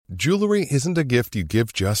Jewelry isn't a gift you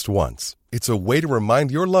give just once. It's a way to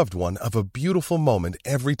remind your loved one of a beautiful moment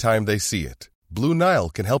every time they see it. Blue Nile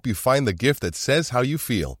can help you find the gift that says how you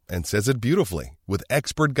feel and says it beautifully, with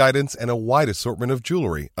expert guidance and a wide assortment of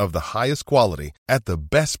jewelry of the highest quality at the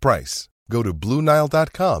best price. Go to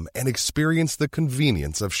BlueNile.com and experience the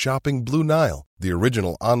convenience of shopping Blue Nile, the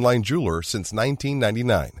original online jeweler since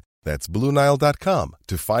 1999. That's BlueNile.com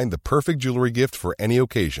to find the perfect jewelry gift for any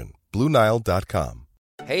occasion. BlueNile.com.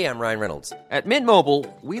 Hey, I'm Ryan Reynolds. At Mint Mobile,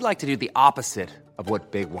 we like to do the opposite of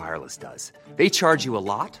what Big Wireless does. They charge you a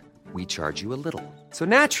lot. We charge you a little. So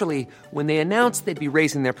naturally, when they announced they'd be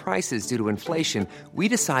raising their prices due to inflation, we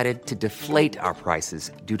decided to deflate our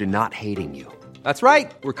prices due to not hating you. That's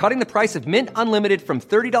right. We're cutting the price of Mint Unlimited from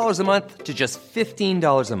 $30 a month to just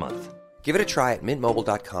 $15 a month. Give it a try at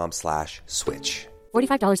mintmobile.com/switch.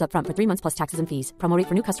 $45 up front for 3 months plus taxes and fees. Promo rate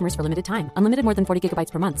for new customers for limited time. Unlimited more than 40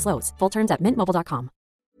 gigabytes per month. Slows full terms at mintmobile.com.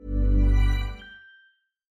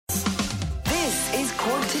 This is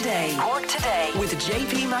Cork Today. Cork Today with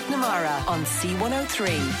JP McNamara on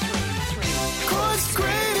C103. Cork's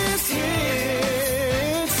greatest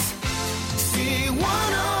hits,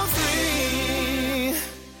 C103.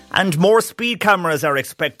 And more speed cameras are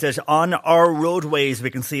expected on our roadways.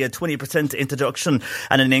 We can see a 20% introduction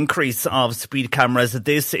and an increase of speed cameras.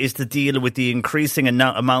 This is to deal with the increasing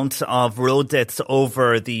amount of road deaths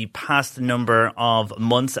over the past number of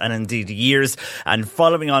months and indeed years. And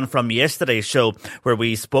following on from yesterday's show, where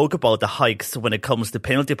we spoke about the hikes when it comes to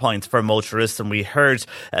penalty points for motorists, and we heard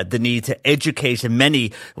the need to educate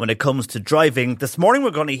many when it comes to driving. This morning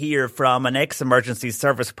we're going to hear from an ex-emergency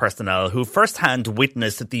service personnel who firsthand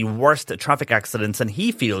witnessed the worst traffic accidents, and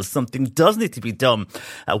he feels something does need to be done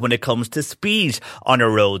when it comes to speed on our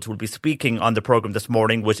roads. We'll be speaking on the programme this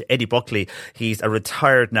morning with Eddie Buckley. He's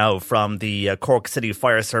retired now from the Cork City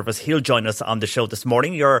Fire Service. He'll join us on the show this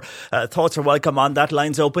morning. Your thoughts are welcome on that.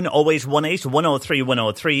 Lines open 0818 103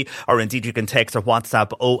 103, or indeed you can text or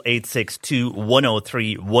WhatsApp 0862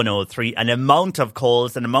 103 103. An amount of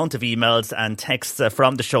calls, an amount of emails and texts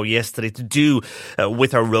from the show yesterday to do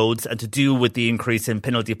with our roads and to do with the increase in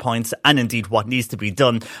penalty points and indeed what needs to be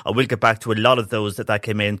done. We'll get back to a lot of those that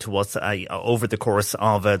came in to us over the course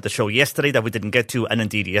of the show yesterday that we didn't get to, and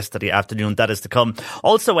indeed yesterday afternoon. That is to come.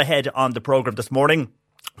 Also ahead on the programme this morning,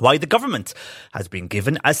 why the government has been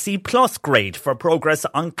given a C+ grade for progress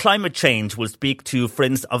on climate change. We'll speak to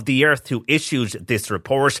Friends of the Earth who issued this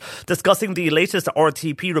report, discussing the latest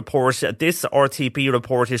RTP report. This RTP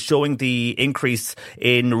report is showing the increase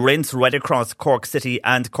in rents right across Cork City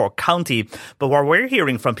and Cork County. But what we're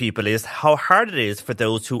hearing from people is how hard it is for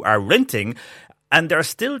those who are renting, and they're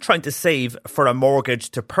still trying to save for a mortgage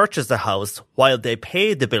to purchase a house while they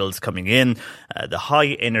pay the bills coming in, the high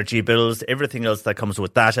energy bills, everything else that comes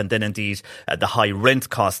with that, and then indeed the high rent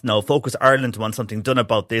costs. Now, Focus Ireland wants something done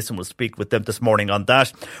about this, and we'll speak with them this morning on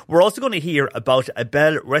that. We're also going to hear about a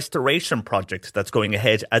bell restoration project that's going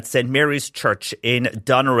ahead at St. Mary's Church in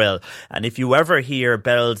Doneraile. And if you ever hear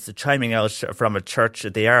bells chiming out from a church,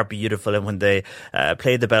 they are beautiful, and when they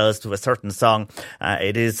play the bells to a certain song,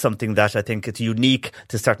 it is something that I think it's unique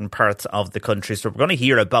to certain parts of the country. So we're going to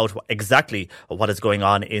hear about exactly what is going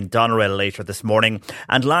on in Doneraile later this morning.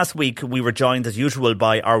 And last week we were joined as usual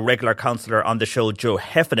by our regular counsellor on the show, Joe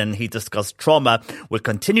Heffernan. He discussed trauma. We'll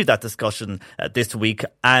continue that discussion this week,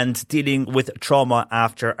 and dealing with trauma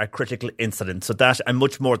after a critical incident. So that and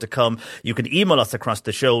much more to come. You can email us across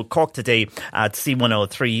the show,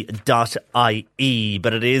 corktoday@c103.ie.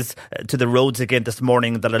 But it is to the roads again this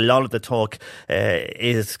morning that a lot of the talk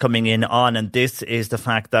is coming in on, and this is the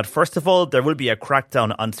fact that, first of all, there will be a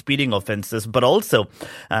crackdown on speeding offences, but also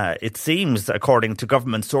it seems, according to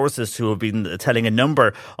government sources who have been telling a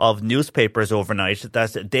number of newspapers overnight,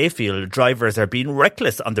 that they feel drivers are being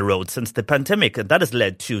reckless on the road since the pandemic, and that has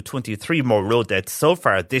led to 23 more road deaths so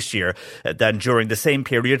far this year than during the same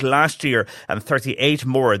period last year, and 38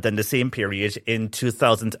 more than the same period in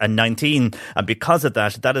 2019. And because of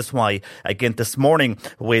that, that is why, again, this morning,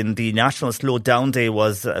 when the National Slow Down Day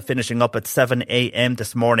was finishing up at 7 a.m.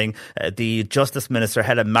 this morning, the Justice Minister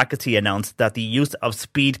Helen McAtee announced that the use of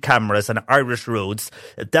speed cameras on Irish roads,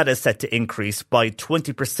 that is set to increase by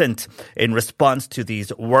 20% in response to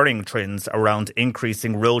these worrying trends around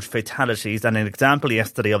increasing road fatalities. And an example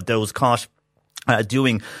yesterday of those caught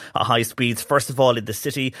doing high speeds. First of all, in the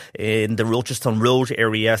city, in the Rochestown Road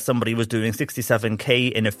area, somebody was doing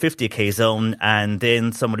 67k in a 50k zone, and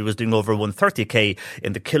then somebody was doing over 130k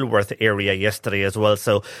in the Kilworth area yesterday as well.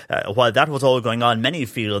 So while that was all going on, many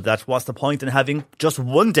feel that what's the point in having just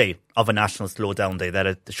one day of a national slowdown day, that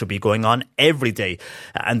it should be going on every day.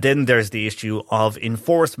 And then there's the issue of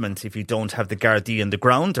enforcement. If you don't have the Gardaí on the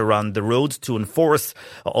ground around the roads to enforce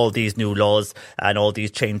all these new laws and all these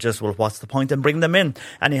changes, well, what's the point in bringing them in?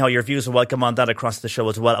 Anyhow, your views are welcome on that across the show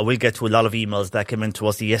as well. I will get to a lot of emails that came in to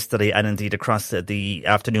us yesterday and indeed across the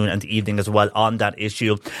afternoon and evening as well on that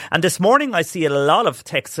issue. And this morning I see a lot of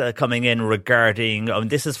texts coming in regarding,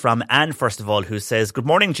 this is from Anne first of all, who says, "Good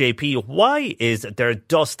morning JP, why is there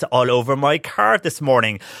dust all over my car this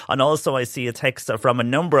morning?" And also I see a text from a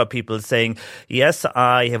number of people saying, "Yes,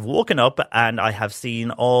 I have woken up and I have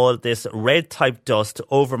seen all this red type dust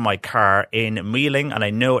over my car in Mealing." And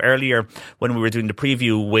I know earlier when we were doing the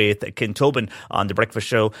preview with Ken Tobin on the breakfast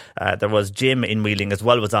show, there was Jim in Mealing as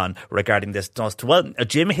well was on regarding this dust. Well,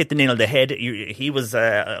 Jim hit the nail on the head. He was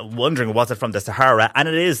wondering, was it from the Sahara? And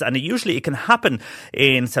it is. And usually it can happen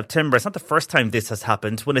in September. It's not the first time this has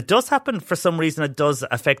happened. When it does happen, for some reason, it does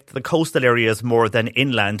affect the coastal areas more than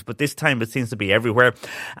inland. But this time it seems to be everywhere.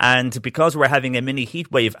 And because we're having a mini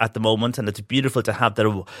heat wave at the moment, and it's beautiful to have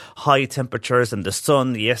the high temperatures and the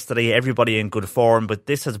sun yesterday, everybody in good form. But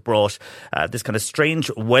this has brought this kind of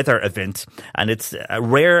strange weather event. And it's a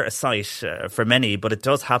rare sight for many, but it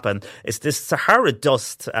does happen. It's this Sahara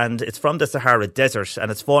dust, and it's from the Sahara Desert,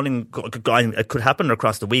 and it's falling, it could happen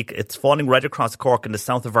across the week. It's falling right across Cork in the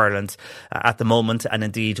south of Ireland at the moment, and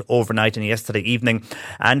indeed overnight and yesterday evening.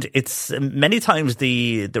 And it's many times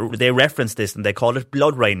they reference this and they call it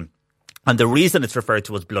blood rain. And the reason it's referred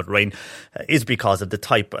to as blood rain is because of the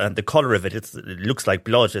type and the colour of it. It looks like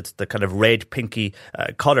blood. It's the kind of red, pinky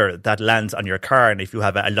colour that lands on your car. And if you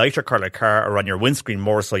have a lighter colour car or on your windscreen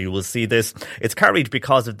more so, you will see this. It's carried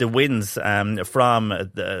because of the winds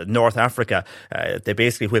from North Africa. They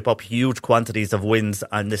basically whip up huge quantities of winds,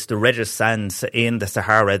 and the reddish sand in the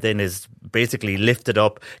Sahara then is basically lifted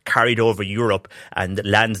up, carried over Europe and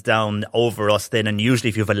lands down over us then. And usually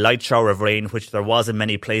if you have a light shower of rain, which there was in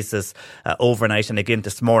many places, overnight and again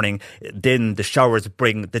this morning, then the showers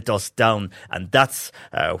bring the dust down, and that's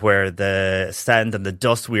where the sand and the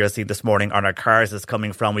dust we are seeing this morning on our cars is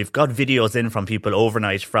coming from. We've got videos in from people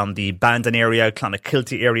overnight from the Bandon area,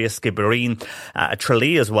 Clonakilty area, Skibbereen,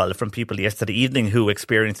 Tralee as well, from people yesterday evening who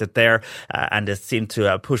experienced it there, and it seemed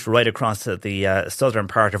to push right across the southern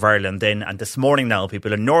part of Ireland then. And this morning now,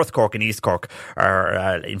 people in North Cork and East Cork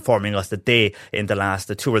are informing us that they, in the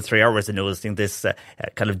last 2 or 3 hours, are noticing this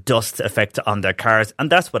kind of dust effect on their cars.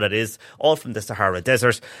 And that's what it is, all from the Sahara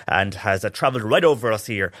Desert, and has travelled right over us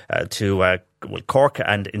here to Cork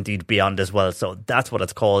and indeed beyond as well. So that's what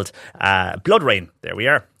it's called, blood rain. There we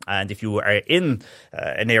are. And if you are in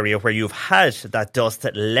an area where you've had that dust,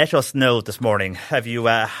 let us know this morning. Have you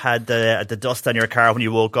had the dust on your car when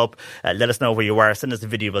you woke up? Let us know where you are. Send us a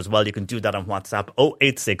video as well. You can do that on WhatsApp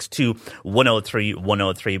 0862 103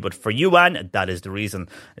 103. But for you, Anne, that is the reason.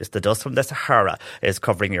 It's the dust from the Sahara is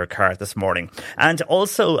covering your car this morning. And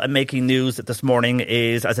also making news this morning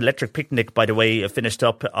is, as Electric Picnic, by the way, finished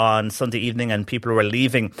up on Sunday evening, and people were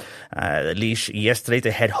leaving Laois yesterday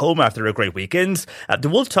to head home after a great weekend. The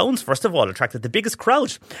Wolf Tones, first of all, attracted the biggest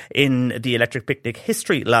crowd in the Electric Picnic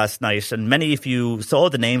history last night. And many, if you saw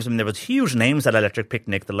the names, I mean, there was huge names at Electric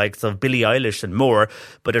Picnic, the likes of Billie Eilish and more.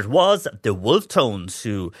 But it was the Wolf Tones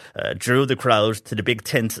who drew the crowd to the big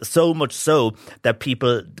tent, so much so that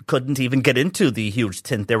people couldn't even get into the huge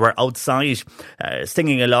tent. They were outside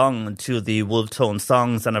singing along to the Wolf Tone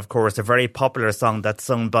songs. And of course, a very popular song that's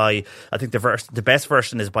sung by, I think the best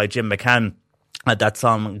version is by Jim McCann. That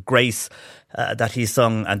song, Grace, that he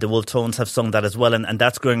sung, and the Wolf Tones have sung that as well, and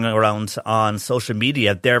that's going around on social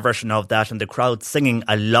media, their version of that, and the crowd singing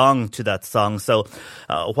along to that song. So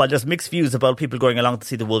while there's mixed views about people going along to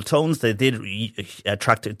see the Wolf Tones, they did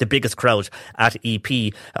attract the biggest crowd at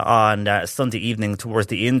EP on Sunday evening towards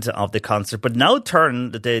the end of the concert. But now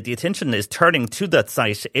the attention is turning to that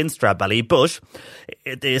site in Stradbally, but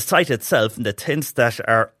the site itself and the tents that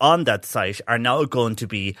are on that site are now going to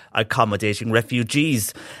be accommodating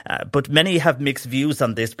refugees. But many have mixed views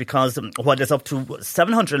on this because while there's up to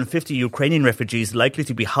 750 Ukrainian refugees likely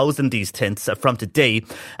to be housed in these tents from today,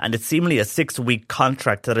 and it's seemingly a 6-week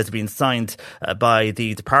contract that has been signed by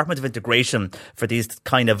the Department of Integration for these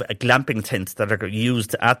kind of glamping tents that are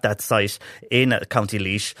used at that site in County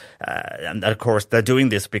Laois. And of course, they're doing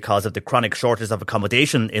this because of the chronic shortage of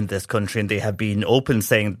accommodation in this country, and they have been open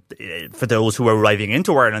saying for those who are arriving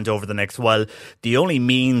into Ireland over the next while, the only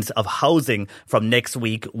means of housing from next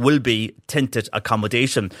week will be tented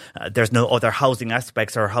accommodation. There's no other housing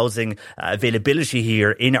aspects or housing availability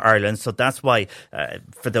here in Ireland, so that's why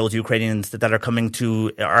for those Ukrainians that are coming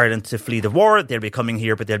to Ireland to flee the war, they'll be coming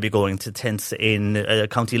here, but they'll be going to tents in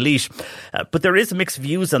County Laois. But there is mixed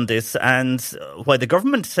views on this, and while the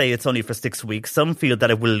government say it's only for 6 weeks, some feel that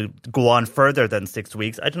it will go on further than 6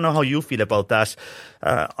 weeks. I don't know how you feel about that,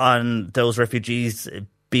 on those refugees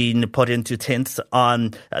being put into tents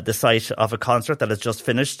on the site of a concert that has just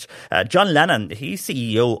finished. John Lennon, he's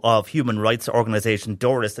CEO of human rights organisation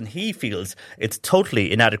Doris, and he feels it's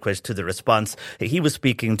totally inadequate to the response. He was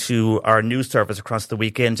speaking to our news service across the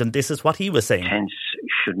weekend, and this is what he was saying. Tents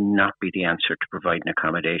should not be the answer to providing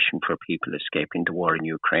accommodation for people escaping the war in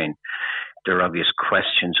Ukraine. There are obvious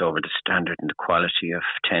questions over the standard and the quality of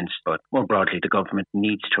tents, but more broadly, the government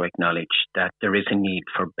needs to acknowledge that there is a need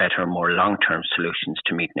for better, more long-term solutions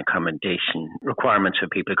to meet an accommodation requirements of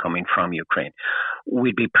people coming from Ukraine.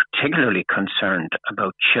 We'd be particularly concerned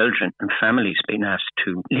about children and families being asked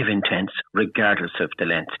to live in tents, regardless of the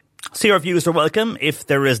length. So your views are welcome. If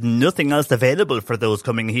there is nothing else available for those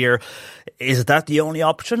coming here, is that the only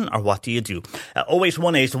option, or what do you do?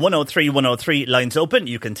 0818 103 103, lines open.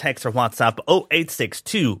 You can text or WhatsApp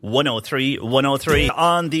 0862 103 103.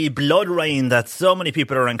 On the blood rain that so many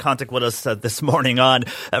people are in contact with us this morning on.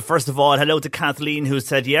 First of all, hello to Kathleen, who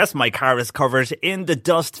said, yes, my car is covered in the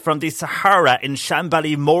dust from the Sahara in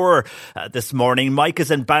Shanballymore this morning. Mike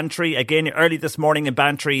is in Bantry. Again, early this morning in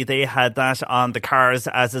Bantry, they had that on the cars,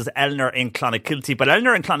 as is Eleanor in Clonakilty. But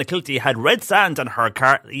Eleanor in Clonakilty had red sand on her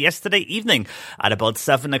car yesterday evening at about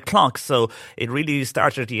 7 o'clock. So it really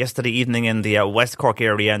started yesterday evening in the West Cork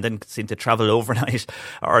area and then seemed to travel overnight.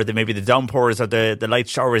 Or maybe the downpours or the light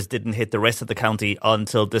showers didn't hit the rest of the county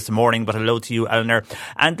until this morning. But hello to you, Eleanor.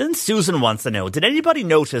 And then Susan wants to know, did anybody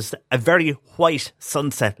notice a very white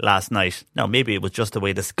sunset last night? Now, maybe it was just the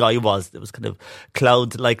way the sky was. There was kind of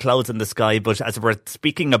clouds in the sky. But as we're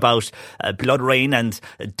speaking about blood rain and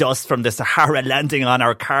dust from the Sahara landing on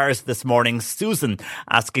our cars this morning, Susan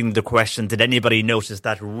asking the question, did anybody notice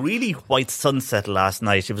that really white sunset last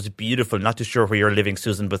night? It was beautiful. Not too sure where you're living,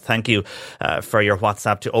 Susan, but thank you for your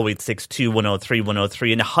WhatsApp to 0862 103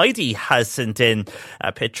 103. And Heidi has sent in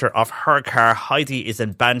a picture of her car. Heidi is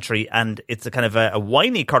in Bantry, and it's a kind of a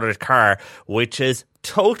winey coloured car, which is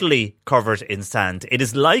totally covered in sand. It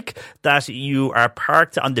is like that you are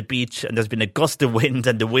parked on the beach and there's been a gust of wind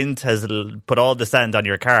and the wind has put all the sand on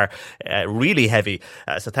your car, really heavy.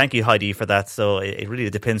 So thank you, Heidi, for that. So it really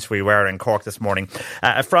depends where you are in Cork this morning.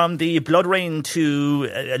 From the blood rain to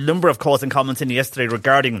a number of calls and comments in yesterday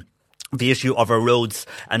regarding the issue of our roads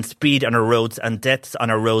and speed on our roads and deaths on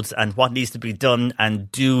our roads and what needs to be done,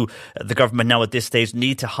 and do the government now at this stage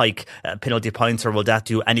need to hike penalty points, or will that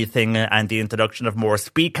do anything? And the introduction of more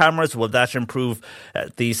speed cameras, will that improve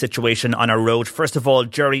the situation on our road? First of all,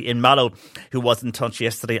 Jerry in Mallow, who was in touch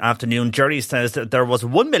yesterday afternoon, Jerry says that there was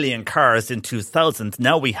 1 million cars in 2000.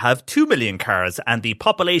 Now we have 2 million cars and the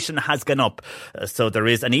population has gone up. So there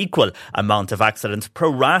is an equal amount of accidents pro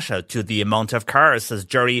rata to the amount of cars, says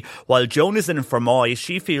Jerry. While Joan is in Fermoy,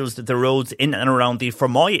 she feels that the roads in and around the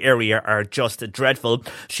Fermoy area are just dreadful.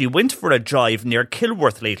 She went for a drive near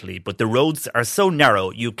Kilworth lately, but the roads are so narrow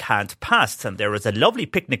you can't pass. And there is a lovely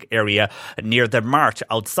picnic area near the Mart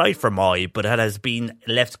outside Fermoy, but it has been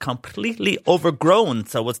left completely overgrown,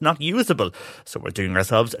 so it's not usable. So we're doing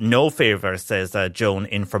ourselves no favour, says Joan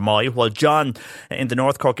in Fermoy. While John in the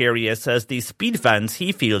North Cork area says the speed vans,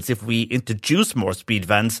 he feels if we introduce more speed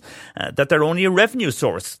vans, that they're only a revenue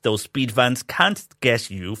source. Those speed vans can't get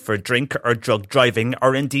you for drink or drug driving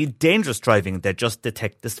or indeed dangerous driving. They just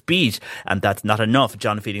detect the speed, and that's not enough.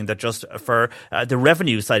 John feeling that just for the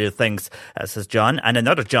revenue side of things, says John. And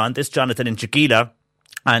another John, this Jonathan in Chigila,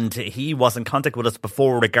 and he was in contact with us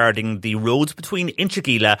before regarding the roads between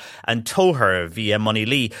Inchigeela and Toher via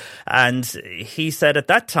Moneylee. And he said at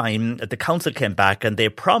that time the council came back and they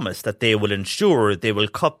promised that they will ensure they will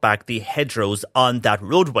cut back the hedgerows on that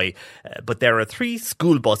roadway. But there are 3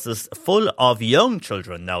 school buses full of young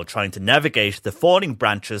children now trying to navigate the falling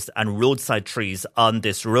branches and roadside trees on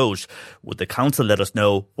this road. Would the council let us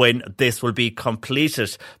know when this will be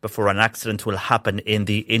completed before an accident will happen in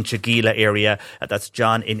the Inchigeela area? That's John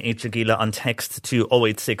on in Inchigeela on text to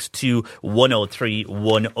 0862 103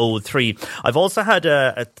 103. I've also had,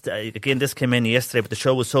 again, this came in yesterday, but the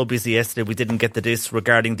show was so busy yesterday we didn't get to this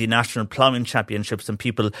regarding the National Ploughing Championships and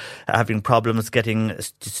people having problems getting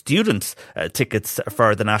students tickets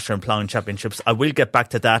for the National Ploughing Championships. I will get back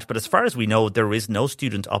to that, but as far as we know, there is no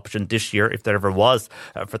student option this year, if there ever was,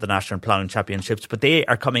 for the National Ploughing Championships. But they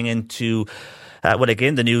are coming into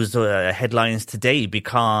again, the news headlines today,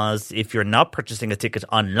 because if you're not purchasing a ticket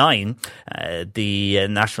online, the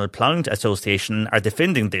National Ploughing Association are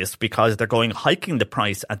defending this because they're hiking the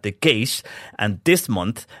price at the gate. And this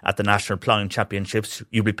month at the National Ploughing Championships,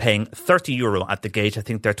 you'll be paying €30 at the gate. I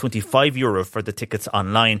think they're €25 for the tickets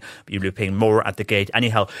online. You'll be paying more at the gate.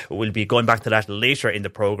 Anyhow, we'll be going back to that later in the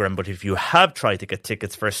programme. But if you have tried to get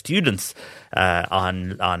tickets for students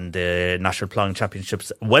on the National Ploughing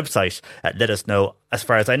Championships website, let us know. As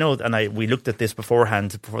far as I know, and we looked at this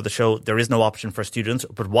beforehand, before the show, there is no option for students,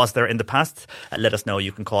 but was there in the past? Let us know.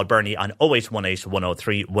 You can call Bernie on 0818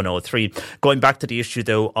 103 103. Going back to the issue,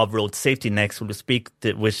 though, of road safety next, we'll speak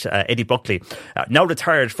with Eddie Buckley, now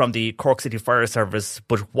retired from the Cork City Fire Service,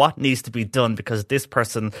 but what needs to be done, because this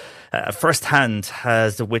person firsthand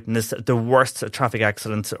has witnessed the worst traffic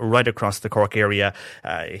accidents right across the Cork area.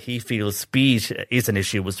 He feels speed is an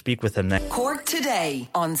issue. We'll speak with him next. Cork Today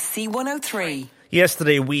on C103.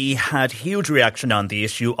 Yesterday, we had huge reaction on the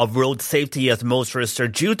issue of road safety as motorists are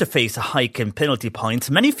due to face a hike in penalty points.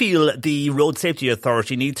 Many feel the Road Safety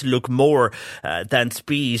Authority need to look more than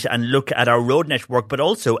speed and look at our road network, but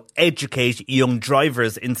also educate young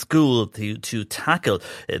drivers in school to tackle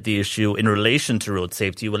the issue in relation to road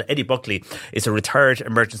safety. Well, Eddie Buckley is a retired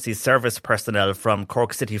emergency service personnel from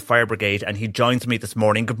Cork City Fire Brigade, and he joins me this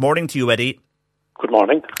morning. Good morning to you, Eddie. Good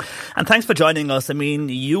morning. And thanks for joining us. I mean,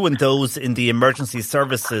 you and those in the emergency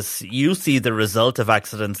services, you see the result of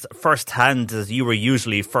accidents firsthand, as you were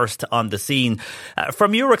usually first on the scene.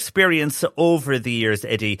 From your experience over the years,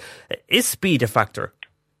 Eddie, is speed a factor?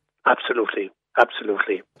 Absolutely.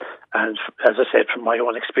 And as I said, from my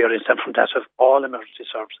own experience and from that of all emergency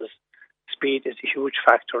services, speed is a huge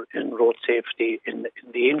factor in road safety, in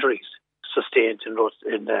the injuries sustained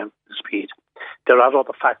in speed. There are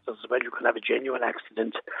other factors as well. You can have a genuine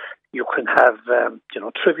accident. You can have,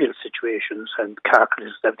 trivial situations and car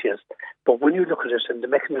collisions, everything else. But when you look at it and the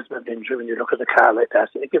mechanism of injury, when you look at a car like that,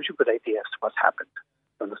 it gives you a good idea as to what's happened.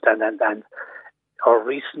 Understand? And our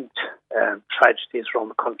recent tragedies around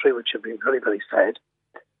the country, which have been very, very sad.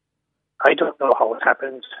 I don't know how it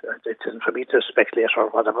happened. It isn't for me to speculate or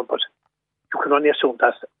whatever, but you can only assume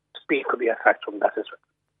that speed could be a factor in that as well.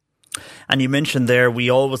 And you mentioned there, we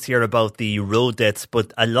always hear about the road deaths,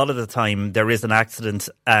 but a lot of the time there is an accident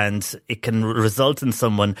and it can result in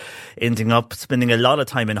someone ending up spending a lot of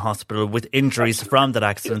time in hospital with injuries from that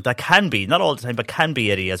accident. That can be, not all the time, but can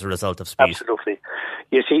be, Eddie, as a result of speed. Absolutely.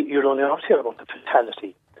 You see, you only have to hear about the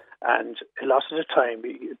fatality. And a lot of the time,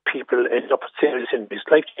 people end up with serious injuries,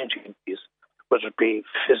 life-changing injuries, whether it be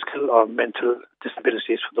physical or mental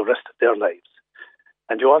disabilities for the rest of their lives.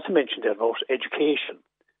 And you also mentioned there about education.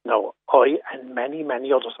 Now, I and many,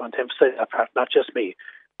 many others want to emphasise that part, not just me,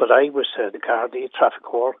 but I was the Gardaí, Traffic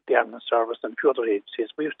Corps, the Ambulance Service and a few other agencies.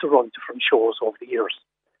 We used to run different shows over the years.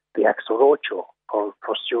 The AXA Road Show for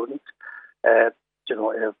students. They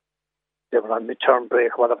were on midterm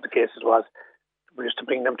break, whatever the case was. We used to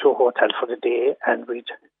bring them to a hotel for the day and we'd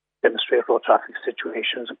demonstrate road traffic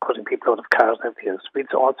situations and putting people out of cars and everything else. We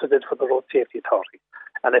also did for the Road Safety Authority.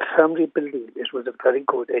 And I firmly believe it was a very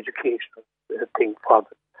good educational thing for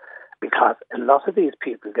them. Because a lot of these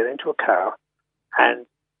people get into a car, and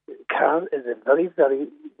a car is a very, very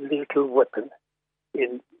lethal weapon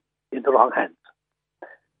in the wrong hands.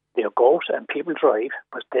 They go out and people drive,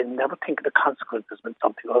 but they never think of the consequences when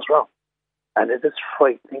something goes wrong. And it is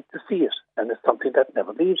frightening to see it, and it's something that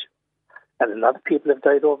never leaves you. And a lot of people have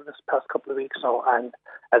died over this past couple of weeks now, and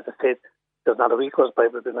as I said, there's not a week goes by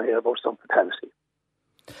where we don't hear about some fatality.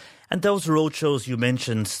 And those road shows you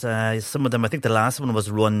mentioned, some of them, I think the last one was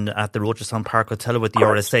run at the Rochestown Park Hotel with the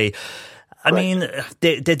RSA. I mean,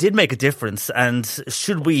 they did make a difference. And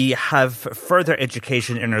should we have further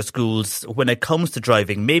education in our schools when it comes to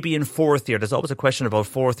driving? Maybe in fourth year. There's always a question about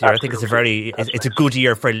fourth year. Absolutely. I think it's a good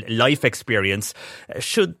year for life experience.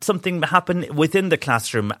 Should something happen within the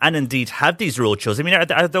classroom and indeed have these road shows? I mean,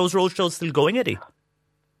 are those road shows still going, Eddie?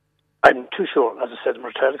 I'm too sure. As I said, I'm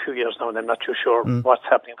retired a few years now and I'm not too sure what's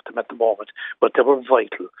happening with them at the moment. But they were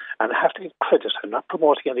vital. And I have to give credit. I'm not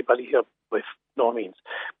promoting anybody here with no means.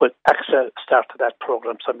 But AXA started that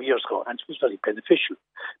program some years ago and it was very beneficial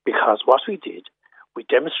because what we did, we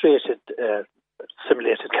demonstrated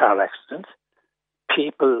simulated car accidents.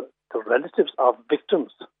 People the relatives of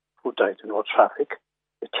victims who died in road traffic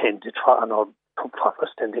attended for an purpose,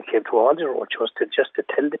 and they came to all the road shows just to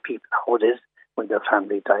tell the people how it is when their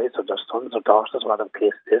family dies, or their sons or daughters, whatever the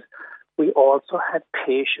case it is. We also had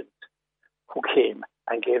patients who came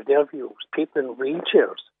and gave their views, people in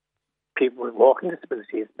wheelchairs, people with walking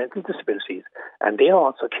disabilities, mental disabilities, and they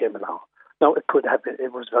also came along. Now, it could have been,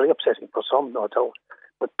 it was very upsetting for some, no doubt,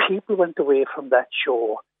 but people went away from that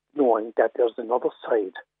show knowing that there's another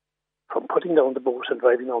side from putting down the boot and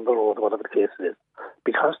driving on the road, whatever the case it is.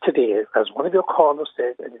 Because today, as one of your callers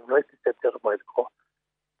said, and you rightly said the other while ago,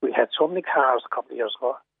 we had so many cars a couple of years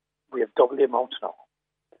ago, we have double the amount now.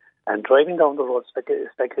 And driving down the road is like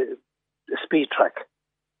a speed track.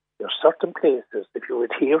 There are certain places, if you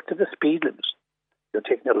adhere to the speed limit, you're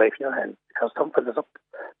taking your life in your hands, because some fellas up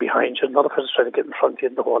behind you, another fella's trying to get in front of you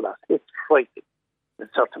and the whole lot. It's frightening in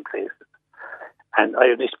certain places. And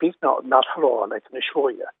I only speak not for all, I can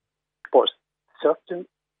assure you. But a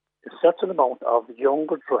certain amount of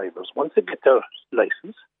younger drivers, once they get their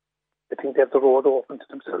license, I think they have the road open to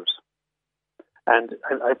themselves. And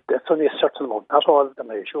that's only a certain amount, not all of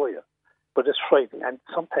them, I assure you. But it's frightening, and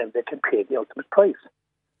sometimes they can pay the ultimate price.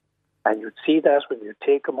 And you'd see that when you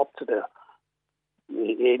take them up to the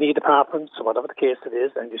A&E departments, or whatever the case it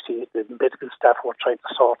is, and you see the medical staff who are trying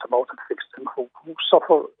to sort them out and fix them, who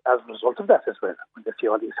suffer as a result of that as well, when they see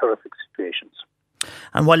all these horrific situations.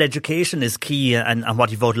 And while education is key, and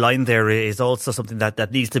what you've outlined there is also something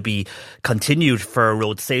that needs to be continued for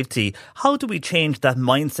road safety, how do we change that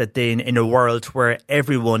mindset then in a world where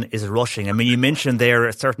everyone is rushing? I mean, you mentioned there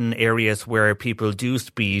are certain areas where people do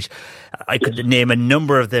speed. I could name a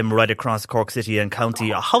number of them right across Cork City and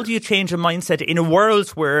County. How do you change a mindset in a world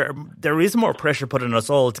where there is more pressure put on us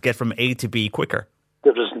all to get from A to B quicker?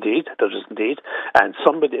 There is indeed, and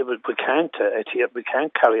we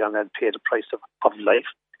can't carry on and pay the price of life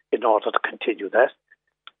in order to continue that.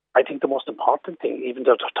 I think the most important thing, even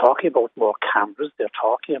though they're talking about more cameras, they're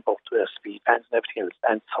talking about speed bans and everything else,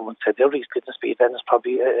 and someone said they're reasonably the speed ban is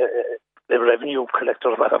probably a revenue collector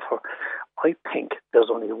or whatever. I think there's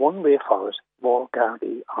only one way forward: more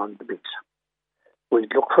Gardaí on the beat. We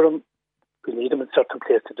look for them. We need them in certain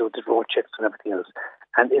places to do the road checks and everything else.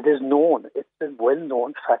 And it is known, it's been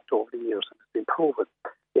well-known fact over the years, and it's been proven.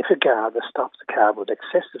 If a guard stops a car with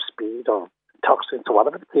excessive speed or intoxicants or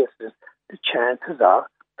whatever the case is, the chances are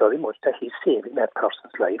very much that he's saving that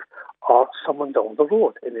person's life or someone down the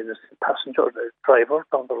road, an innocent passenger, a driver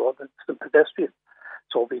down the road, an innocent pedestrian.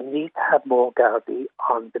 So we need to have more Gardaí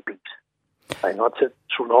on the beat. I know it's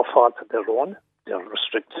through no fault of their own. They're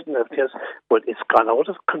restricted and everything else, but it's gone out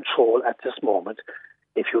of control at this moment.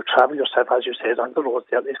 If you travel yourself, as you said, on the roads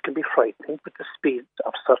there, it can be frightening with the speed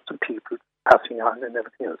of certain people passing on and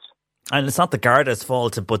everything else. And it's not the Garda's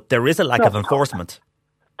fault, but there is a lack of enforcement.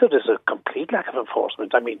 There is a complete lack of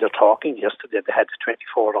enforcement. I mean, they're talking yesterday, they had the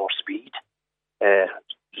 24-hour speed,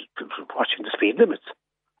 watching the speed limits.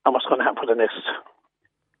 And what's going to happen for the next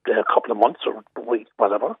couple of months or week,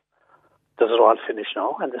 whatever? Does it all finish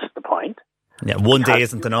now? And this is the point. Yeah, one day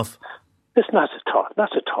isn't enough. It's not at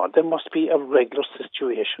all. There must be a regular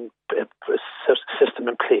system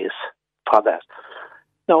in place for that.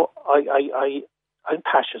 Now, I'm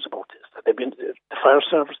passionate about this. The fire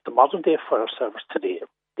service, the modern day fire service today,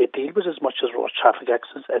 they deal with as much as road traffic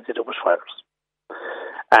accidents as they do with fires.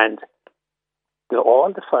 And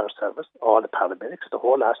all the fire service, all the paramedics, the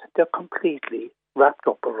whole lot, they're completely wrapped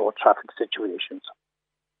up in road traffic situations.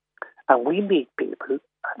 And we meet people,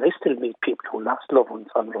 and I still meet people who lost loved ones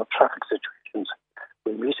on road traffic situations.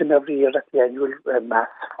 We meet them every year at the annual mass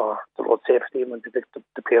for the road safety when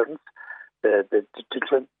the parents, the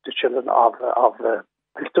children of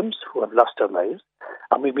victims who have lost their lives,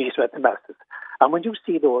 and we meet them at the masses. And when you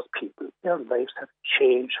see those people, their lives have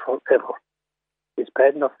changed forever. It's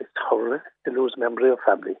bad enough, it's horrific to lose memory of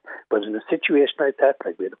family, but in a situation like that,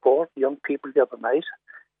 like we had 4 young people the other night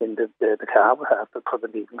in the car for the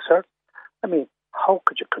leaving cert, I mean, how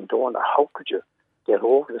could you condone or how could you get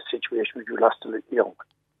over the situation when you lost a little young?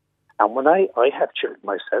 And when I have children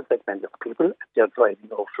myself, like many other people, they're driving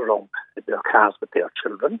over around in their cars with their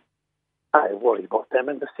children, I worry about them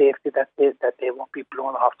and the safety that they won't be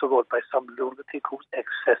blown off the road by some lunatic whose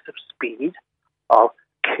excessive speed or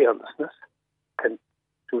carelessness can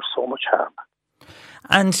do so much harm.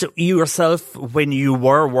 And you yourself, when you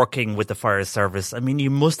were working with the fire service, I mean, you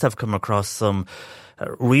must have come across some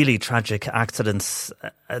really tragic accidents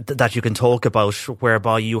that you can talk about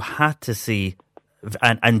whereby you had to see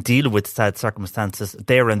and deal with sad circumstances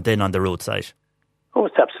there and then on the roadside. Oh,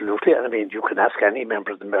 it's absolutely. And I mean, you can ask any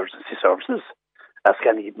member of the emergency services. Ask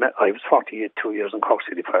any man, I was 42 years in Cork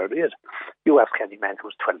City Fire Brigade. You ask any man who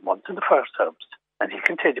was 12 months in the fire service, and he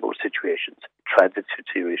can tell you about situations, tragic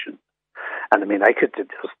situations. And I mean,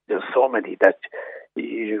 there's so many that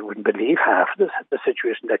you wouldn't believe half the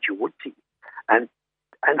situation that you would see. And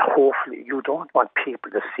hopefully you don't want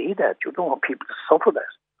people to see that. You don't want people to suffer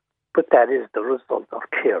that. But that is the result of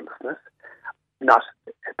carelessness, not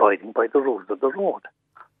abiding by the rules of the road.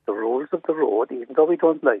 The rules of the road, even though we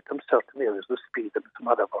don't like them, certain areas with speed limits and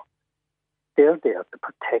whatever, they're there to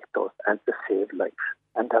protect us and to save life.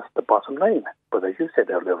 And that's the bottom line. But as you said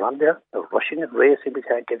earlier on there, they're rushing and racing, we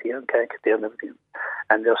can't get here and can't get there and everything.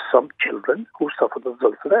 And there's some children who suffer the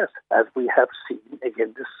results of that, as we have seen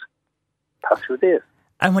again this past few days.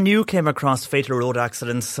 And when you came across fatal road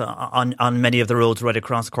accidents on many of the roads right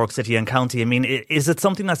across Cork City and County, I mean, is it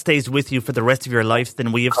something that stays with you for the rest of your life?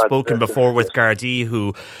 Then we have spoken before with Gardaí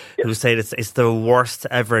who said it's the worst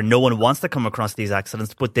ever. No one wants to come across these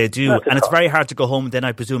accidents, but they do. And it's very hard to go home then,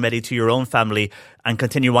 I presume, Eddie, to your own family and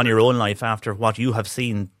continue on your own life after what you have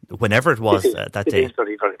seen, whenever it was that day. It is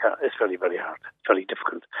very, very hard. It's very, very hard. It's very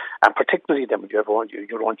difficult. And particularly then when you have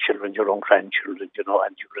your own children, your own grandchildren,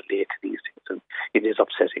 and you relate to these things. And it is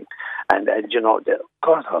upsetting. And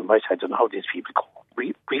God almighty, I don't know how these people go.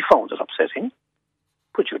 We found it upsetting.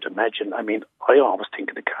 But you'd imagine, I mean, I always think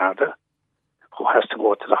of the Garda who has to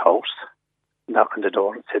go to the house, knock on the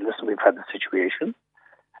door and say, listen, we've had the situation.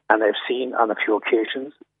 And I've seen on a few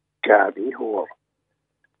occasions Gardaí who are,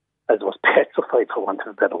 as was petrified, for want of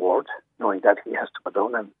a better word, knowing that he has to go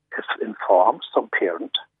down and inform some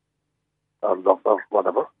parent or lover or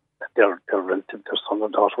whatever, their relative, their son or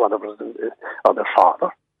daughter, whatever, or their father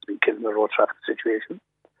has been killed in a road traffic situation.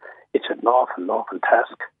 It's an awful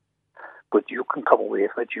task, but you can come away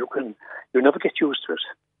from it. You never get used to it.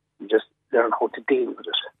 You just learn how to deal with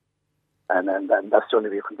it, and that's the only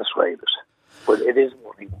way you can describe it. But it is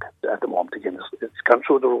worrying at the moment. Again, it's gone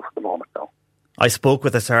through the roof at the moment now. I spoke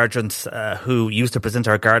with a sergeant who used to present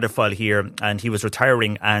our Garda file here, and he was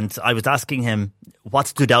retiring, and I was asking him what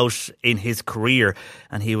stood out in his career,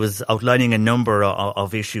 and he was outlining a number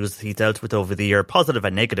of issues he dealt with over the year, positive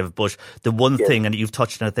and negative, but the one thing, and you've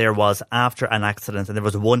touched on it there, was after an accident, and there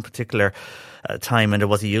was one particular time, and there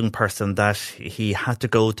was a young person that he had to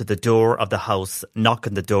go to the door of the house, knock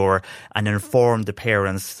on the door, and inform the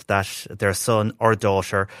parents that their son or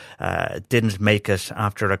daughter didn't make it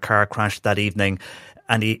after a car crash that evening.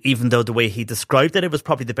 And even though the way he described it, it was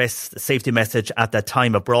probably the best safety message at that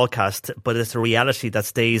time of broadcast, but it's a reality that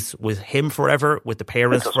stays with him forever, with the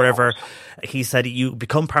parents forever. He said you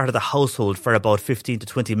become part of the household for about 15 to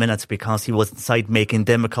 20 minutes because he was inside making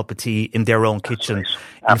them a cup of tea in their own kitchen,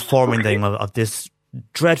 informing them of this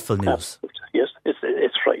dreadful news. Yes,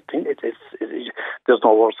 it's frightening. There's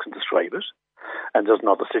no words can describe it. And there's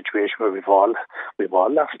not a situation where we've all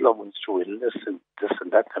lost loved ones through illness and this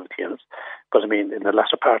and that and everything else. But I mean, in the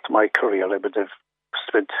latter part of my career, I would have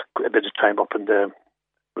spent a bit of time up in the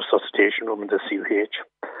resuscitation room in the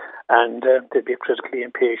CUH, and they'd be critically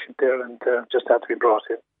inpatient there, and just had to be brought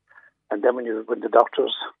in. And then when the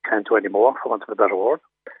doctors can't do any more, for want of a better word,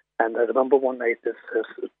 and I remember one night this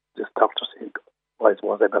doctor saying, "Why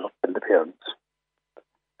was I better than the parents?"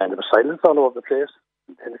 And there was silence all over the place.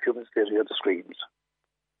 And then a few minutes later, you hear the screams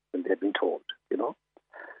when they've been told,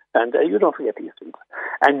 And you don't forget these things.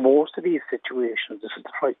 And most of these situations, this is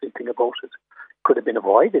the frightening thing about it, could have been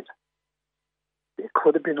avoided. They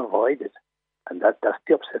could have been avoided. And that's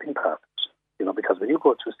the upsetting part. Because when you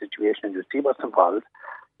go to a situation and you see what's involved,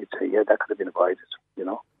 you'd say, yeah, that could have been avoided,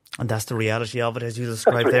 And that's the reality of it, as you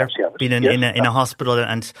described there. Being in a hospital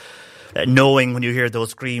and knowing when you hear those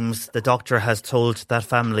screams, the doctor has told that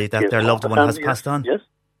family that their loved one has passed on.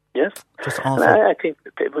 Yes. Just awful. And I think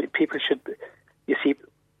people should, you see,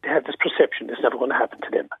 they have this perception it's never going to happen to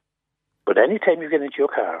them. But any time you get into your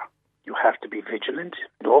car, you have to be vigilant.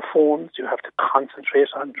 No phones. You have to concentrate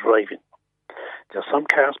on driving. There's some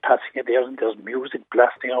cars passing in there and there's music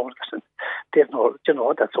blasting out. And they know,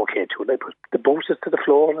 that's okay too. They put the boosters to the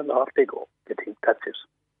floor and off they go. They think that's it.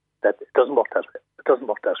 That it doesn't work that way. It doesn't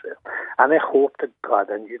work that way. And I hope to God,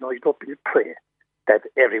 and you pray that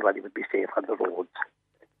everybody would be safe on the roads.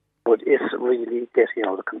 But it's really getting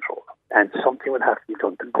out of control. And something will have to be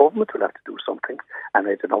done. The government will have to do something. And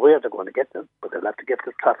I don't know where they're going to get them, but they'll have to get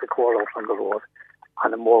the traffic call out on the road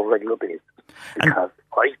on a more regular basis. Because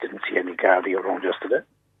I didn't see any Gardaí around yesterday,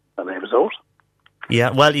 and I was out.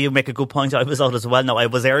 Yeah, well, you make a good point. I was out as well. Now, I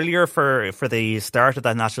was earlier for the start of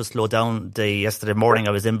that National Slowdown Day yesterday morning.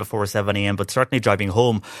 I was in before 7 a.m, but certainly driving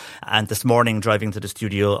home. And this morning, driving to the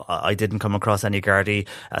studio, I didn't come across any Gardaí.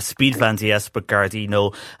 Speed vans, yes, but Gardaí,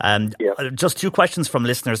 no. Just two questions from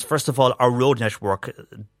listeners. First of all, our road network.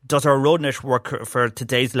 Does our road network, for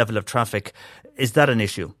today's level of traffic, is that an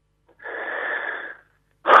issue?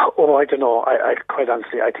 Oh, I don't know. I quite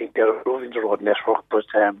honestly, I think they're improving the road network, but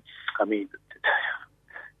I mean,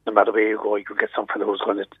 no matter where you go, you can get some fellow who's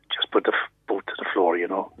going to just put the boot to the floor, you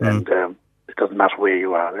know, and it doesn't matter where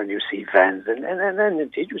you are. And you see vans, and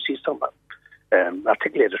indeed you see some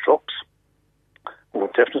articulated trucks. Well,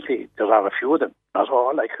 definitely, there are a few of them. Not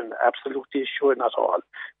all. I can absolutely assure not all,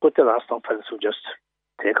 but there are some fellows who just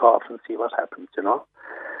take off and see what happens, you know.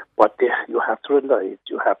 But you have to realize,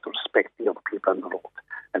 you have to respect the young people on the road.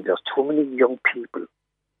 And there's too many young people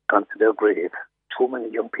gone to their grave,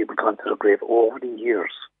 over the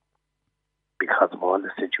years because of all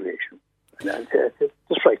the situation. And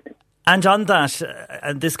it's frightening. And on that,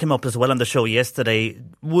 and this came up as well on the show yesterday,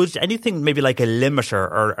 would anything maybe like a limiter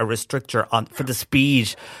or a restrictor for the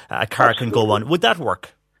speed a car can go on, would that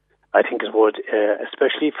work? I think it would,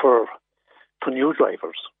 especially for new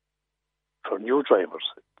drivers. For new drivers,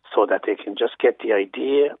 so that they can just get the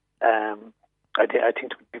idea. I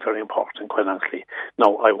think it would be very important, quite honestly.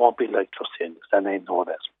 No, I won't be like just saying this, and I know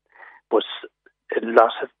that. But a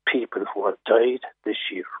lot of people who have died this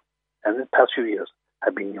year and in the past few years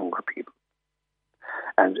have been younger people.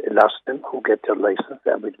 And a lot of them who get their license,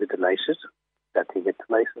 and we'll be delighted that they get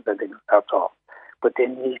the license and they can start off. But they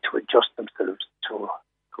need to adjust themselves to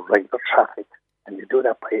regular traffic, and you do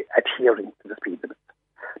that by adhering to the speed limit.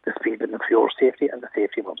 The speed limit for your safety and the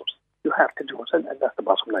safety of others. You have to do it, and that's the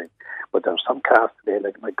bottom line. But there are some cars today,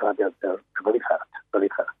 like, my God, they're very fast,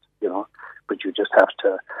 you know. But you just have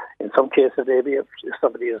to, in some cases, maybe if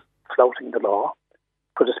somebody is flouting the law,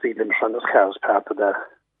 put a speed limit on this car as part of the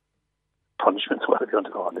punishment, whatever you want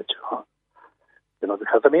to call it, you know,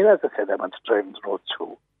 because, I mean, as I said, I want to drive on the road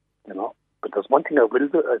too, you know. But there's one thing I will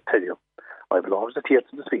do, I'll tell you, I will always adhere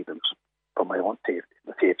to the speed limit for my own safety,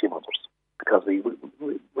 the safety of others, because we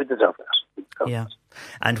deserve that. Yeah.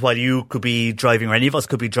 And while you could be driving, or any of us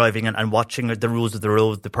could be driving and watching the rules of the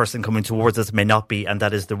road, the person coming towards us may not be, and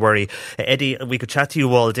that is the worry. Eddie, we could chat to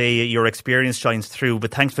you all day. Your experience shines through,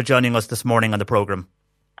 but thanks for joining us this morning on the programme.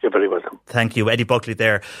 You're very welcome. Thank you. Eddie Buckley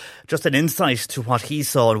there. Just an insight to what he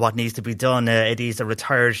saw and what needs to be done. Eddie's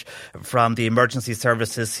retired from the emergency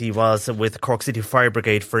services. He was with Cork City Fire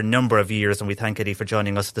Brigade for a number of years, and we thank Eddie for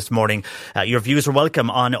joining us this morning. Your views are welcome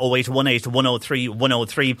on 0818 103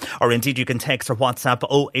 103, or indeed you can text or WhatsApp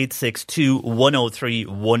 0862 103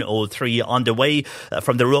 103. On the way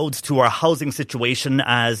from the roads to our housing situation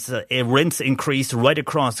as rents increase right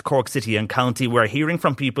across Cork City and County. We're hearing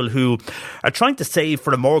from people who are trying to save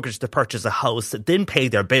for a mortgage to purchase a house, then pay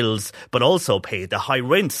their bills, but also pay the high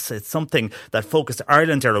rents. It's something that Focus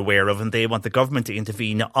Ireland are aware of, and they want the government to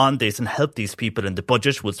intervene on this and help these people in the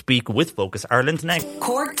budget. We'll speak with Focus Ireland next.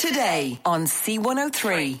 Cork Today on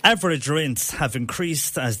C103. Average rents have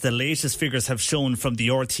increased as the latest figures have shown from the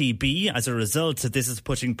RTB. As a result, this is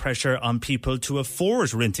putting pressure on people to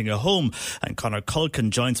afford renting a home. And Conor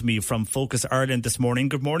Culkin joins me from Focus Ireland this morning.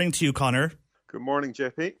 Good morning to you, Conor. Good morning,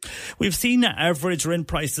 JP. We've seen average rent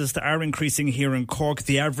prices that are increasing here in Cork.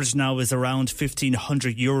 The average now is around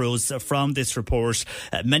 €1,500 from this report.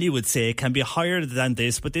 Many would say it can be higher than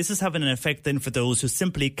this, but this is having an effect then for those who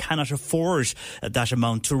simply cannot afford that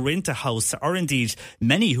amount to rent a house, or indeed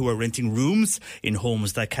many who are renting rooms in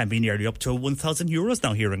homes that can be nearly up to €1,000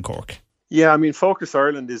 now here in Cork. Yeah, I mean, Focus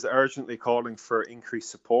Ireland is urgently calling for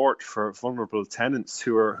increased support for vulnerable tenants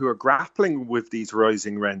who are grappling with these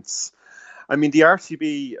rising rents. I mean, the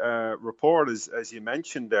RTB report, as you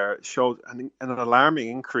mentioned there, showed an alarming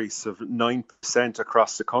increase of 9%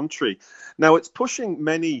 across the country. Now, it's pushing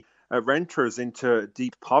many renters into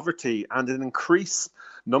deep poverty and an increased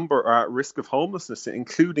number are at risk of homelessness,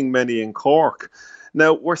 including many in Cork.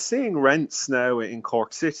 Now, we're seeing rents now in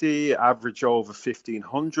Cork City average over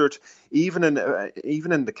 1,500. Even in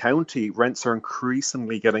the county, rents are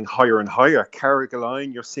increasingly getting higher and higher.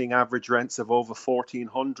 Carrigaline, you're seeing average rents of over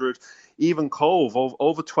 1,400. Even Cove,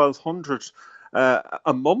 over 1,200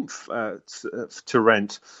 a month to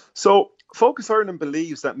rent. So Focus Ireland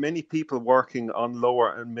believes that many people working on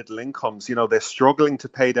lower and middle incomes, they're struggling to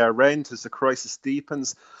pay their rent as the crisis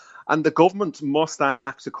deepens. And the government must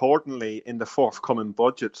act accordingly in the forthcoming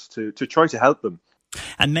budget to try to help them.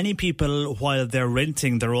 And many people, while they're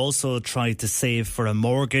renting, they're also trying to save for a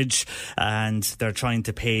mortgage, and they're trying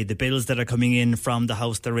to pay the bills that are coming in from the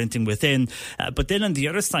house they're renting within. But then on the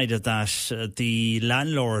other side of that, the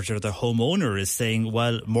landlord or the homeowner is saying,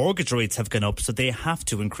 well, mortgage rates have gone up, so they have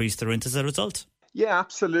to increase the rent as a result. Yeah,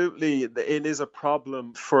 absolutely. It is a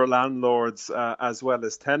problem for landlords as well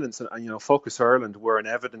as tenants. And Focus Ireland, we're an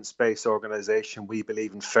evidence-based organisation. We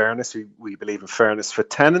believe in fairness. We believe in fairness for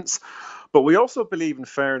tenants, but we also believe in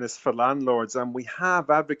fairness for landlords. And we have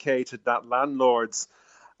advocated that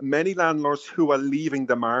many landlords who are leaving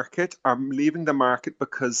the market are leaving the market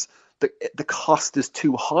because the cost is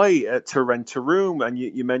too high to rent a room. And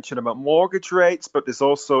you mentioned about mortgage rates, but there's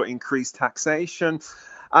also increased taxation.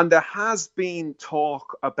 And there has been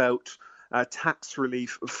talk about tax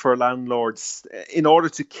relief for landlords in order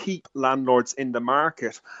to keep landlords in the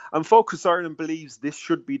market. And Focus Ireland believes this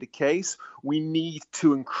should be the case. We need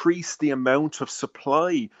to increase the amount of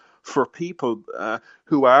supply for people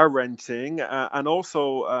who are renting. And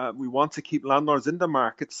also we want to keep landlords in the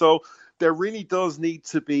market. So there really does need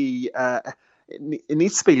to be... it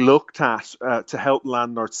needs to be looked at to help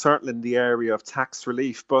landlords, certainly in the area of tax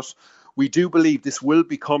relief. But we do believe this will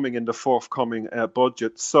be coming in the forthcoming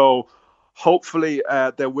budget. So hopefully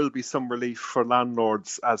there will be some relief for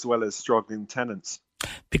landlords as well as struggling tenants.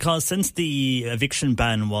 Because since the eviction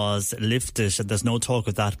ban was lifted, and there's no talk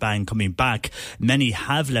of that ban coming back, many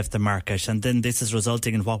have left the market. And then this is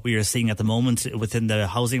resulting in what we are seeing at the moment within the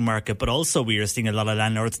housing market. But also we are seeing a lot of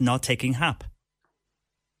landlords not taking HAP.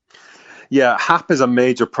 Yeah, HAP is a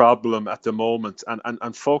major problem at the moment.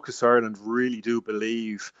 And Focus Ireland really do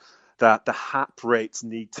believe that the HAP rates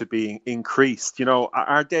need to be increased.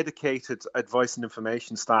 Our dedicated advice and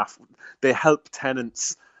information staff, they help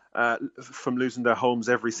tenants from losing their homes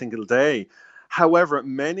every single day. However,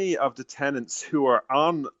 many of the tenants who are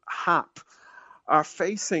on HAP are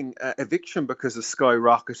facing eviction because of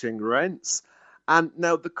skyrocketing rents. And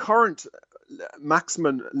now the current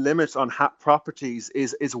maximum limit on HAP properties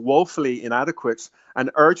is woefully inadequate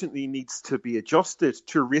and urgently needs to be adjusted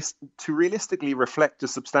to realistically reflect a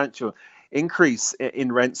substantial increase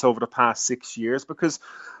in rents over the past 6 years, because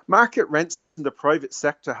market rents in the private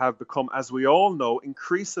sector have become, as we all know,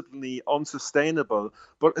 increasingly unsustainable,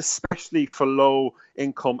 but especially for low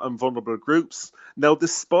income and vulnerable groups. Now,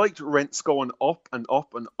 despite rents going up and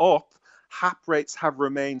up and up, HAP rates have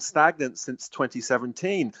remained stagnant since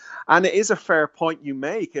 2017. And it is a fair point you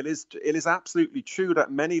make. It is absolutely true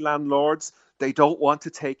that many landlords, they don't want to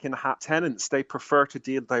take in HAP tenants. They prefer to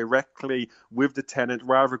deal directly with the tenant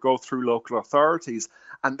rather go through local authorities.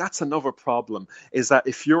 And that's another problem, is that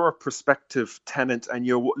if you're a prospective tenant and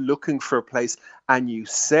you're looking for a place and you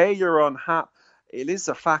say you're on HAP, it is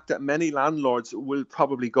a fact that many landlords will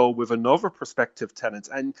probably go with another prospective tenant,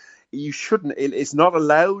 and you shouldn't. It's not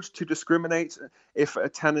allowed to discriminate if a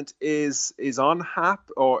tenant is on HAP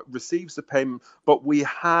or receives the payment, but we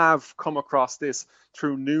have come across this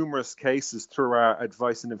through numerous cases through our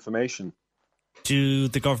advice and information. Do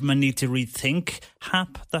the government need to rethink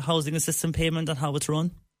HAP, the housing assistance payment, and how it's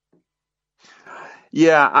run?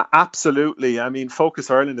 Yeah, absolutely. I mean, Focus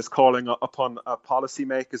Ireland is calling upon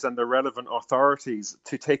policymakers and the relevant authorities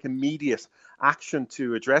to take immediate action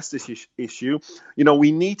to address this issue.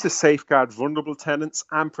 We need to safeguard vulnerable tenants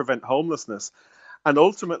and prevent homelessness. And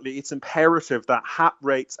ultimately, it's imperative that HAP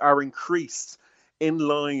rates are increased in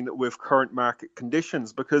line with current market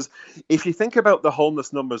conditions, because if you think about the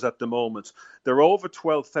homeless numbers at the moment, there are over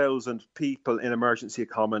 12,000 people in emergency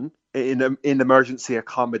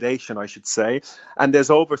accommodation, I should say, and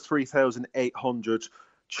there's over 3,800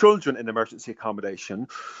 children in emergency accommodation.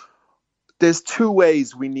 There's two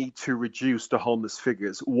ways we need to reduce the homeless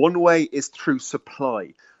figures. One way is through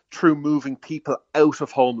supply, through moving people out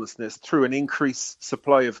of homelessness, through an increased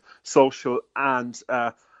supply of social and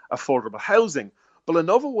affordable housing. But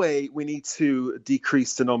another way we need to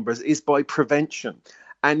decrease the numbers is by prevention.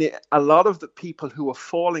 And a lot of the people who are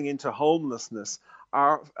falling into homelessness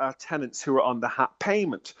are tenants who are on the HAP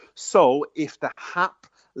payment. So if the HAP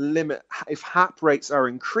rates are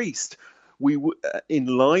increased, in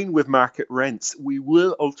line with market rents, we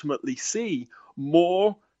will ultimately see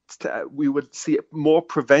more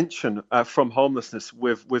prevention from homelessness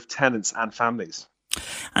with tenants and families.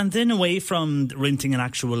 And then away from renting an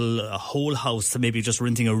actual whole house, maybe just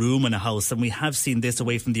renting a room in a house, and we have seen this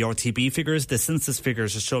away from the RTB figures. The census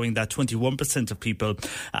figures are showing that 21% of people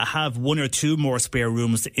have one or two more spare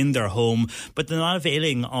rooms in their home, but they're not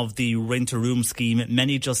availing of the rent-a-room scheme.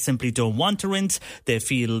 Many just simply don't want to rent. They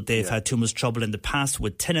feel they've had too much trouble in the past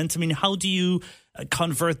with tenants. I mean, how do you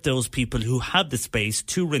convert those people who have the space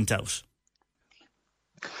to rent out?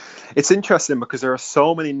 It's interesting because there are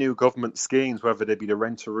so many new government schemes, whether they be the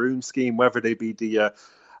rent-a-room scheme, whether they be the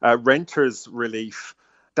renters relief,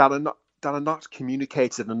 that are not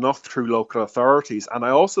communicated enough through local authorities. And I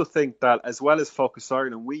also think that, as well as Focus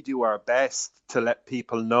Ireland, we do our best to let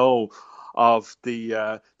people know of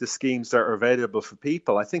the schemes that are available for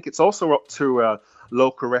people. I think it's also up to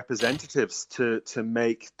local representatives to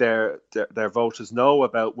make their voters know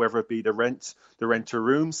about whether it be the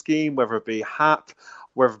rent-a-room scheme, whether it be HAP,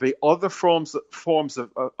 whether it be other forms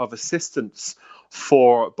of assistance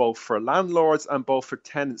for landlords and both for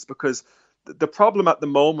tenants, because the problem at the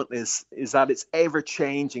moment is that it's ever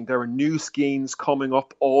changing. There are new schemes coming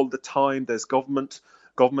up all the time. There's government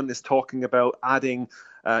is talking about adding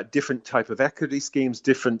different type of equity schemes,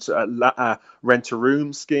 different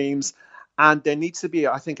rent-a-room schemes. And there needs to be,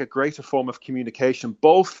 I think, a greater form of communication,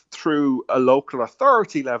 both through a local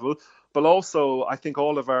authority level, but also I think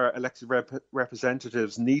all of our elected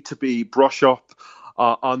representatives need to be brush up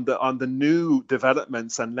on the new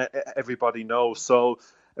developments and let everybody know. So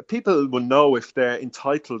people will know if they're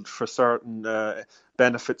entitled for certain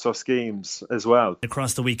benefits or schemes as well.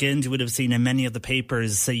 Across the weekend, you would have seen in many of the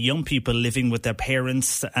papers young people living with their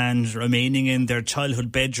parents and remaining in their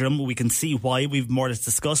childhood bedroom. We can see why. We've more or less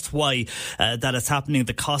discussed why that is happening.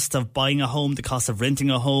 The cost of buying a home, the cost of renting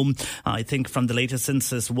a home. I think from the latest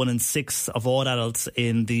census, 1 in 6 of all adults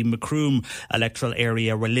in the Macroom electoral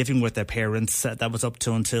area were living with their parents. That was up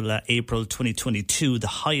to until April 2022, the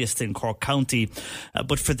highest in Cork County.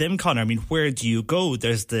 But for them, Conor, I mean, where do you go?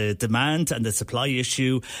 There's the demand and the supply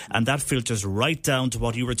issue, and that filters right down to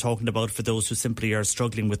what you were talking about for those who simply are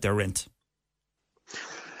struggling with their rent.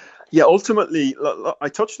 Yeah, ultimately, I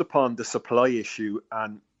touched upon the supply issue,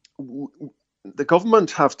 and the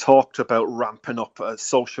government have talked about ramping up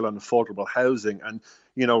social and affordable housing, and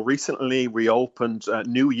recently we opened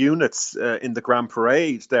new units in the Grand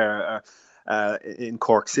Parade there in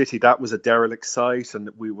Cork City. That was a derelict site, and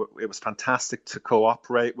it was fantastic to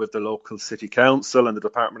cooperate with the local city council and the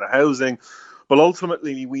Department of Housing. But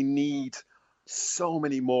ultimately, we need so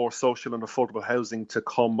many more social and affordable housing to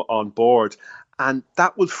come on board, and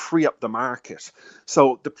that will free up the market.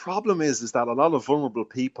 So the problem is that a lot of vulnerable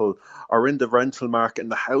people are in the rental market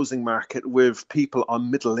and the housing market with people on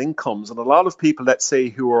middle incomes, and a lot of people, let's say,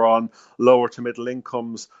 who are on lower to middle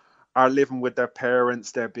incomes are living with their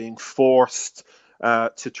parents. They're being forced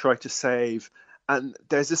to try to save. And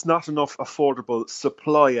there's just not enough affordable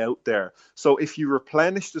supply out there. So if you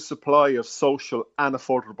replenish the supply of social and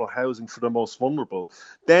affordable housing for the most vulnerable,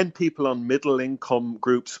 then people on middle income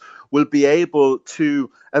groups will be able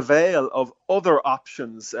to avail of other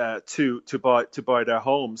options to buy their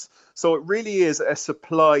homes. So it really is a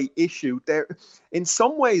supply issue. In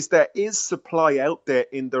some ways, there is supply out there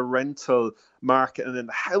in the rental market and in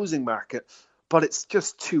the housing market, but it's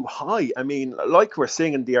just too high. I mean, like we're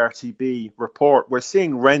seeing in the RTB report, we're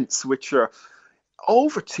seeing rents which are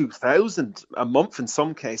over 2,000 a month in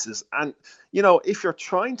some cases. And, if you're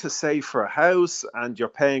trying to save for a house and you're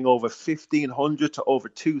paying over 1,500 to over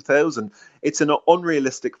 2,000, it's an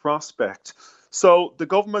unrealistic prospect. So the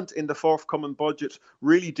government in the forthcoming budget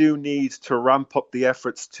really do need to ramp up the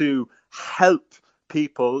efforts to help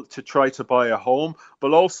people to try to buy a home,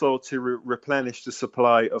 but also to replenish the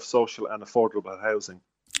supply of social and affordable housing.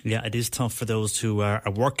 Yeah, it is tough for those who are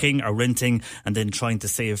working, are renting, and then trying to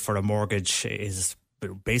save for a mortgage is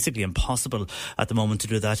basically impossible at the moment to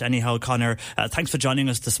do that. Anyhow, Conor, thanks for joining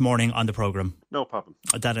us this morning on the programme. No problem.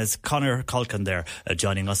 That is Conor Culkin there,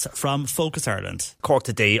 joining us from Focus Ireland. Cork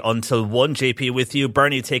Today until 1, JP with you.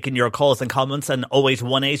 Bernie taking your calls and comments on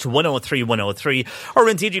 0818 103 103, or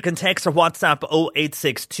indeed you can text or WhatsApp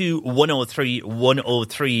 0862 103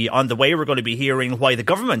 103. On the way, we're going to be hearing why the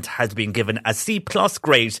government has been given a C+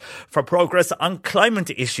 grade for progress on climate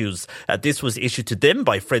issues. This was issued to them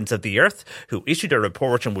by Friends of the Earth, who issued a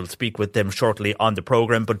report, and we'll speak with them shortly on the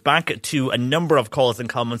programme. But back to a number of calls and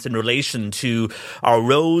comments in relation to our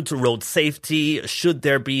road safety. Should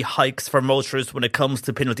there be hikes for motorists when it comes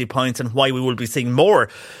to penalty points, and why we will be seeing more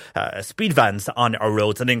speed vans on our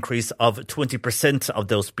roads? An increase of 20% of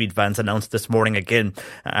those speed vans announced this morning again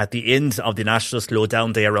at the end of the National Slow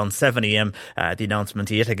Down Day around 7 a.m. The announcement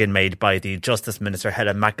yet again made by the Justice Minister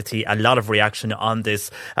Helen McAtee. A lot of reaction on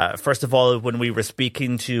this. First of all, when we were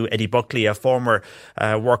speaking to Eddie Buckley, a former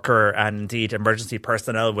worker and indeed emergency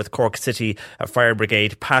personnel with Cork City Fire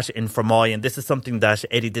Brigade, Pat in Fermoy, and this is something that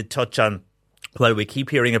Eddie did touch on Well, we keep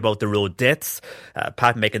hearing about the road deaths.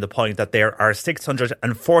 Pat making the point that there are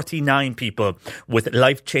 649 people with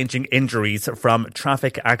life-changing injuries from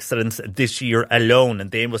traffic accidents this year alone.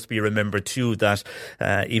 And they must be remembered too that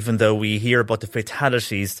even though we hear about the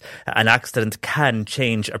fatalities, an accident can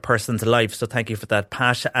change a person's life. So thank you for that,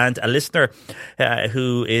 Pat. And a listener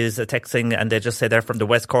who is texting, and they just say they're from the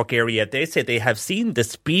West Cork area. They say they have seen the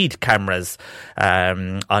speed cameras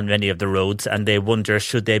on many of the roads, and they wonder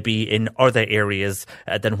should they be in other areas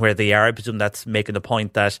than where they are. I presume that's making the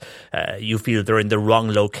point that you feel they're in the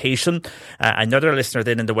wrong location. Another listener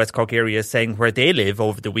then in the West Cork area is saying where they live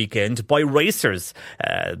over the weekend, by racers,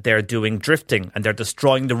 they're doing drifting and they're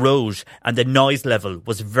destroying the road, and the noise level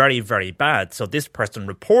was very, very bad. So this person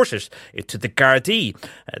reported it to the Gardaí.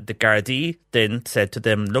 The Gardaí then said to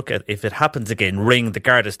them, look, if it happens again, ring the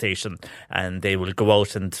Garda station, and they will go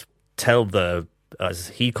out and tell the, as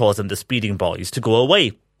he calls them, the speeding boys to go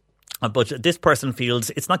away. But this person feels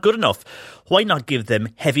it's not good enough. Why not give them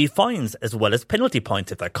heavy fines as well as penalty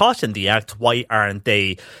points? If they're caught in the act, why aren't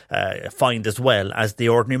they fined as well as the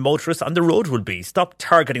ordinary motorists on the road would be? Stop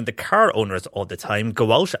targeting the car owners all the time.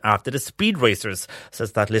 Go out after the speed racers,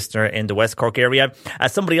 says that listener in the West Cork area.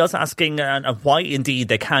 Somebody else asking why indeed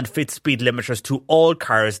they can't fit speed limiters to all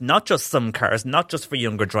cars, not just some cars, not just for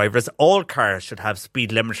younger drivers. All cars should have speed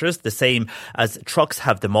limiters, the same as trucks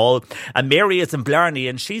have them all. And Mary is in Blarney,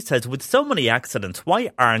 and she says, with so many accidents,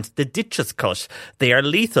 why aren't the ditches cut? They are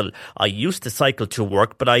lethal. I used to cycle to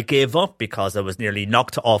work, but I gave up because I was nearly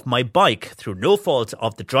knocked off my bike through no fault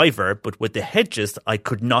of the driver, but with the hedges, I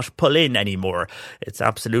could not pull in anymore. It's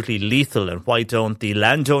absolutely lethal, and why don't the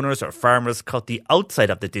landowners or farmers cut the outside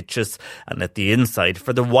of the ditches and let the inside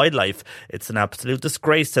for the wildlife? It's an absolute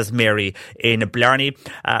disgrace, says Mary in Blarney.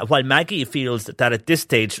 While Maggie feels that at this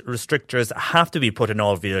stage, restrictors have to be put in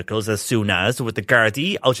all vehicles as soon as, with the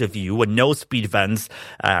Gardaí out of view and no speed vans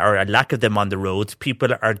or a lack of them on the road,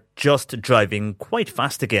 people are just driving quite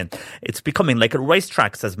fast again. It's becoming like a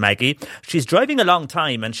racetrack, says Maggie. She's driving a long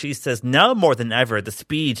time, and she says now more than ever the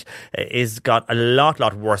speed is got a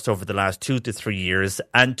lot worse over the last 2 to 3 years,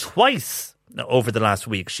 and twice over the last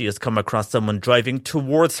week she has come across someone driving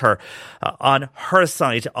towards her on her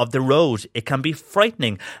side of the road. It can be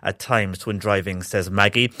frightening at times when driving, says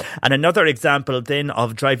Maggie. And another example then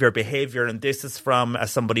of driver behaviour, and this is from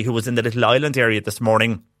somebody who was in the Little Island area this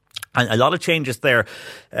morning. And a lot of changes there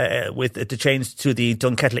with the change to the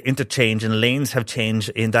Dunkettle interchange, and lanes have changed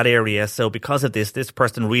in that area. So because of this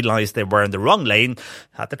person realised they were in the wrong lane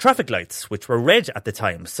at the traffic lights, which were red at the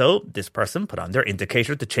time. So this person put on their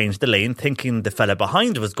indicator to change the lane, thinking the fella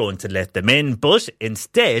behind was going to let them in. But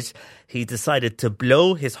instead, he decided to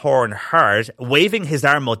blow his horn hard, waving his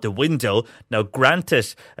arm out the window. Now,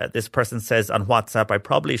 granted, this person says on WhatsApp, I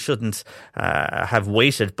probably shouldn't have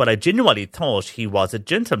waited, but I genuinely thought he was a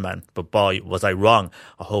gentleman. But boy, was I wrong.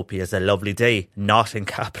 I hope he has a lovely day. Not in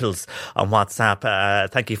capitals on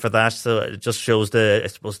WhatsApp. Thank you for that. So it just shows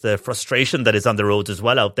the frustration that is on the roads as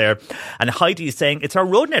well out there. And Heidi is saying it's our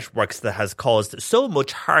road networks that has caused so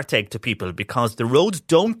much heartache to people because the roads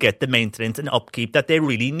don't get the maintenance and upkeep that they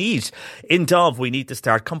really need. In Dove, we need to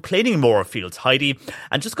start complaining more, feels Heidi.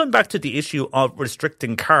 And just going back to the issue of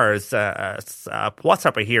restricting cars,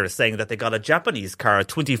 WhatsApper here is saying that they got a Japanese car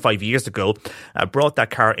 25 years ago, brought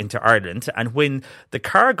that car into Ireland, and when the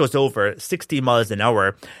car goes over 60 miles an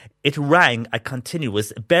hour, it rang a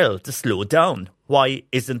continuous bell to slow down. Why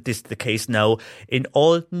isn't this the case now in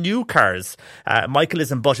all new cars? Michael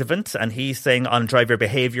is in Buttevant, and he's saying on driver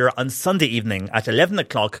behaviour on Sunday evening at 11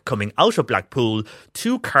 o'clock coming out of Blackpool,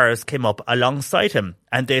 2 cars came up alongside him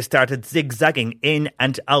and they started zigzagging in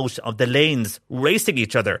and out of the lanes, racing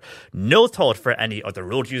each other. No thought for any other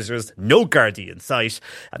road users, no Gardaí in sight.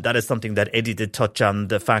 And that is something that Eddie did touch on,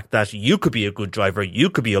 the fact that you could be a good driver, you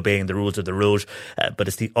could be obeying the rules of the road, but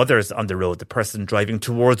it's the others on the road, the person driving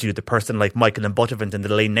towards you, the person like Michael and Buttevant in the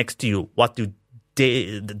lane next to you. What do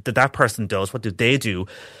that person does? What do they do?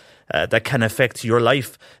 That can affect your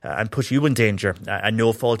life and put you in danger, and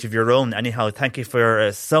no fault of your own. Anyhow, thank you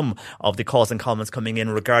for some of the calls and comments coming in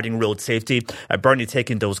regarding road safety. Bernie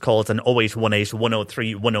taking those calls on 0818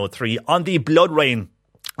 103 103 on the blood rain.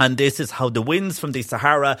 And this is how the winds from the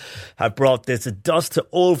Sahara have brought this dust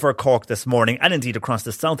over Cork this morning, and indeed across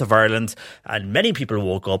the south of Ireland. And many people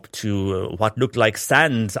woke up to what looked like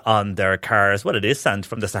sand on their cars. Well, it is sand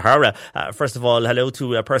from the Sahara. First of all, hello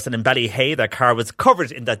to a person in Ballyhay. Their car was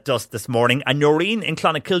covered in that dust this morning. And Noreen in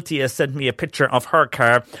Clonakilty has sent me a picture of her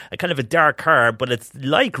car, a kind of a dark car, but it's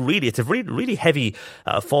like it's a really heavy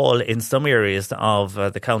fall in some areas of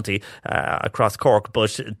the county across Cork.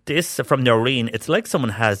 But this from Noreen, it's like someone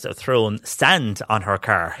had has thrown sand on her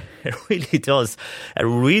car. It really does. A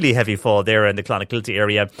really heavy fall there in the Clonakilty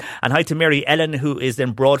area. And hi to Mary Ellen, who is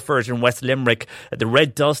in Broadford in West Limerick. The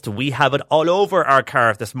red dust, we have it all over our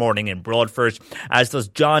car this morning in Broadford, as does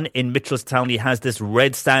John in Mitchelstown. He has this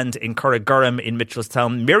red sand in Curragurram in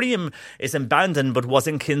Mitchelstown. Miriam is in Bandon but was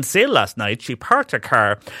in Kinsale last night. She parked her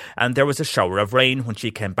car and there was a shower of rain. When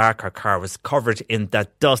she came back, her car was covered in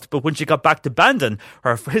that dust. But when she got back to Bandon,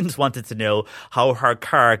 her friends wanted to know how her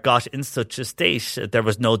car got in such a state. There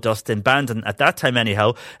was no dust in Bandon at that time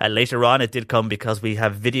anyhow. Later on it did come, because we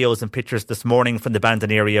have videos and pictures this morning from the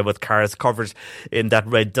Bandon area with cars covered in that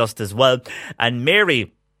red dust as well. And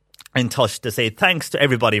Mary in touch to say thanks to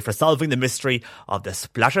everybody for solving the mystery of the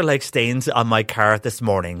splatter-like stains on my car this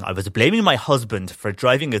morning. I was blaming my husband for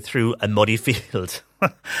driving it through a muddy field.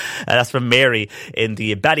 That's from Mary in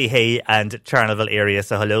the Ballyhay and Charleville area.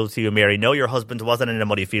 So hello to you, Mary. No, your husband wasn't in a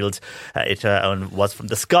muddy field. It was from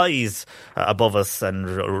the skies above us and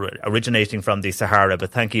originating from the Sahara.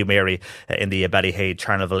 But thank you, Mary, in the Ballyhay,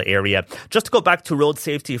 Charleville area. Just to go back to road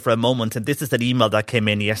safety for a moment, and this is an email that came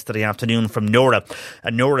in yesterday afternoon from Nora.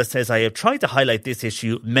 And Nora says, I have tried to highlight this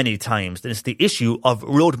issue many times. And it's the issue of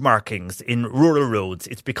road markings in rural roads.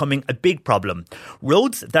 It's becoming a big problem.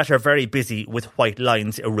 Roads that are very busy with white lines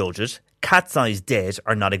eroded, cat's eyes dead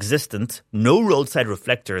or non-existent, no roadside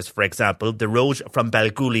reflectors, for example, the road from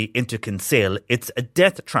Balgooly into Kinsale, it's a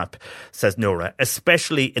death trap, says Nora,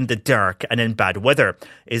 especially in the dark and in bad weather.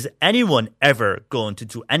 Is anyone ever going to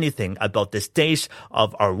do anything about the state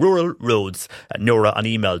of our rural roads? Nora on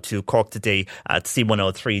email to CorkToday at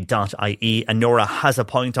c103.ie, and Nora has a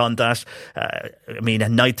point on that.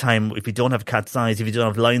 At night time, if you don't have cat's eyes, if you don't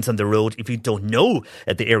have lines on the road, if you don't know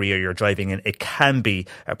the area you're driving in, it can be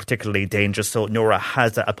particularly dangerous. So Nora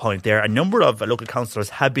has a point there. A number of local councillors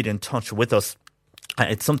have been in touch with us.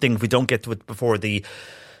 It's something, if we don't get to it before the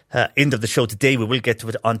end of the show today, we will get to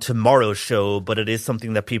it on tomorrow's show, but it is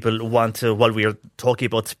something that people want to, while we are talking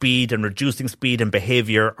about speed and reducing speed and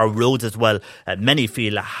behaviour, our roads as well, many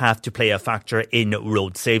feel have to play a factor in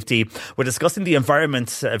road safety. We're discussing the environment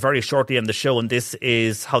very shortly on the show, and this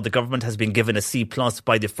is how the government has been given a C+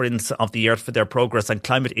 by the Friends of the Earth for their progress on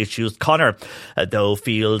climate issues. Connor, though,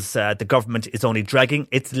 feels the government is only dragging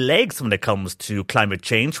its legs when it comes to climate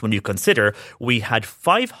change, when you consider we had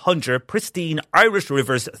 500 pristine Irish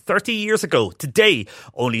rivers 30 years ago. Today,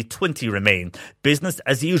 only 20 remain. Business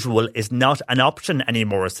as usual is not an option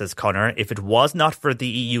anymore, says Connor. If it was not for the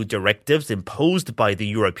EU directives imposed by the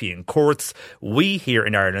European courts, we here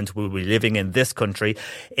in Ireland will be living in this country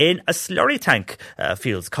in a slurry tank,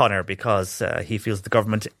 feels Connor, because he feels the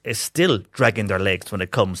government is still dragging their legs when it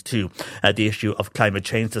comes to the issue of climate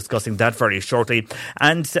change. Discussing that very shortly.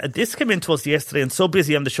 And this came into us yesterday, and so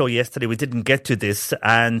busy on the show yesterday we didn't get to this,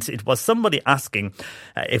 and it was somebody asking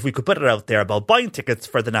if we could put it out there about buying tickets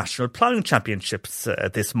for the National Ploughing Championships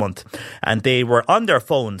this month. And they were on their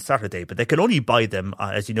phone Saturday, but they can only buy them,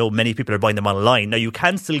 as you know, many people are buying them online. Now, you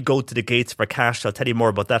can still go to the gates for cash. I'll tell you more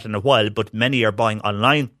about that in a while, but many are buying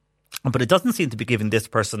online. But it doesn't seem to be giving this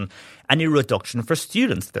person any reduction for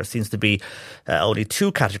students. There seems to be only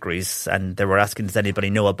two categories, and they were asking, does anybody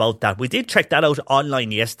know about that? We did check that out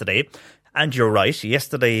online yesterday. And you're right,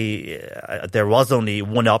 yesterday there was only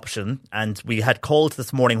one option, and we had calls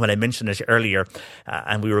this morning when I mentioned it earlier,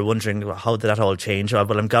 and we were wondering, how did that all change?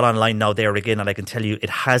 Well, I'm got online now there again, and I can tell you it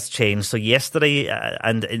has changed. So yesterday,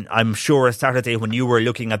 and I'm sure Saturday when you were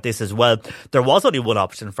looking at this as well, there was only one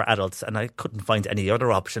option for adults, and I couldn't find any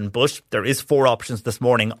other option, but there is 4 options this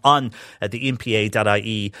morning on the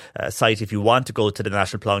mpa.ie site. If you want to go to the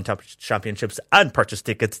National Ploughing Championships and purchase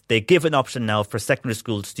tickets, they give an option now for secondary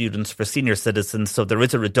school students, for senior citizens, so there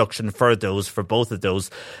is a reduction for those, for both of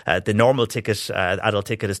those. The normal ticket, adult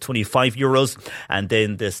ticket, is €25, and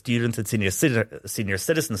then the student and senior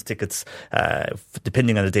citizens tickets,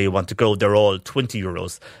 depending on the day you want to go, they're all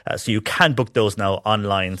 €20. So you can book those now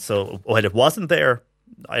online. So while it wasn't there,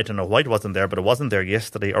 I don't know why it wasn't there, but it wasn't there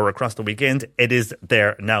yesterday or across the weekend. It is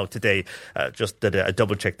there now today. Just did a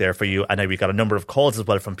double check there for you. And we got a number of calls as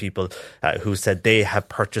well from people who said they have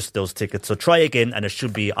purchased those tickets. So try again, and it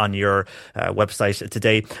should be on your website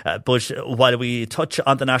today. But while we touch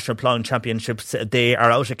on the National Ploughing Championships, they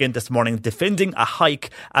are out again this morning defending a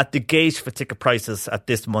hike at the gate for ticket prices at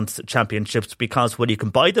this month's championships, because when you can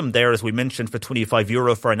buy them there, as we mentioned, for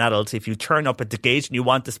 €25 for an adult, if you turn up at the gate and you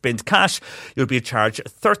want to spend cash, you'll be charged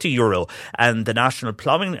 €30. And the National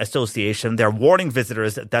Ploughing Association, they're warning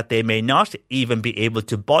visitors that they may not even be able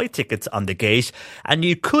to buy tickets on the gate, and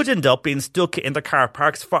you could end up being stuck in the car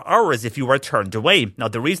parks for hours if you were turned away. Now,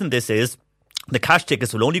 the reason this is The cash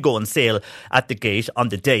tickets will only go on sale at the gate on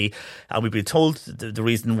the day. And we've been told the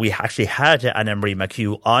reason we actually had Anne-Marie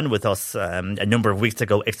McHugh on with us a number of weeks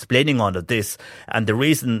ago explaining all of this. And the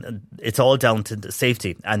reason, it's all down to the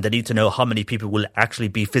safety. And they need to know how many people will actually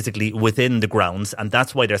be physically within the grounds. And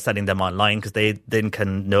that's why they're selling them online, because they then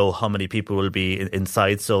can know how many people will be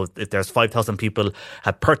inside. So if there's 5,000 people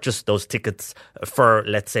have purchased those tickets for,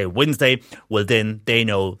 let's say, Wednesday, well, then they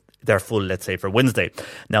know they're full, let's say, for Wednesday.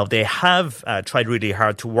 Now, they have tried really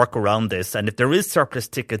hard to work around this. And if there is surplus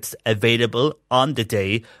tickets available on the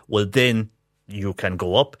day, well, then you can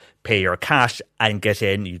go up, pay your cash and get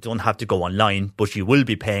in. You don't have to go online, but you will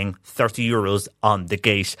be paying €30 on the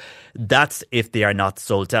gate. That's if they are not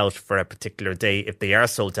sold out for a particular day. If they are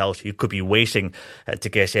sold out, you could be waiting to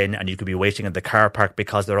get in, and you could be waiting in the car park,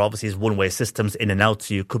 because there obviously is one-way systems in and out.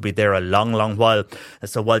 So you could be there a long, long while.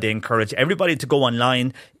 So while they encourage everybody to go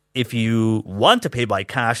online, if you want to pay by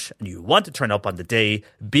cash and you want to turn up on the day,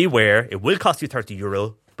 beware, it will cost you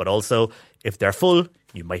 €30. But also, if they're full,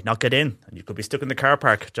 you might not get in and you could be stuck in the car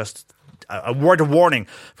park. Just a word of warning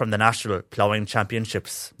from the National Ploughing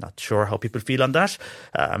Championships. Not sure how people feel on that.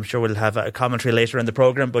 I'm sure we'll have a commentary later in the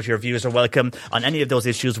programme, but your views are welcome on any of those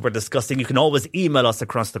issues we're discussing. You can always email us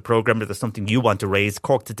across the programme if there's something you want to raise.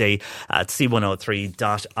 CorkToday at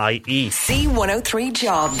c103.ie. C103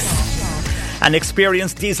 Jobs. An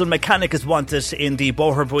experienced diesel mechanic is wanted in the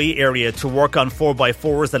Boherbue area to work on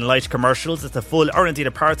 4x4s and light commercials. It's a full or indeed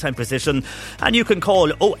a part-time position, and you can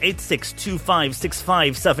call 086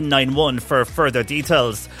 2565 791 for further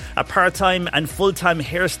details. A part-time and full-time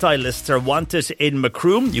hairstylists are wanted in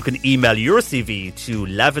Macroom. You can email your CV to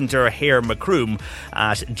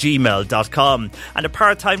lavenderhairmacroom@gmail.com. And a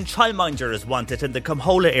part-time childminder is wanted in the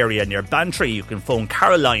Cumhola area near Bantry. You can phone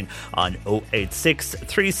Caroline on 086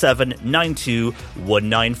 3792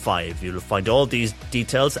 195. You'll find all these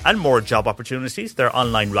details and more job opportunities. They're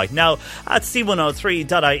online right now at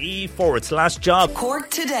c103.ie/job. Cork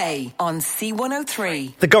Today on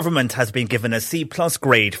C103. The government has been given a C+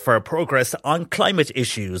 grade for progress on climate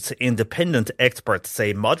issues. Independent experts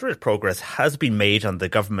say moderate progress has been made on the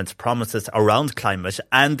government's promises around climate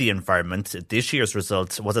and the environment. This year's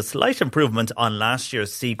result was a slight improvement on last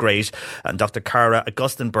year's C grade. And Dr. Cara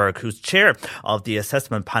Augustenberg, who's chair of the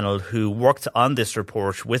assessment panel who worked on this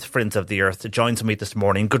report with Friends of the Earth, joins me this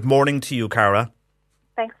morning. Good morning to you, Cara.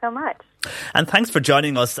 Thanks so much. And thanks for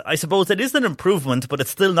joining us. I suppose it is an improvement, but it's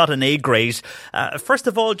still not an A grade. First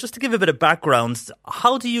of all, just to give a bit of background,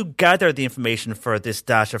 how do you gather the information for this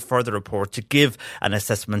data for the report to give an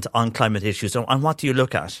assessment on climate issues, and what do you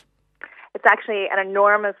look at? It's actually an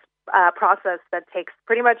enormous process that takes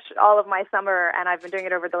pretty much all of my summer, and I've been doing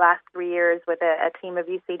it over the last 3 years with a team of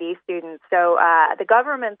UCD students. So the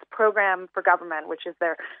government's program for government, which is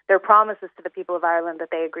their promises to the people of Ireland that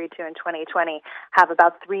they agreed to in 2020, have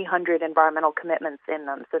about 300 environmental commitments in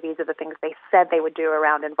them. So these are the things they said they would do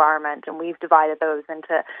around environment, and we've divided those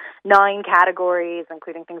into 9 categories,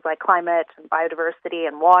 including things like climate and biodiversity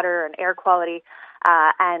and water and air quality.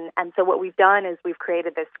 And so what we've done is we've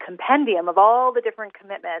created this compendium of all the different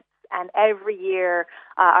commitments, and every year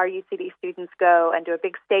our UCD students go and do a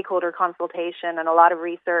big stakeholder consultation and a lot of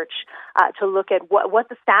research to look at what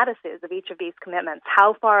the status is of each of these commitments.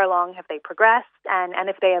 How far along have they progressed, and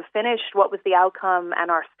if they have finished, what was the outcome,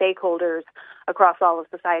 and are stakeholders across all of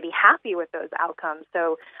society happy with those outcomes?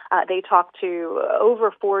 So they talked to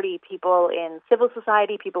over 40 people in civil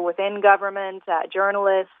society, people within government,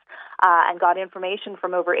 journalists, and got information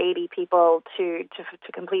from over 80 people to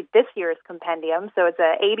complete this year's compendium. So it's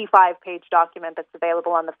a 85-page document that's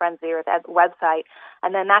available on the Friends of the Earth website.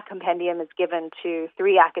 And then that compendium is given to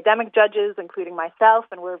 3 academic judges, including myself,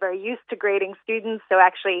 and we're very used to grading students. So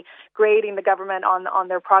actually grading the government on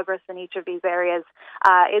their progress in each of these areas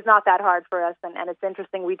is not that hard for us. And it's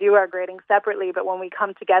interesting, we do our grading separately, but when we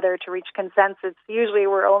come together to reach consensus, usually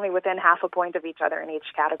we're only within half a point of each other in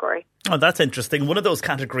each category. Oh, that's interesting. One of those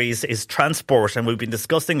categories is transport, and we've been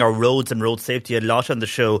discussing our roads and road safety a lot on the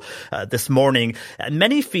show this morning.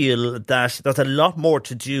 Many feel that there's a lot more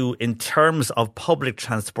to do in terms of public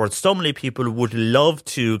transport. So many people would love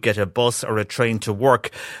to get a bus or a train to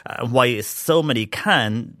work. Why so many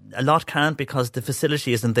can, a lot can't, because the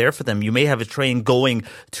facility isn't there for them. You may have a train going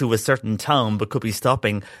to a certain town, but could be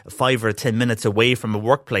stopping 5 or 10 minutes away from a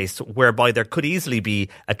workplace, whereby there could easily be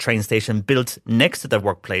a train station built next to their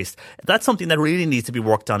workplace. That's something that really needs to be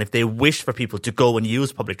worked on if they wish for people to go and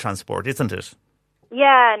use public transport, isn't it?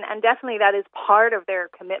 Yeah, and definitely that is part of their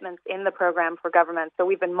commitments in the program for government. So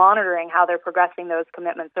we've been monitoring how they're progressing those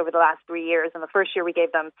commitments over the last 3 years. And the first year we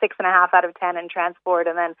gave them 6.5 out of 10 in transport.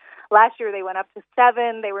 And then last year they went up to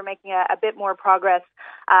 7. They were making a bit more progress.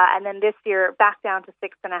 And then this year back down to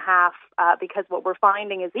 6.5 because what we're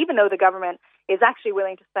finding is even though the government is actually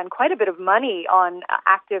willing to spend quite a bit of money on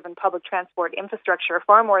active and public transport infrastructure,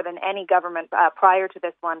 far more than any government prior to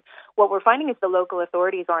this one, what we're finding is the local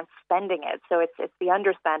authorities aren't spending it. So it's the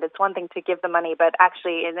underspend. It's one thing to give the money, but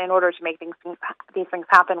actually in order to make these things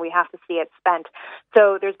happen, we have to see it spent.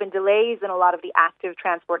 So there's been delays in a lot of the active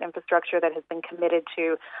transport infrastructure that has been committed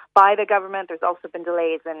to by the government. There's also been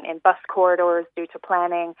delays in bus corridors due to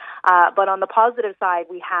planning. But on the positive side,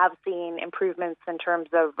 we have seen improvements in terms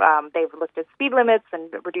of they've looked at speed limits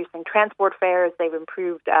and reducing transport fares. They've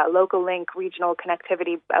improved local link, regional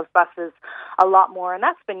connectivity of buses a lot more, and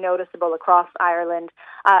that's been noticeable across Ireland.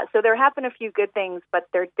 So there have been a few good things, but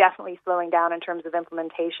they're definitely slowing down in terms of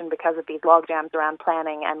implementation because of these logjams around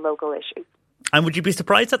planning and local issues. And would you be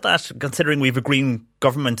surprised at that, considering we have a Green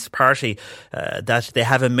government party, that they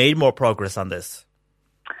haven't made more progress on this?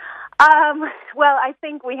 Well, I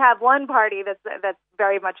think we have one party that's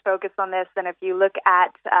very much focused on this, and if you look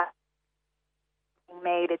at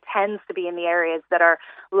made, it tends to be in the areas that are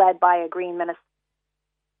led by a Green minister.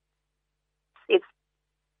 It's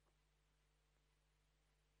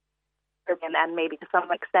and maybe to some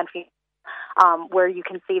extent where you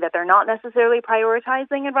can see that they're not necessarily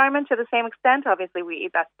prioritizing environment to the same extent. Obviously,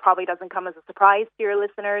 that probably doesn't come as a surprise to your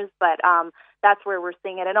listeners, but that's where we're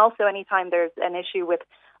seeing it. And also anytime there's an issue with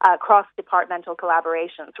cross-departmental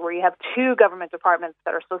collaborations, where you have two government departments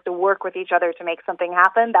that are supposed to work with each other to make something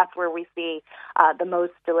happen, that's where we see the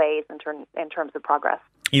most delays in terms of progress.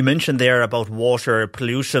 You mentioned there about water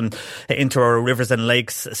pollution into our rivers and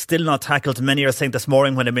lakes, still not tackled. Many are saying this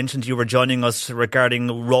morning when I mentioned you were joining us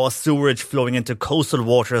regarding raw sewage flowing into coastal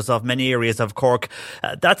waters of many areas of Cork.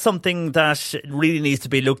 That's something that really needs to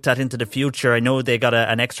be looked at into the future. I know they got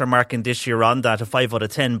an extra marking this year on that, a 5 out of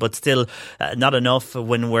 10, but still not enough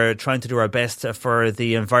when we're trying to do our best for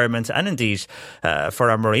the environment and indeed for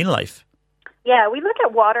our marine life. Yeah, we look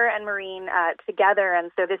at water and marine together,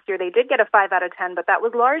 and so this year they did get a 5 out of 10, but that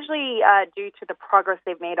was largely due to the progress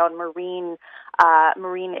they've made on marine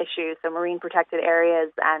issues, so marine protected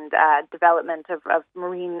areas and development of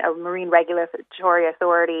marine regulatory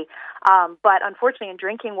authority. But unfortunately, in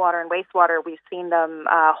drinking water and wastewater, we've seen them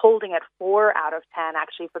holding at 4 out of 10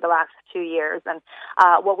 actually for the last 2 years. And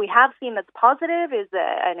what we have seen that's positive is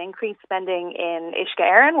an increased spending in Uisce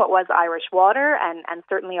Éireann, what was Irish Water, and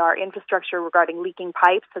certainly our infrastructure regarding leaking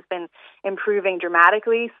pipes has been improving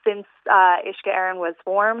dramatically since Uisce Éireann was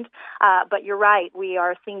formed. But you're right, we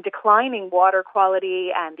are seeing declining water quality,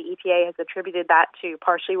 and the EPA has attributed that to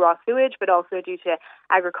partially raw sewage, but also due to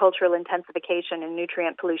agricultural intensification and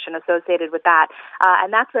nutrient pollution associated with that.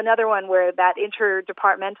 And that's another one where that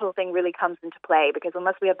interdepartmental thing really comes into play, because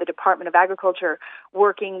unless we have the Department of Agriculture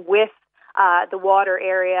working with the water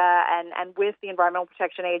area and with the Environmental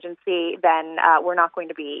Protection Agency, then we're not going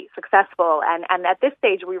to be successful. And at this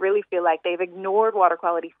stage, we really feel like they've ignored water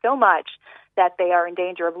quality so much that they are in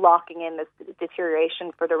danger of locking in this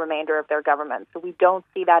deterioration for the remainder of their government. So we don't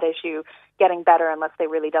see that issue getting better unless they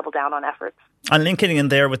really double down on efforts. And linking in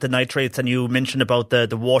there with the nitrates, and you mentioned about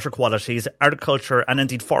the water qualities, agriculture and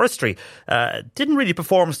indeed forestry didn't really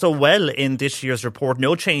perform so well in this year's report.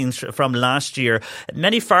 No change from last year.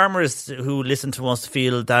 Many farmers who listen to us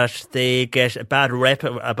feel that they get a bad rep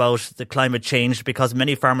about the climate change because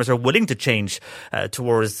many farmers are willing to change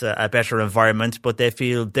towards a better environment, but they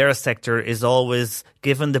feel their sector is always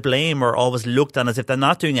given the blame or always looked on as if they're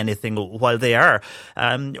not doing anything while they are.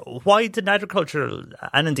 Why did agriculture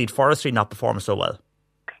and indeed forestry not perform so well?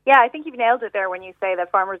 Yeah, I think you've nailed it there when you say that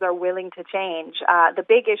farmers are willing to change. The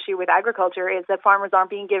big issue with agriculture is that farmers aren't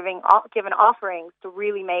being given offerings to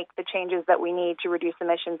really make the changes that we need to reduce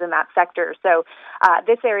emissions in that sector. So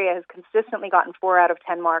this area has consistently gotten 4 out of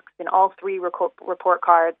 10 marks in all 3 report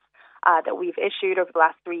cards that we've issued over the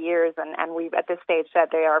last 3 years, and we've at this stage said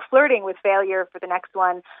they are flirting with failure for the next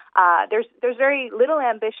one. There's very little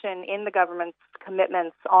ambition in the government's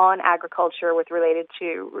commitments on agriculture with relation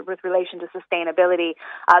to sustainability.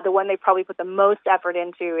 The one they probably put the most effort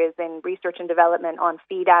into is in research and development on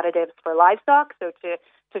feed additives for livestock. So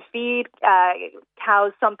to feed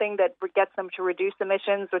cows something that gets them to reduce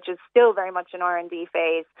emissions, which is still very much an R&D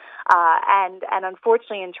phase. And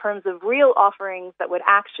unfortunately, in terms of real offerings that would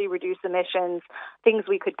actually reduce emissions, things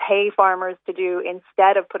we could pay farmers to do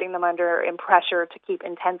instead of putting them under pressure to keep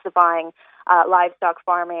intensifying livestock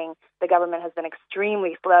farming, the government has been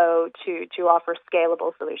extremely slow to offer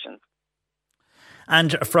scalable solutions.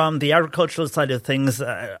 And from the agricultural side of things,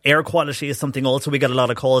 air quality is something also we get a lot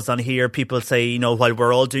of calls on here. People say, while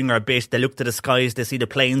we're all doing our bit, they look to the skies, they see the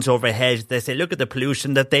planes overhead, they say, look at the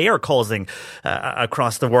pollution that they are causing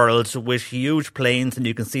across the world with huge planes, and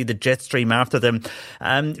you can see the jet stream after them.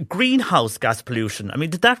 Greenhouse gas pollution, I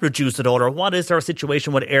mean, did that reduce at all? Or what is our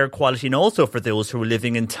situation with air quality? And also for those who are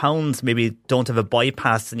living in towns, maybe don't have a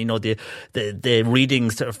bypass, and the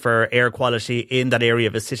readings for air quality in that area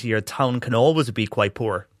of a city or town can always be quite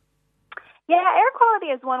poor. Yeah, air quality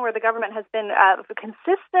is one where the government has been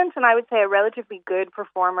consistent and I would say a relatively good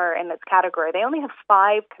performer in this category. They only have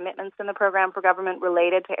 5 commitments in the program for government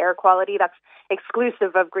related to air quality. That's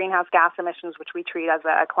exclusive of greenhouse gas emissions, which we treat as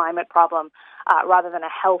a climate problem rather than a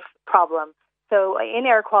health problem. So in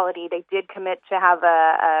air quality, they did commit to have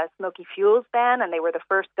a smoky fuels ban, and they were the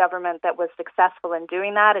first government that was successful in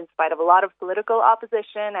doing that in spite of a lot of political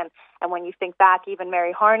opposition. And when you think back, even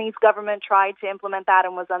Mary Harney's government tried to implement that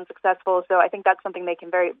and was unsuccessful. So I think that's something they can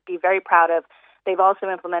be very proud of. They've also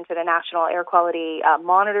implemented a national air quality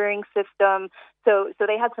monitoring system. So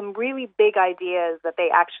they had some really big ideas that they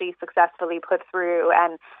actually successfully put through,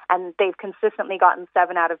 and they've consistently gotten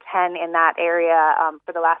 7 out of 10 in that area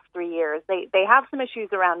for the last 3 years. They have some issues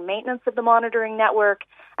around maintenance of the monitoring network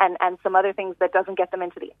and some other things that doesn't get them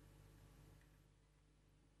into the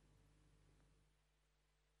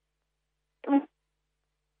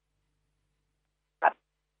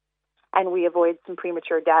and we avoid some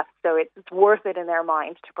premature deaths. So it's worth it in their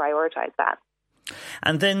mind to prioritize that.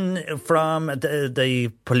 And then from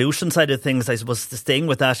the pollution side of things, I suppose staying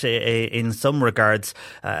with that in some regards,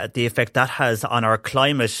 the effect that has on our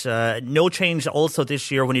climate. No change also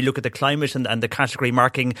this year when you look at the climate and the category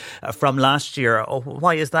marking from last year.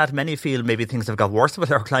 Why is that? Many feel maybe things have got worse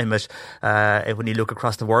with our climate when you look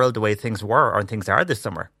across the world the way things were or things are this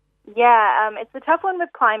summer. Yeah, it's a tough one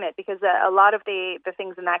with climate because a lot of the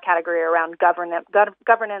things in that category are around governance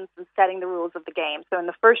and setting the rules of the game. So in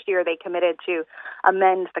the first year, they committed to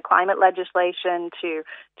amend the climate legislation to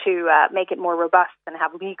make it more robust and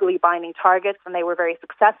have legally binding targets, and they were very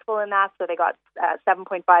successful in that. So they got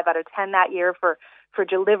 7.5 out of 10 that year for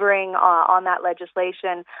delivering on that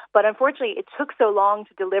legislation. But unfortunately, it took so long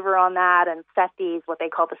to deliver on that and set these, what they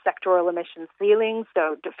call the sectoral emission ceilings.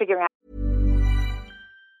 So figuring out.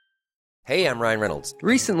 Hey, I'm Ryan Reynolds.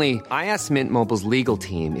 Recently, I asked Mint Mobile's legal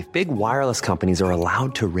team if big wireless companies are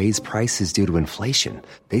allowed to raise prices due to inflation.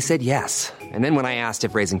 They said yes. And then when I asked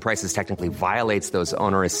if raising prices technically violates those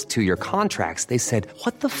onerous 2-year contracts, they said,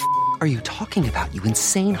 "What the f*** are you talking about, you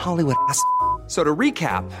insane Hollywood ass?" So to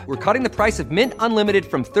recap, we're cutting the price of Mint Unlimited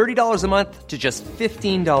from $30 a month to just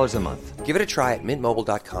 $15 a month. Give it a try at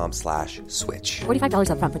mintmobile.com/switch. $45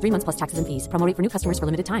 up front for 3 months plus taxes and fees. Promo rate for new customers for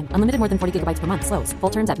limited time. Unlimited more than 40 gigabytes per month. Slows full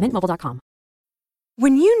terms at mintmobile.com.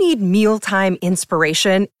 When you need mealtime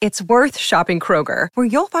inspiration, it's worth shopping Kroger, where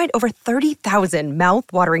you'll find over 30,000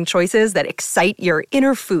 mouth-watering choices that excite your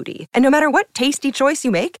inner foodie. And no matter what tasty choice you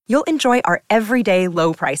make, you'll enjoy our everyday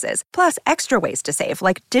low prices, plus extra ways to save,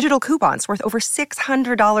 like digital coupons worth over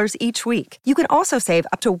 $600 each week. You can also save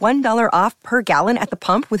up to $1 off per gallon at the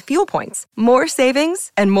pump with fuel points. More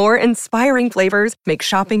savings and more inspiring flavors make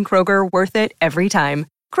shopping Kroger worth it every time.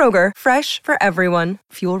 Kroger, fresh for everyone.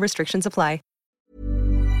 Fuel restrictions apply.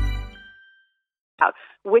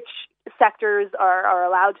 Which sectors are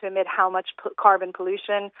allowed to emit how much carbon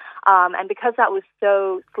pollution. And because that was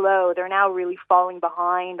so slow, they're now really falling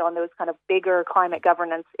behind on those kind of bigger climate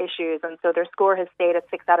governance issues. And so their score has stayed at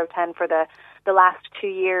 6 out of 10 for the last 2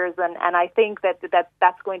 years. And I think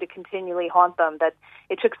that's going to continually haunt them, that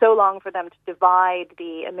it took so long for them to divide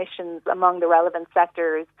the emissions among the relevant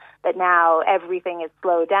sectors that now everything is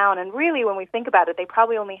slowed down. And really, when we think about it, they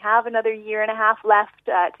probably only have another year and a half left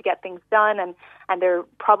to get things done. And they're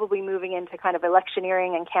probably moving into kind of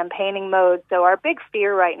electioneering and campaigning mode. So our big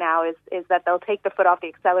fear right now is that they'll take the foot off the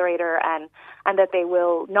accelerator and that they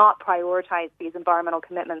will not prioritize these environmental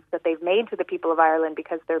commitments that they've made to the people of Ireland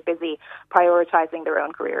because they're busy prioritizing their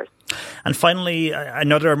own careers. And finally,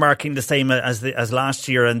 another marking the same as last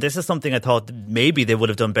year, and this is something I thought maybe they would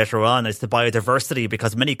have done better on, is the biodiversity,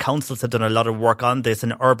 because many councils have done a lot of work on this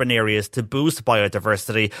in urban areas to boost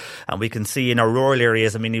biodiversity. And we can see in our rural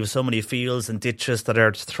areas, I mean, you have so many fields and ditches that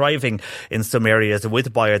are thriving in some areas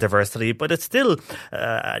with biodiversity, but it's still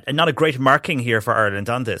not a great marking here for Ireland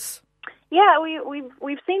on this. Yeah,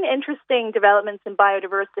 we've seen interesting developments in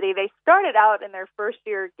biodiversity. They started out in their first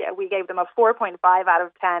year, we gave them a 4.5 out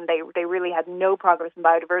of 10. They really had no progress in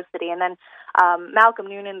biodiversity. And then Malcolm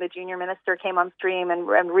Noonan, the junior minister, came on stream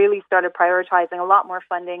and really started prioritizing. A lot more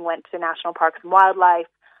funding went to national parks and wildlife.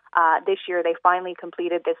 This year they finally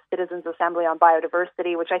completed this Citizens Assembly on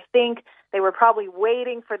Biodiversity, which I think they were probably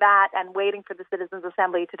waiting for that and waiting for the Citizens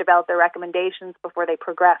Assembly to develop their recommendations before they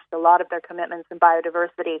progressed a lot of their commitments in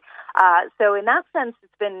biodiversity. So in that sense,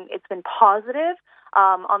 it's been positive.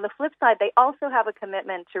 On the flip side, they also have a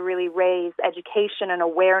commitment to really raise education and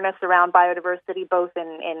awareness around biodiversity, both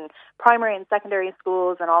in primary and secondary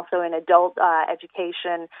schools and also in adult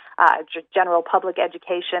education, general public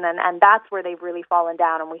education. And that's where they've really fallen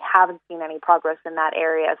down, and we haven't seen any progress in that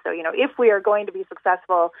area. So, if we are going to be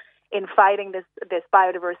successful in fighting this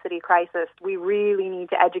biodiversity crisis, we really need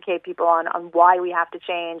to educate people on why we have to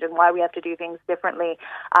change and why we have to do things differently.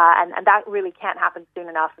 And that really can't happen soon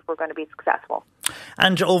enough if we're going to be successful.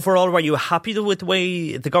 And overall, were you happy with the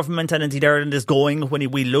way the government and indeed Ireland is going when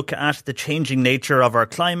we look at the changing nature of our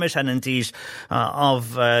climate and indeed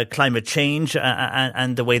of climate change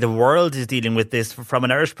and the way the world is dealing with this from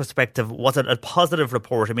an Irish perspective? Was it a positive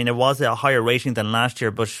report? I mean, it was a higher rating than last year,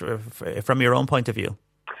 but from your own point of view?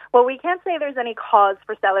 Well, we can't say there's any cause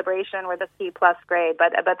for celebration with a C+ grade,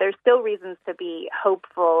 but there's still reasons to be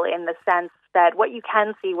hopeful in the sense that what you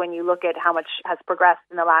can see when you look at how much has progressed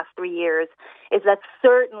in the last 3 years is that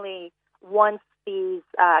certainly once these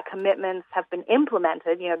commitments have been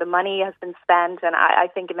implemented, the money has been spent, and I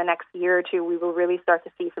think in the next year or two we will really start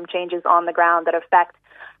to see some changes on the ground that affect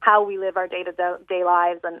how we live our day-to-day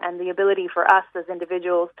lives and the ability for us as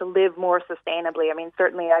individuals to live more sustainably. I mean,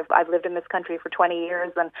 certainly I've lived in this country for 20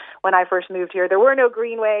 years, and when I first moved here, there were no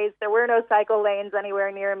greenways, there were no cycle lanes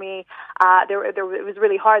anywhere near me. It was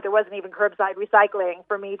really hard. There wasn't even curbside recycling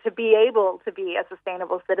for me to be able to be a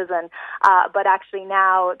sustainable citizen. But actually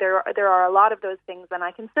now there are a lot of those things, and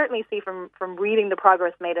I can certainly see from reading the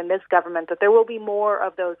progress made in this government that there will be more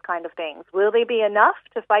of those kind of things. Will they be enough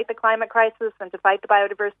to fight the climate crisis and to fight the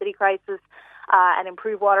biodiversity crisis and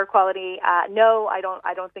improve water quality? No, I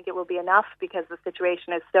don't think it will be enough because the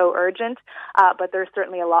situation is so urgent. But there's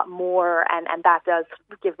certainly a lot more, and that does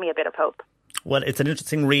give me a bit of hope. Well, it's an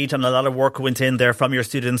interesting read, and a lot of work went in there from your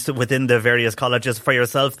students within the various colleges. For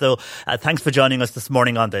yourself, though, thanks for joining us this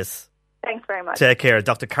morning on this. Thanks very much. Take care.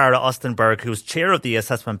 Dr. Cara Ostenberg, who's chair of the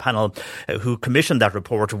assessment panel who commissioned that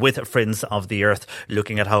report with Friends of the Earth,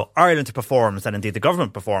 looking at how Ireland performs and indeed the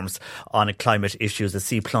government performs on climate issues. A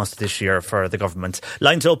C+ this year for the government.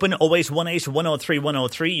 Lines open 0818 103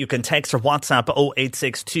 103. You can text or WhatsApp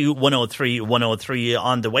 0862 103 103.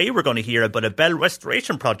 On the way, we're going to hear about a bell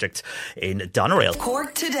restoration project in Doneraile.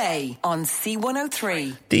 Cork Today on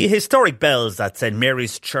C103. The historic bells at St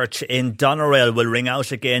Mary's Church in Doneraile will ring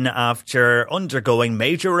out again after undergoing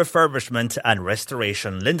major refurbishment and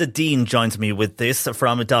restoration. Linda Dean joins me with this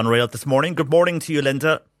from Doneraile this morning. Good morning to you,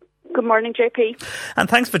 Linda. Good morning, JP. And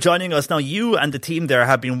thanks for joining us. Now, you and the team there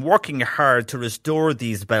have been working hard to restore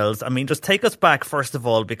these bells. I mean, just take us back, first of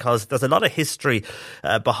all, because there's a lot of history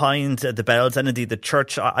behind the bells and indeed the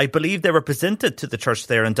church. I believe they were presented to the church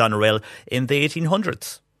there in Doneraile in the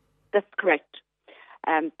 1800s. That's correct.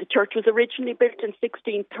 The church was originally built in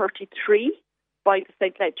 1633 by the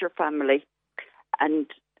St. Ledger family. And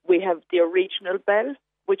we have the original bell,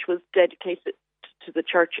 which was dedicated to the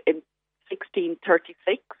church in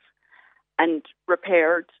 1636 and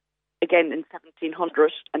repaired again in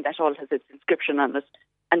 1700, and that all has its inscription on it,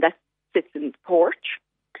 and that sits in the porch.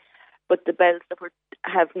 But the bells that we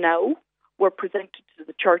have now were presented to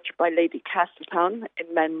the church by Lady Castletown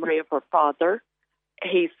in memory of her father,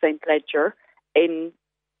 he's St. Ledger, in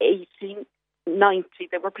 1890.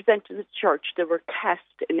 They were presented to the church. They were cast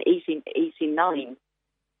in 1889,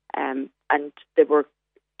 and it was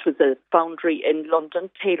a foundry in London,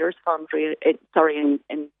 Taylor's foundry,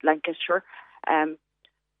 in Lancashire.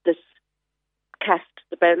 This cast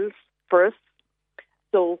the bells for us.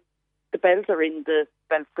 So the bells are in the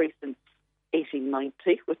belfry since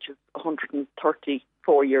 1890, which is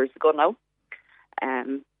 134 years ago now,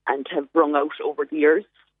 and have rung out over the years.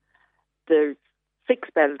 There's 6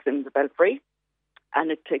 bells in the belfry,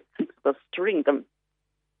 and it takes 6 of us to ring them.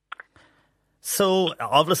 So,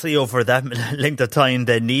 obviously, over that length of time,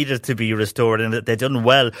 they needed to be restored and they've done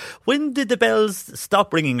well. When did the bells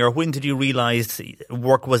stop ringing, or when did you realise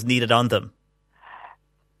work was needed on them?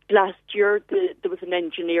 Last year, there was an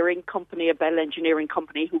engineering company, a bell engineering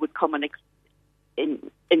company, who would come and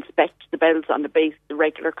inspect the bells on the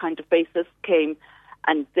regular kind of basis, came,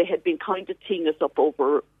 and they had been kind of teeing us up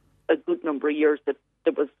over a good number of years that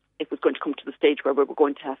it was going to come to the stage where we were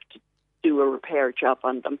going to have to do a repair job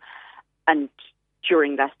on them. And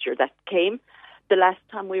during last year, that came. The last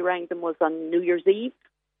time we rang them was on New Year's Eve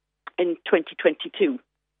in 2022.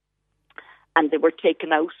 And they were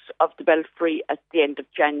taken out of the belfry at the end of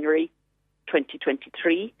January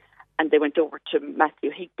 2023. and they went over to Matthew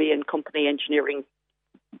Higby and Company Engineering,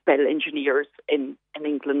 bell engineers in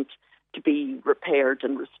England, to be repaired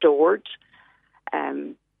and restored.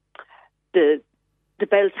 The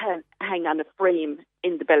bells hang on a frame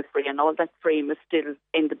in the belfry, and all that frame is still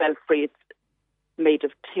in the belfry. It's made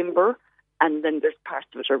of timber, and then there's parts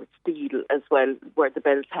of it are steel as well, where the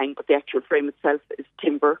bells hang, but the actual frame itself is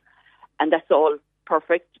timber, and that's all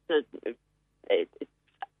perfect. It's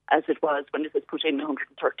as it was when it was put in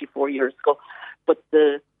 134 years ago. But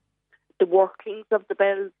the workings of the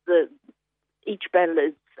bells, each bell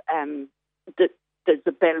is there's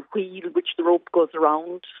a bell wheel which the rope goes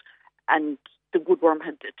around, and the woodworm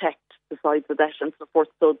had attacked the sides of that and so forth,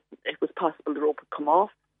 so it was possible the rope would come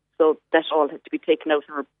off. So that all had to be taken out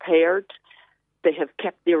and repaired. They have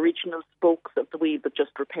kept the original spokes of the wheel but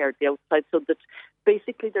just repaired the outside, so that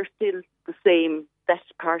basically they're still the same, that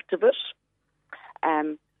part of it.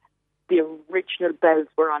 The original bells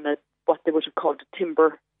were on what they would have called a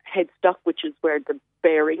timber headstock, which is where the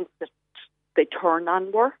bearings that they turn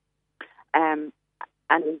on were. And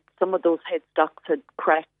some of those headstocks had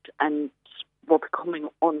cracked and were becoming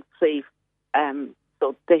unsafe.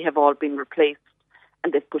 So they have all been replaced,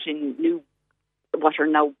 and they've put in new, what are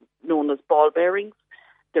now known as ball bearings.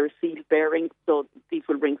 They're sealed bearings, so these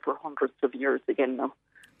will ring for hundreds of years again now.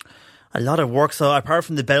 A lot of work. So apart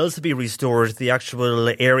from the bells to be restored, the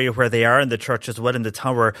actual area where they are in the church as well, in the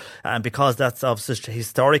tower, and because that's of such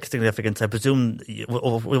historic significance, I presume,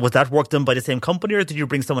 was that work done by the same company, or did you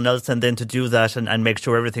bring someone else and then to do that and make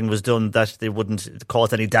sure everything was done that they wouldn't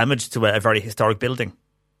cause any damage to a very historic building?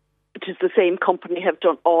 It is the same company have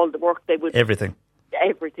done all the work. They would everything.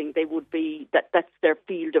 They would be that's their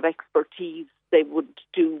field of expertise. They would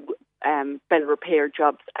do bell repair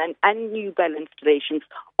jobs and new bell installations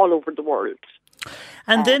all over the world.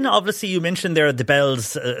 And then obviously you mentioned there the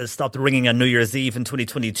bells stopped ringing on New Year's Eve in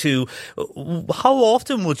 2022. How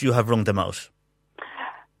often would you have rung them out?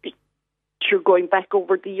 Sure, going back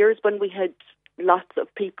over the years when we had lots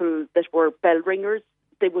of people that were bell ringers,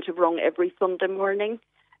 they would have rung every Sunday morning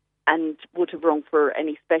and would have rung for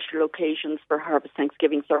any special occasions, for harvest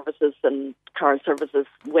Thanksgiving services and car services,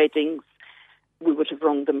 weddings. We would have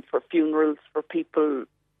rung them for funerals, for people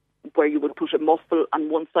where you would put a muffle on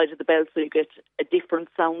one side of the bell so you get a different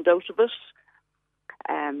sound out of it.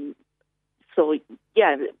 So,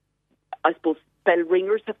 yeah, I suppose bell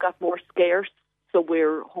ringers have got more scarce, so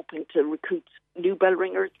we're hoping to recruit new bell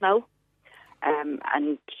ringers now.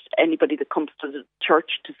 And anybody that comes to the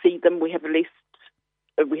church to see them, we have a list.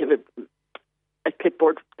 We have a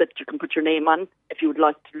clipboard that you can put your name on if you would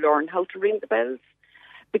like to learn how to ring the bells.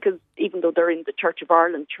 Because even though they're in the Church of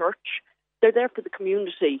Ireland church, they're there for the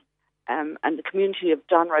community. And the community of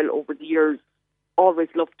Doneraile over the years always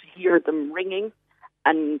loved to hear them ringing.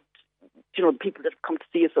 And, you know, people that have come to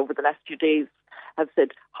see us over the last few days have said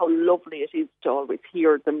how lovely it is to always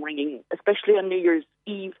hear them ringing, especially on New Year's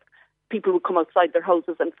Eve. People would come outside their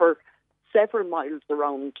houses, and for several miles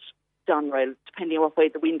around Doneraile, depending on what way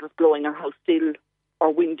the wind was blowing or how still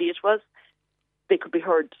or windy it was, they could be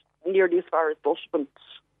heard nearly as far as Bushmont.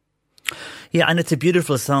 Yeah, and it's a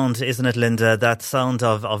beautiful sound, isn't it, Linda? That sound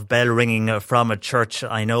of bell ringing from a church.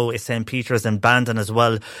 I know St. Peter's and Bandon as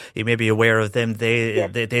well. You may be aware of them. They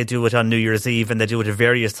do it on New Year's Eve, and they do it at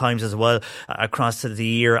various times as well across the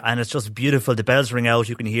year. And it's just beautiful. The bells ring out.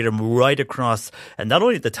 You can hear them right across, and not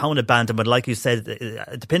only the town of Bandon, but like you said,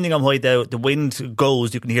 depending on where the wind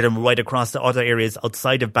goes, you can hear them right across the other areas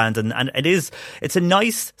outside of Bandon. And it's a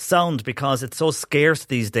nice sound because it's so scarce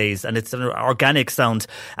these days, and it's an organic sound.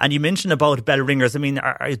 And you mentioned about bell ringers. I mean,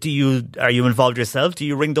 are you involved yourself? Do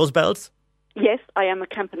you ring those bells? Yes, I am a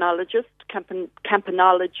campanologist.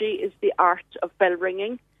 Campanology is the art of bell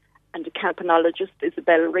ringing, and a campanologist is a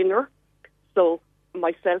bell ringer. So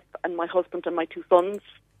myself and my husband and my two sons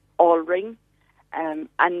all ring,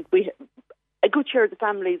 and we a good share of the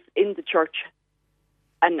families in the church,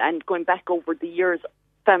 and going back over the years,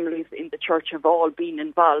 families in the church have all been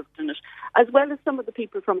involved in it, as well as some of the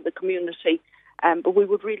people from the community. But we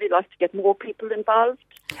would really like to get more people involved.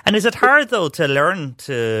 And is it hard, though, to learn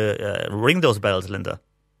to ring those bells, Linda?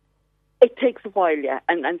 It takes a while, yeah.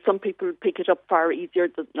 And some people pick it up far easier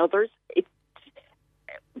than others.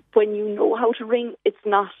 When you know how to ring, it's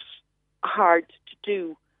not hard to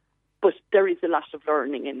do, but there is a lot of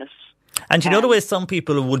learning in it. And you know the way some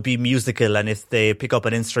people would be musical, and if they pick up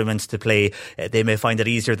an instrument to play, they may find it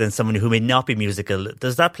easier than someone who may not be musical.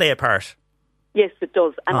 Does that play a part? Yes, it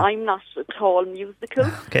does. And I'm not at all musical.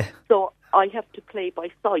 Okay. So I have to play by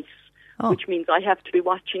sight, which means I have to be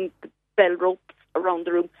watching the bell ropes around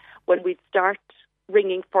the room. When we'd start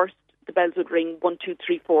ringing first, the bells would ring 1, 2,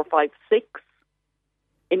 3, 4, 5, 6.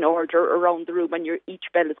 in order around the room, and each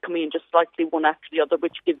bell is coming in just slightly one after the other,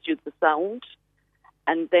 which gives you the sound.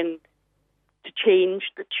 And then to change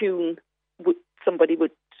the tune, somebody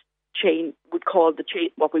would call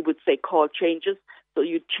what we would say call changes. So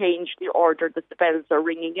you change the order that the bells are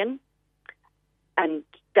ringing in, and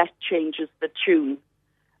that changes the tune.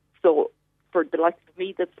 So for the likes of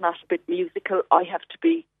me that's not a bit musical, I have to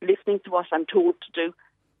be listening to what I'm told to do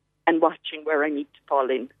and watching where I need to fall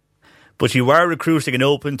in. But you are recruiting and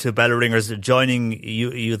open to bell ringers joining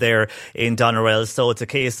you there in Doneraile. So it's a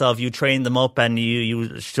case of you train them up and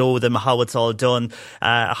you show them how it's all done.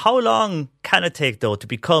 How long can it take, though, to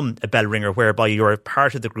become a bell ringer, whereby you're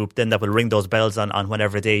part of the group then that will ring those bells on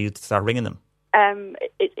whatever day you start ringing them?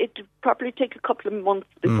 It probably take a couple of months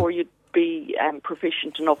before you'd be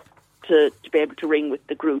proficient enough to be able to ring with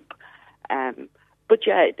the group. But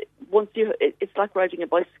yeah, it's like riding a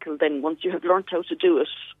bicycle then. Once you have learned how to do it,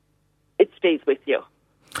 it stays with you.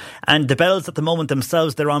 And the bells at the moment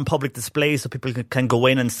themselves, they're on public display, so people can go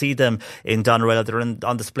in and see them in Doneraile. They're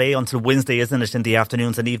on display until Wednesday, isn't it, in the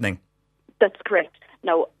afternoons and evening? That's correct.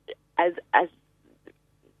 Now, as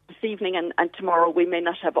this evening and tomorrow, we may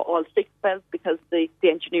not have all 6 bells because the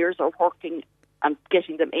engineers are working on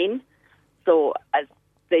getting them in. So as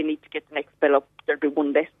they need to get the next bell up, there'll be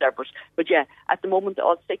one less there. But yeah, at the moment,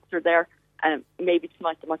 all 6 are there. Maybe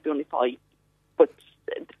tonight there might be only 5. But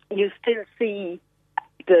you still see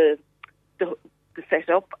the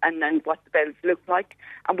setup and what the bells look like.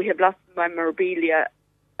 And we have lots of memorabilia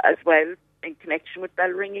as well in connection with bell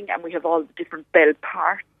ringing, and we have all the different bell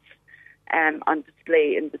parts on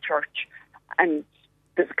display in the church. And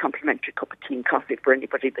there's a complimentary cup of tea and coffee for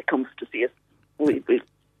anybody that comes to see us. We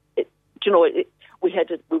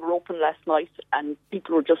were open last night, and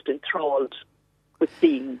people were just enthralled with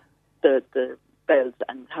seeing the bells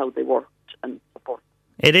and how they worked and so forth.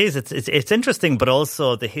 It is. It's interesting, but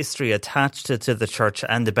also the history attached to the church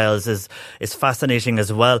and the bells is fascinating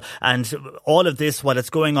as well. And all of this, while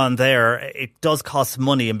it's going on there, it does cost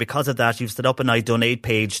money. And because of that, you've set up an I Donate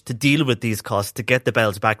page to deal with these costs, to get the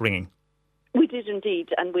bells back ringing. We did indeed.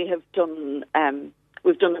 And we have done,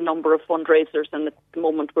 we've done a number of fundraisers. And at the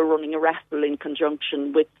moment, we're running a raffle in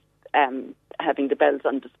conjunction with having the bells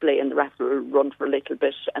on display. And the raffle will run for a little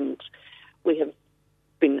bit. And we have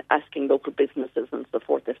been asking local businesses and so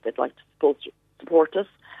forth if they'd like to support us.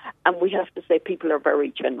 And we have to say people are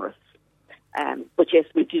very generous. But yes,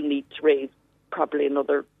 we do need to raise probably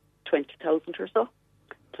another 20,000 or so.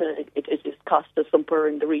 It is cost us somewhere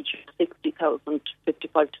in the region of 60,000,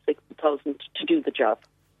 55 to 60,000 to do the job.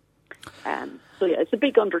 So yeah, it's a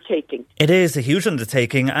big undertaking. It is a huge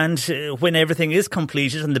undertaking, and when everything is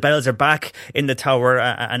completed and the bells are back in the tower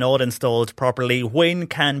and all installed properly, when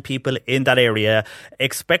can people in that area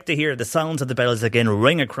expect to hear the sounds of the bells again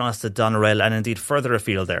ring across the Doneraile and indeed further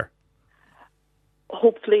afield there?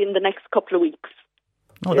 Hopefully in the next couple of weeks.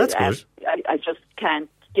 Oh, that's good. I just can't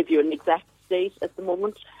give you an exact date at the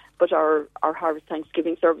moment, but our Harvest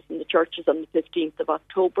Thanksgiving service in the church is on the 15th of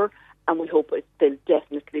October, and we hope they'll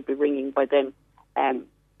definitely be ringing by then.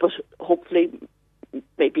 But hopefully,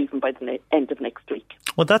 maybe even by the end of next week.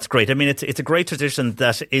 Well, that's great. I mean, it's a great tradition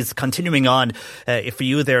that is continuing on for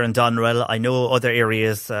you there in Doneraile. I know other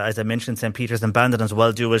areas, as I mentioned, St. Peter's and Bandon as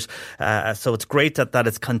well do it. So it's great that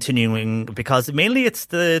it's continuing, because mainly it's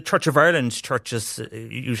the Church of Ireland churches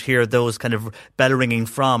you hear those kind of bell ringing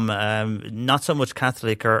from. Not so much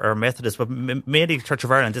Catholic or Methodist, but mainly Church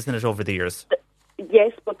of Ireland, isn't it, over the years?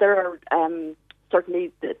 Yes, but there are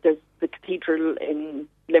certainly there's the cathedral in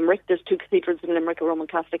Limerick. There's 2 cathedrals in Limerick, a Roman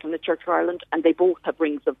Catholic and the Church of Ireland, and they both have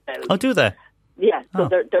rings of bells. Oh, do they? Yeah, so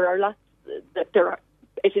there are lots.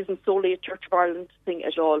 It isn't solely a Church of Ireland thing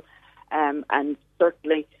at all, and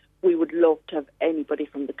certainly we would love to have anybody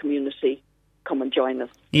from the community come and join us.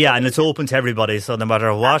 Yeah, and it's open to everybody, so no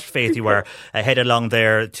matter what faith you are, head along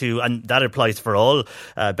there too, and that applies for all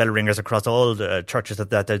bell ringers across all churches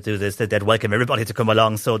that do this. They'd welcome everybody to come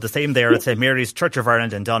along. So the same there at St. Mary's, Church of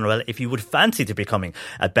Ireland in Doneraile. If you would fancy to becoming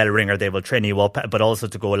a bell ringer, they will train you up, but also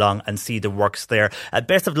to go along and see the works there.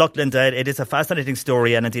 Best of luck, Linda. It is a fascinating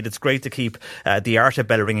story, and indeed it's great to keep the art of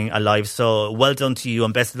bell ringing alive. So well done to you,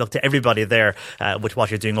 and best of luck to everybody there with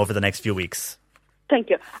what you're doing over the next few weeks. Thank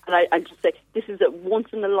you. And I just say this is a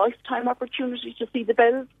once-in-a-lifetime opportunity to see the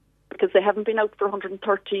bells, because they haven't been out for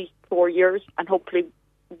 134 years, and hopefully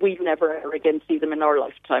we'll never ever again see them in our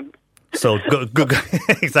lifetime. So go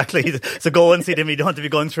exactly. So go and see them. You don't have to be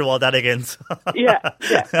going through all that again. Yeah.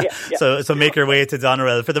 So make your way to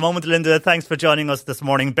Doneraile. For the moment, Linda, thanks for joining us this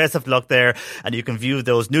morning. Best of luck there. And you can view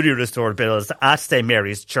those newly restored bills at St.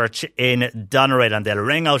 Mary's Church in Doneraile, and they'll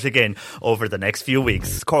ring out again over the next few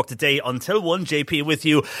weeks. Cork Today until 1. JP with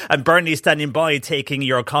you, and Bernie standing by taking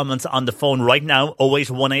your comments on the phone right now,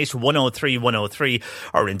 0818 103 103,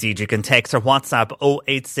 or indeed you can text or WhatsApp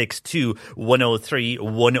 0862 103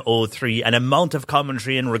 103. An amount of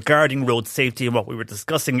commentary in regarding road safety and what we were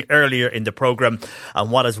discussing earlier in the programme,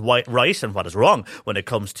 and what is right and what is wrong when it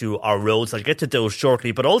comes to our roads. I'll get to those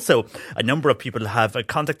shortly, but also a number of people have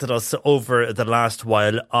contacted us over the last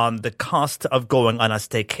while on the cost of going on a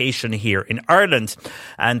staycation here in Ireland.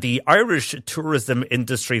 And the Irish Tourism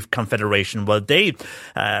Industry Confederation, well, they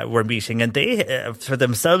were meeting, and they, for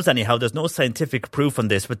themselves anyhow, there's no scientific proof on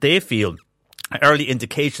this, but they feel early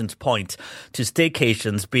indications point to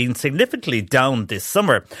staycations being significantly down this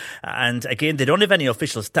summer. And again, they don't have any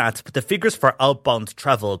official stats, but the figures for outbound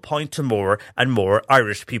travel point to more and more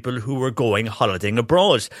Irish people who are going holidaying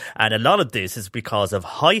abroad. And a lot of this is because of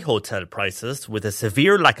high hotel prices, with a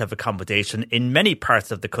severe lack of accommodation in many parts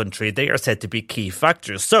of the country. They are said to be key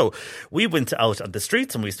factors. So we went out on the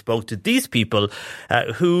streets and we spoke to these people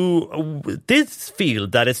who did feel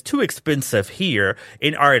that it's too expensive here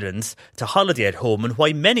in Ireland to holiday at home, and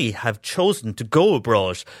why many have chosen to go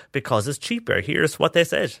abroad because it's cheaper. Here's what they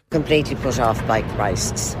said. Completely put off by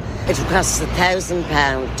prices. It costs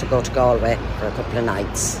 £1,000 to go to Galway for a couple of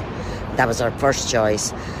nights. That was our first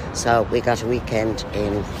choice. So we got a weekend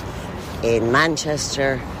in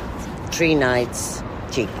Manchester, 3 nights,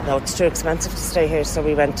 cheap. No, it's too expensive to stay here, so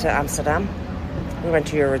we went to Amsterdam, we went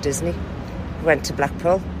to Euro Disney, we went to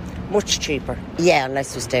Blackpool. Much cheaper. Yeah,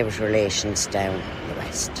 unless we stay with relations down the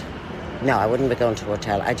west. No, I wouldn't be going to a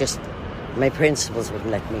hotel. My principals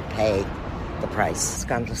wouldn't let me pay the price.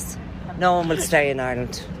 Scandalous. No one will stay in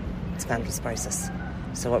Ireland. Scandalous prices.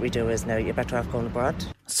 So what we do is now you're better off going abroad.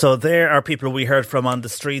 So there are people we heard from on the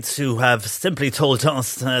streets who have simply told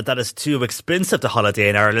us that it's too expensive to holiday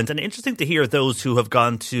in Ireland. And interesting to hear those who have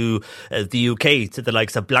gone to the UK, to the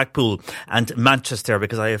likes of Blackpool and Manchester,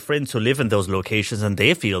 because I have friends who live in those locations and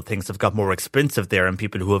they feel things have got more expensive there, and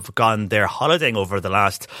people who have gone there holidaying over the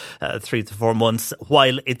last 3 to 4 months,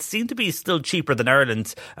 while it seemed to be still cheaper than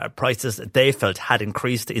Ireland, prices they felt had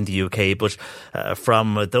increased in the UK. But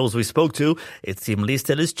from those we spoke to, it seemingly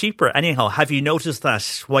still is cheaper. Anyhow, have you noticed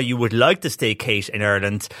that why you would like to staycate in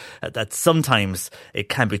Ireland, that sometimes it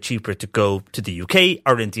can be cheaper to go to the UK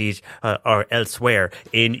or indeed or elsewhere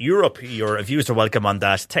in Europe? Your views are welcome on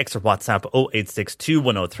that. Text or WhatsApp 0862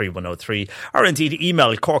 103 103, or indeed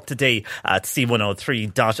email CorkToday at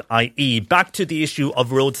c103.ie. Back to the issue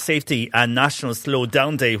of road safety and National Slow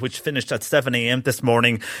Down Day, which finished at 7 a.m. this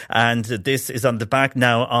morning, and this is on the back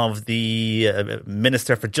now of the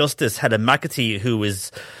Minister for Justice, Helen McAtee, who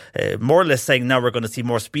is more or less saying now we're going to see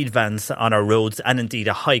more speed vans on our roads, and indeed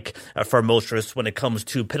a hike for motorists when it comes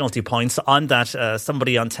to penalty points. On that,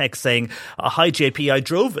 somebody on text saying, hi JP, I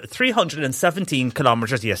drove 317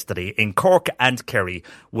 kilometres yesterday in Cork and Kerry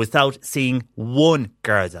without seeing one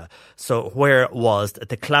Garda. So where was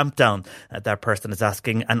the clampdown? That person is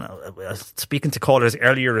asking. And speaking to callers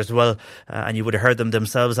earlier as well, and you would have heard them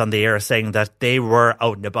themselves on the air saying that they were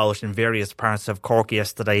out and about in various parts of Cork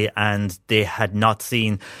yesterday and they had not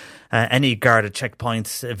seen any Garda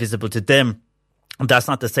checkpoints visible to them. That's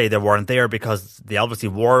not to say they weren't there, because they obviously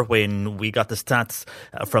were when we got the stats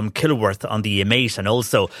from Kilworth on the M8 and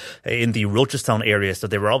also in the Rochestown area. So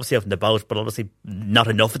they were obviously out and about, but obviously not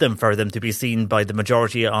enough of them for them to be seen by the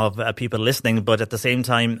majority of people listening. But at the same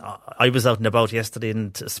time, I was out and about yesterday,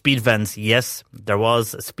 and speed vans, yes, there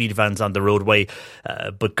was speed vans on the roadway,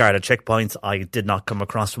 but Garda checkpoints, I did not come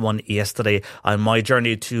across one yesterday on my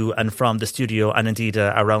journey to and from the studio and indeed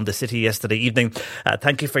around the city yesterday evening.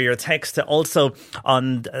 Thank you for your text. Also,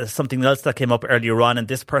 on something else that came up earlier on, and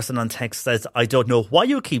this person on text says, I don't know why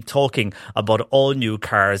you keep talking about all new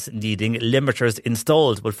cars needing limiters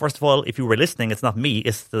installed. Well, first of all, if you were listening, it's not me,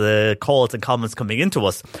 it's the calls and comments coming into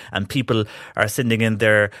us, and people are sending in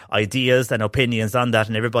their ideas and opinions on that,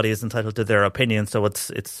 and everybody is entitled to their opinion, so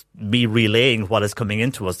it's me relaying what is coming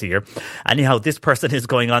into us here. Anyhow, this person is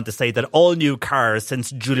going on to say that all new cars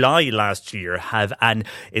since July last year have an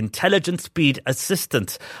intelligent speed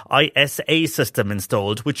assistant, ISA system, system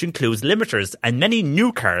installed, which includes limiters. And many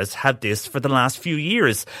new cars have this for the last few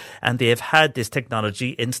years. And they have had this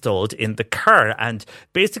technology installed in the car. And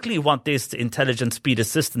basically what this intelligent speed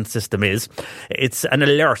assistance system is, it's an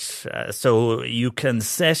alert. So you can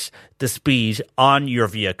set the speed on your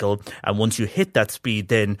vehicle, and once you hit that speed,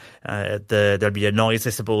 then there'll be a noise, I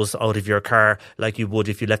suppose, out of your car, like you would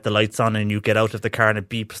if you left the lights on and you get out of the car and it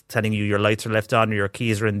beeps telling you your lights are left on or your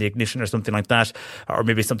keys are in the ignition or something like that, or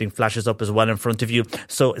maybe something flashes up as well in front of you.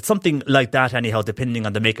 So it's something like that anyhow, depending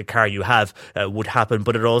on the make of car you have, would happen,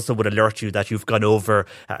 but it also would alert you that you've gone over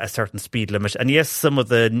a certain speed limit. And yes, some of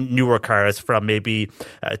the newer cars from maybe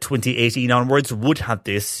 2018 onwards would have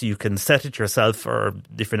this. You can set it yourself, or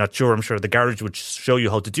if you're not sure, I'm sure the garage would show you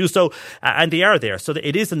how to do so, and they are there. So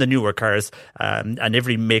it is in the newer cars, and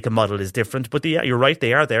every make and model is different, but you're right,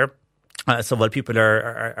 they are there. So while people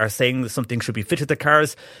are saying something should be fitted to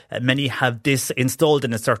cars, many have this installed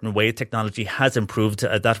in a certain way. Technology has improved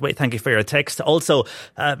that way. Thank you for your text. Also,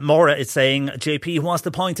 Maura is saying, JP, what's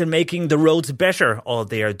the point in making the roads better? All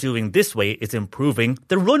they are doing this way is improving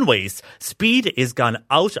the runways. Speed is gone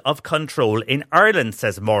out of control in Ireland,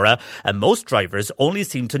 says Maura, and most drivers only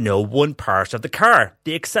seem to know one part of the car,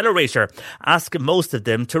 the accelerator. Ask most of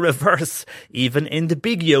them to reverse. Even in the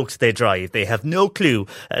big yokes they drive, they have no clue,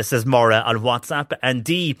 says Maura on WhatsApp. And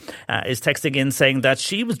Dee is texting in saying that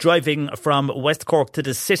she was driving from West Cork to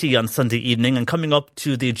the city on Sunday evening and coming up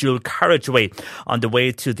to the dual carriageway. On the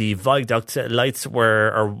way to the viaduct,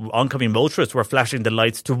 oncoming motorists were flashing the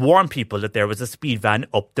lights to warn people that there was a speed van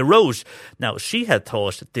up the road. Now, she had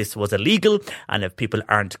thought this was illegal, and if people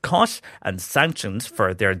aren't caught and sanctioned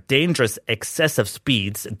for their dangerous excessive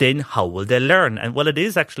speeds, then how will they learn? And well, it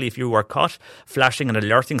is actually, if you were caught flashing and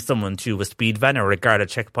alerting someone to a speed van or a guard at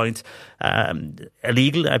checkpoint,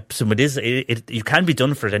 illegal. I presume it is. You can be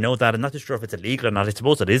done for it. I know that. I'm not too sure if it's illegal or not. I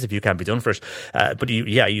suppose it is if you can be done for it. But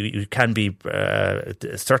you can be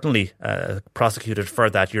certainly prosecuted for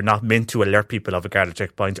that. You're not meant to alert people of a guarded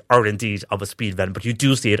checkpoint or indeed of a speed van, but you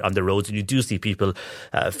do see it on the roads, and you do see people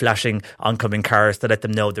flashing oncoming cars to let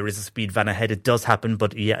them know there is a speed van ahead. It does happen,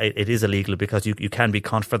 but it is illegal because you can be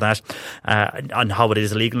caught for that. On how it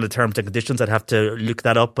is illegal in the terms and conditions, I'd have to look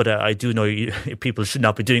that up, but I do know people should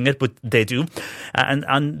not be doing it, but they do. And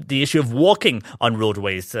on the issue of walking on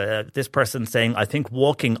roadways, this person saying, I think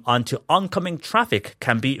walking onto oncoming traffic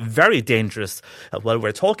can be very dangerous. Well,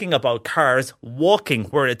 we're talking about cars, walking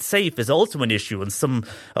where it's safe is also an issue, and some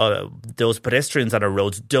those pedestrians on our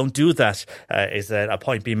roads don't do that, is a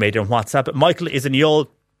point being made on WhatsApp. Michael is in Youghal.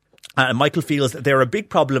 Michael feels there are big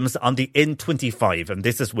problems on the N25, and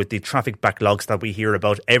this is with the traffic backlogs that we hear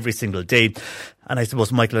about every single day. And I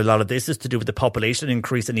suppose, Michael, a lot of this is to do with the population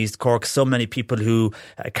increase in East Cork. So many people who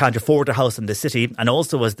can't afford a house in the city. And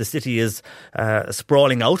also as the city is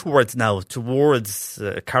sprawling outwards now towards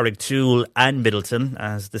Carrigtwohill and Middleton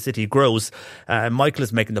as the city grows, Michael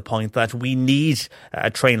is making the point that we need a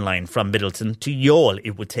train line from Middleton to Youghal.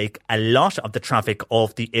 It would take a lot of the traffic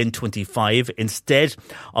off the N25 instead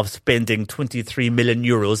of spending 23 million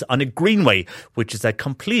euros on a greenway, which is a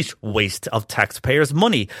complete waste of taxpayers'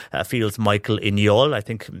 money, feels Michael in Youghal. I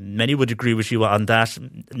think many would agree with you on that.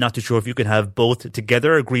 Not too sure if you can have both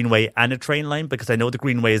together, a greenway and a train line, because I know the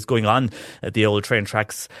greenway is going on the old train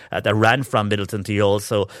tracks that ran from Middleton to Youghal.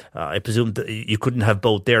 So I presume that you couldn't have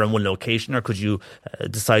both there in one location, or could you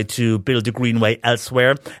decide to build a greenway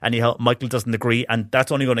elsewhere? Anyhow, Michael doesn't agree, and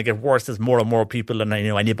that's only going to get worse as more and more people, and I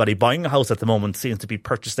know anybody buying a house at the moment seems to be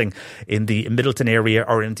purchasing in the Middleton area,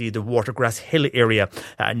 or indeed the Watergrass Hill area,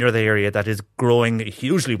 another area that is growing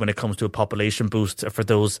hugely when it comes to a population boost for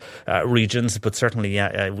those regions. But certainly,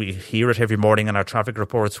 we hear it every morning on our traffic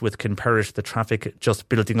reports with Kinparish, the traffic just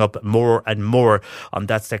building up more and more on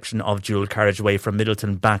that section of dual carriageway from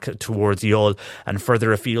Middleton back towards Youghal and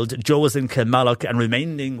further afield. Joe is in Kilmallock, and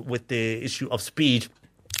remaining with the issue of speed,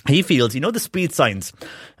 he feels, the speed signs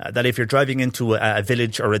that if you're driving into a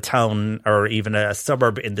village or a town or even a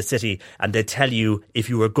suburb in the city and they tell you if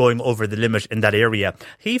you are going over the limit in that area,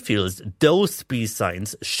 he feels those speed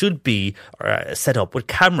signs should be set up with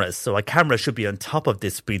cameras. So a camera should be on top of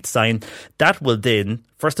this speed sign. That will then,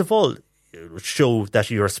 first of all, show that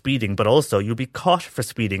you're speeding, but also you'll be caught for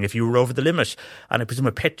speeding if you were over the limit. And I presume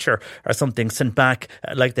a picture or something sent back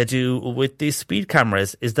like they do with these speed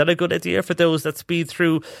cameras. Is that a good idea for those that speed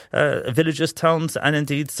through villages, towns and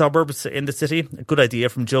indeed suburbs in the city? A good idea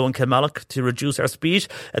from Joe in Kilmallock to reduce our speed.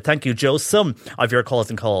 Thank you, Joe. Some of your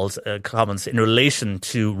comments in relation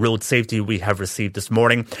to road safety we have received this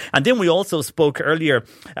morning. And then we also spoke earlier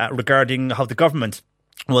regarding how the government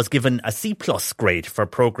was given a C+ grade for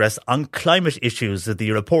progress on climate issues.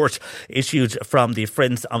 The report issued from the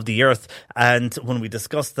Friends of the Earth. And when we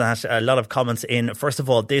discussed that, a lot of comments in. First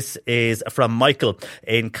of all, this is from Michael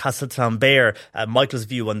in Castletownbere. Michael's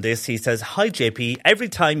view on this, he says, "Hi JP, every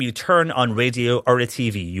time you turn on radio or a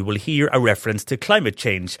TV, you will hear a reference to climate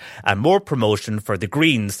change and more promotion for the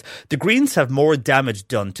Greens. The Greens have more damage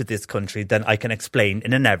done to this country than I can explain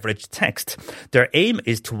in an average text. Their aim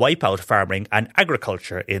is to wipe out farming and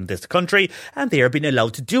agriculture in this country, and they are being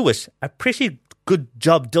allowed to do it. A pretty good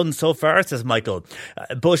job done so far," says Michael.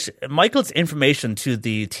 But Michael's information to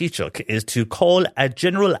the Taoiseach is to call a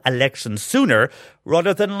general election sooner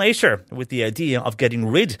rather than later, with the idea of getting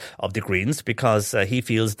rid of the Greens, because he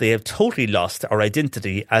feels they have totally lost our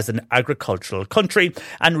identity as an agricultural country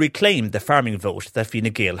and reclaimed the farming vote that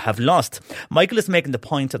Fine Gael have lost. Michael is making the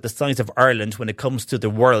point of the size of Ireland when it comes to the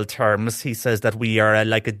world terms. He says that we are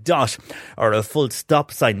like a dot or a full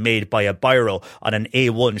stop sign made by a biro on an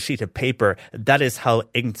A1 sheet of paper. That is how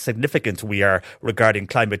insignificant we are regarding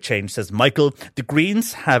climate change, says Michael. The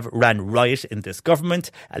Greens have ran riot in this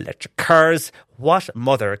government. Electric cars. What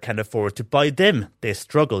mother can afford to buy them? They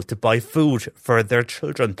struggle to buy food for their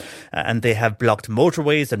children. And they have blocked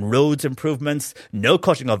motorways and roads improvements, no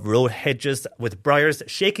cutting of road hedges, with briars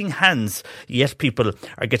shaking hands. Yet people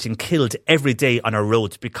are getting killed every day on our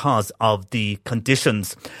roads because of the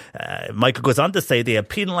conditions. Michael goes on to say they have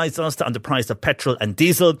penalised us on the price of petrol and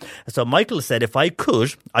diesel. So Michael said, if I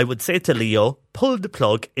could, I would say to Leo, pull the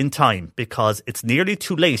plug in time, because it's nearly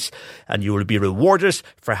too late and you will be rewarded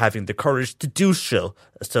for having the courage to do so.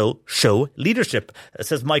 So show leadership,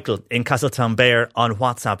 says Michael in Castletownbere on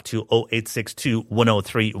WhatsApp to 0862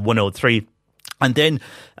 103 103. And then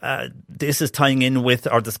this is tying in with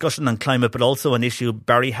our discussion on climate, but also an issue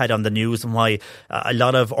Barry had on the news, and why a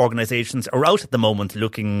lot of organisations are out at the moment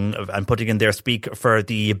looking and putting in their speak for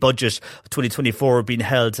the budget 2024 being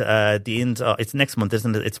held the end. It's next month,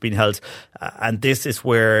 isn't it? It's been held. And this is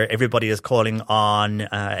where everybody is calling on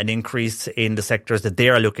an increase in the sectors that they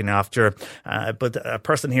are looking after. But a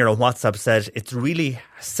person here on WhatsApp said it's really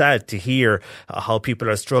sad to hear how people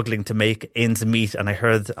are struggling to make ends meet. And I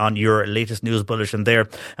heard on your latest news bulletin there,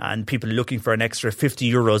 and people looking for an extra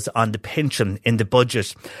 €50 on the pension in the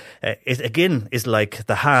budget. It again is like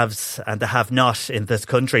the haves and the have-not in this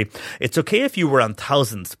country. It's okay if you were on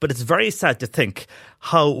thousands, but it's very sad to think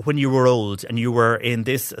how, when you were old and you were in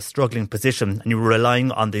this struggling position and you were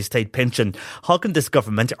relying on the state pension, how can this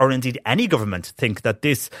government, or indeed any government, think that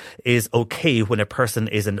this is okay when a person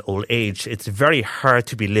is in old age? It's very hard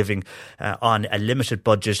to be living on a limited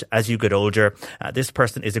budget as you get older. This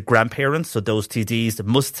person is a grandparent, so those TDs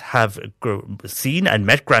must have seen and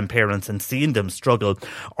met grandparents and seen them struggle,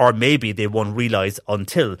 or maybe they won't realise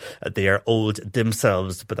until they are old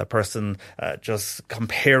themselves. But that person just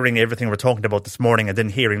comparing everything we're talking about this morning and then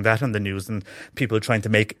hearing that on the news, and people trying to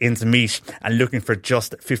make ends meet and looking for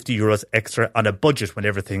just €50 extra on a budget when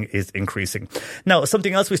everything is increasing. Now,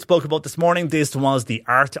 something else we spoke about this morning, this was the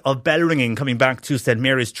art of bell ringing, coming back to St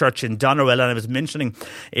Mary's Church in Doneraile. And I was mentioning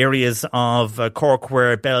areas of Cork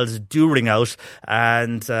where bells do ring out.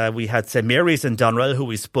 And we had St Mary's in Doneraile, who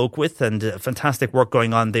we spoke with, and fantastic work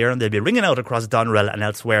going on there. And they'll be ringing out across Doneraile and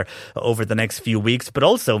elsewhere over the next few weeks. But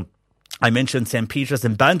also, I mentioned St. Peter's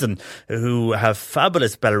in Bandon, who have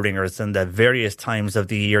fabulous bell ringers, and at various times of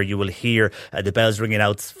the year you will hear the bells ringing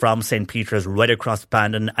out from St. Peter's right across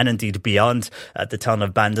Bandon and indeed beyond the town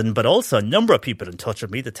of Bandon. But also a number of people in touch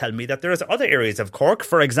with me that tell me that there is other areas of Cork.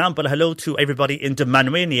 For example, hello to everybody in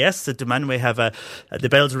Dunmanway. And yes, Dunmanway have the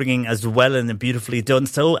bells ringing as well, and beautifully done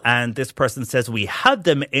so. And this person says we have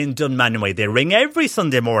them in Dunmanway. They ring every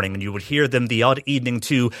Sunday morning, and you will hear them the odd evening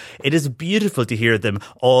too. It is beautiful to hear them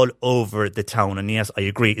all over the town. And yes, I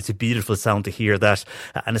agree, it's a beautiful sound to hear that,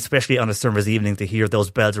 and especially on a summer's evening to hear those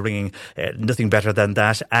bells ringing, nothing better than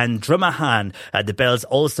that. And Drumahan, the bells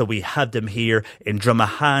also, we have them here in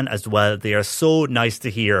Drumahan as well. They are so nice to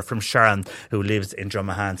hear, from Sharon, who lives in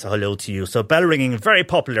Drumahan. So hello to you. So bell ringing, very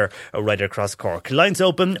popular right across Cork. Lines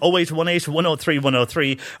open 0818 103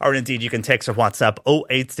 103, or indeed you can text or WhatsApp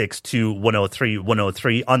 0862 103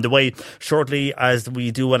 103. On the way shortly, as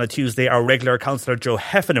we do on a Tuesday, our regular councillor Joe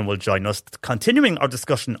Heffernan will join us, continuing our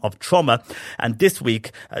discussion of trauma. And this week,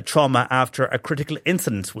 trauma after a critical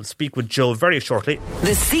incident. We'll speak with Joe very shortly.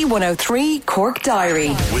 The C103 Cork Diary.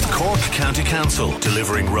 With Cork County Council,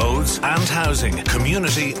 delivering roads and housing,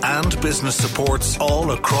 community and business supports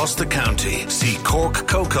all across the county. See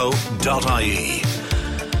corkcoco.ie.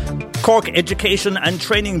 Cork Education and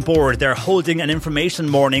Training Board, they're holding an information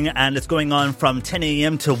morning and it's going on from 10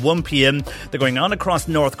 a.m. to 1 p.m. They're going on across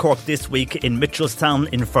North Cork this week in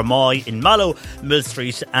Mitchelstown, in Fermoy, in Mallow, Mill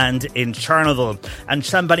Street and in Charneville. And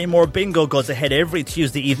Shanballymore Bingo goes ahead every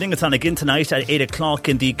Tuesday evening. It's on again tonight at 8 o'clock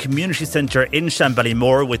in the Community Centre in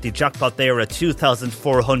Shanballymore, with the jackpot there at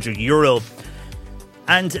 €2,400.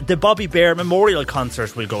 And the Bobby Bear Memorial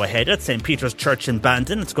Concert will go ahead at St. Peter's Church in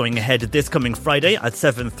Bandon. It's going ahead this coming Friday at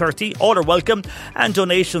 7:30. All are welcome, and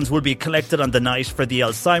donations will be collected on the night for the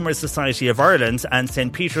Alzheimer's Society of Ireland and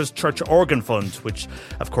St. Peter's Church Organ Fund, which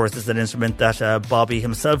of course is an instrument that Bobby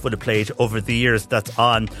himself would have played over the years. That's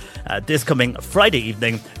on this coming Friday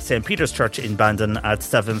evening, St. Peter's Church in Bandon at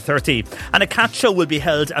 7:30. And a cat show will be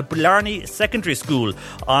held at Blarney Secondary School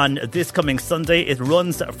on this coming Sunday. It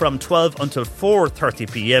runs from 12 until 4:30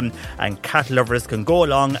 p.m. and cat lovers can go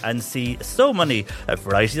along and see so many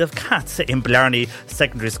varieties of cats in Blarney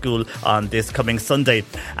Secondary School on this coming Sunday.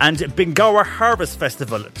 And Bingower Harvest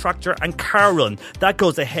Festival, Tractor and Car Run, that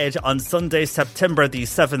goes ahead on Sunday, September the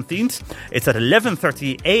 17th. It's at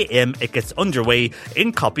 11:30 a.m. It gets underway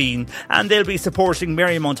in Coppeen, and they'll be supporting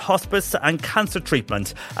Marymount Hospice and cancer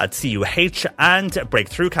treatment at CUH and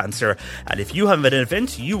Breakthrough Cancer. And if you have an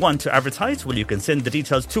event you want to advertise, well, you can send the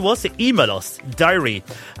details to us. Email us,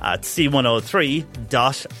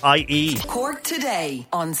 diary@c103.ie. Cork Today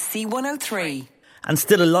on C103. And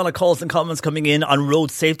still a lot of calls and comments coming in on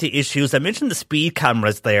road safety issues. I mentioned the speed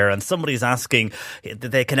cameras there, and somebody's asking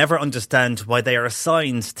that they can never understand why they are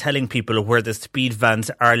signs telling people where the speed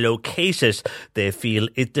vans are located. They feel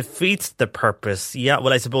it defeats the purpose. Yeah,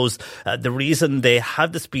 well, I suppose the reason they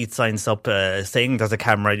have the speed signs up saying there's a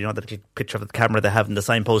camera, you know, the picture of the camera they have in the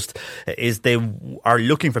signpost, is they are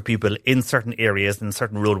looking for people in certain areas and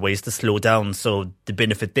certain roadways to slow down. So the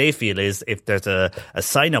benefit they feel is if there's a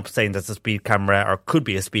sign up saying there's a speed camera or could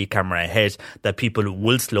be a speed camera ahead, that people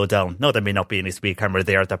will slow down. Now, there may not be any speed camera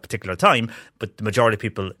there at that particular time, but the majority of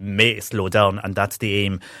people may slow down, and that's the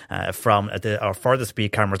aim for the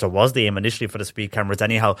speed cameras, or was the aim initially for the speed cameras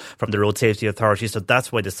anyhow, from the Road Safety Authority. So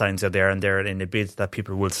that's why the signs are there, and they're in a bid that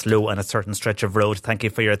people will slow on a certain stretch of road. Thank you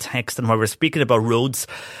for your text. And while we're speaking about roads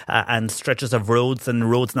and stretches of roads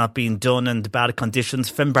and roads not being done and bad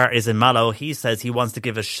conditions, Finbar is in Mallow. He says he wants to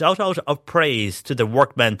give a shout out of praise to the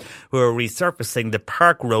workmen who are resurfacing the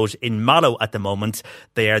Park Road in Mallow at the moment.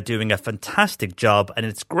 They are doing a fantastic job, and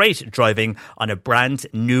it's great driving on a brand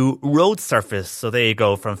new road surface. So there you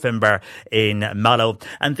go, from Finbar in Mallow.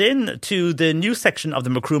 And then to the new section of the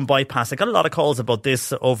Macroom bypass. I got a lot of calls about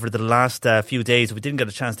this over the last few days. We didn't get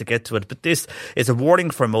a chance to get to it, but this is a warning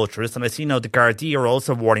for motorists, and I see now the Gardaí are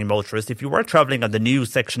also warning motorists. If you were travelling on the new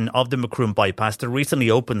section of the Macroom bypass, the recently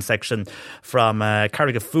opened section from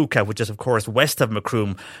Carrigafuka, which is of course west of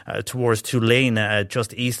Macroom, towards Tulane,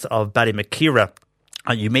 just east of Ballymakeera.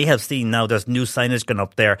 And you may have seen now there's new signage going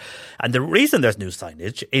up there. And the reason there's new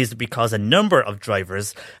signage is because a number of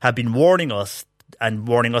drivers have been warning us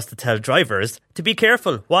to tell drivers to be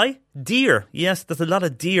careful. Why? Deer. Yes, there's a lot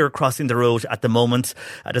of deer crossing the road at the moment.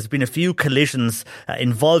 There's been a few collisions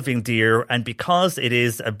involving deer, and because it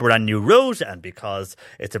is a brand new road and because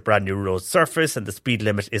it's a brand new road surface and the speed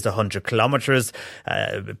limit is 100 kilometres,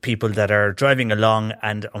 people that are driving along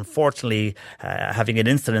and unfortunately having an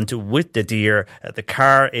incident with the deer, the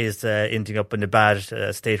car is ending up in a bad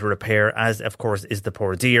state of repair, as of course is the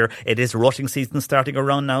poor deer. It is rutting season starting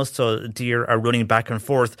around now, so deer are running back and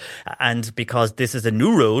forth, and because this is a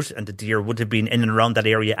new road and the deer would have been in and around that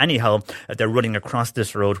area anyhow, they're running across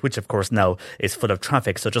this road, which of course now is full of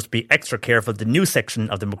traffic. So just be extra careful. The new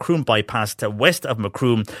section of the Macroom bypass to west of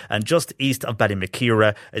Macroom and just east of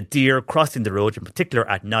Ballymakeera, a deer crossing the road, in particular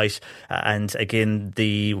at night. And again,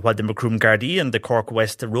 while the Macroom Gardaí and the Cork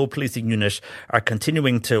West Road Policing Unit are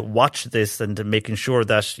continuing to watch this and making sure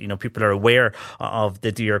that, you know, people are aware of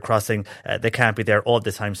the deer crossing, they can't be there all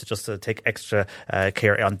the time. So just to take extra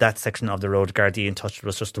care on that section of the road. Gardaí in touch with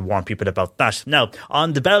us just to warn people about that. Now,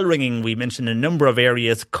 on the bell ringing, we mentioned a number of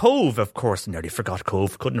areas. Cove, of course, nearly forgot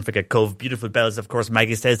Cove. Couldn't forget Cove. Beautiful bells, of course,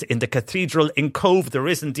 Maggie says, in the cathedral in Cove. There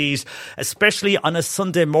is indeed, especially on a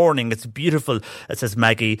Sunday morning. It's beautiful, says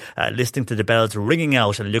Maggie, listening to the bells ringing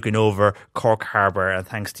out and looking over Cork Harbour. And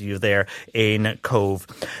thanks to you there in Cove.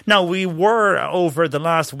 Now, we were over the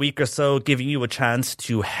last week or so giving you a chance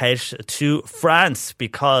to head to France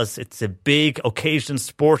because it's a big occasion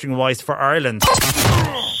sporting-wise for Ireland.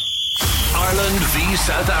 Ireland v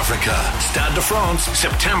South Africa. Stade de France,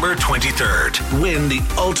 September 23rd. Win the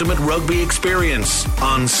ultimate rugby experience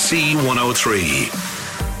on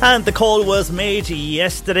C103. And the call was made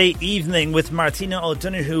yesterday evening with Martina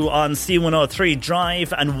O'Donoghue on C103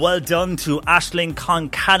 Drive, and well done to Aisling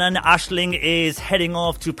Concannon. Aisling is heading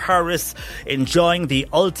off to Paris, enjoying the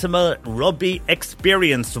ultimate rugby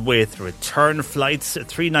experience with return flights,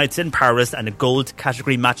 3 nights in Paris and a gold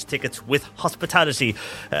category match ticket with hospitality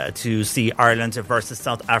to see Ireland versus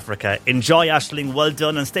South Africa. Enjoy, Aisling, well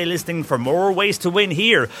done, and stay listening for more ways to win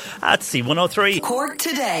here at C103. Cork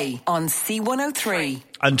Today on C103.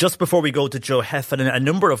 And just before we go to Joe Heffernan, a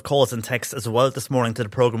number of calls and texts as well this morning to the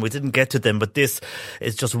programme. We didn't get to them, but this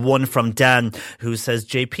is just one from Dan, who says,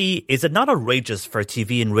 JP, is it not outrageous for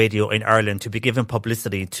TV and radio in Ireland to be given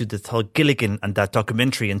publicity to the Thug Gilligan and that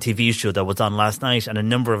documentary and TV show that was on last night? And a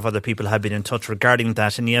number of other people have been in touch regarding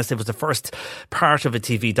that. And yes, it was the first part of a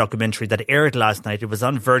TV documentary that aired last night. It was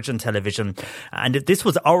on Virgin Television. And this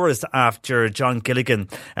was hours after John Gilligan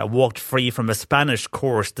walked free from a Spanish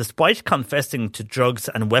court. Despite confessing to drugs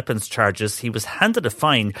and weapons charges, he was handed a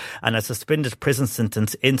fine and a suspended prison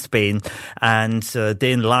sentence in Spain. And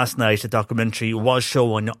then last night, a documentary was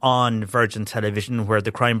shown on Virgin Television where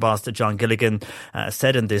the crime boss, John Gilligan,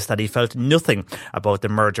 said in this that he felt nothing about the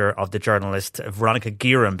murder of the journalist Veronica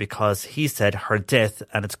Guerin because he said her death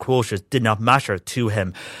and its quotas did not matter to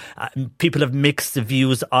him. People have mixed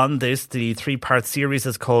views on this. The 3-part series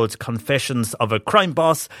is called Confessions of a Crime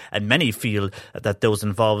Boss, and many feel that those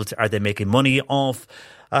involved, are they making money off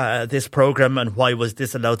this programme, and why was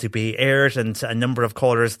this allowed to be aired? And a number of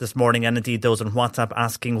callers this morning, and indeed those on WhatsApp,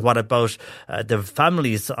 asking what about the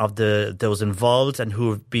families of those involved and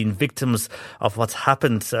who have been victims of what's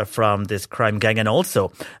happened from this crime gang, and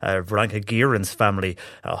also Veronica Guerin's family,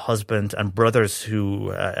 husband and brothers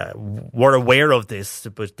who were aware of this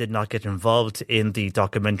but did not get involved in the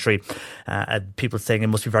documentary. People saying it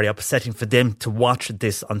must be very upsetting for them to watch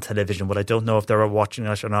this on television. Well, I don't know if they were watching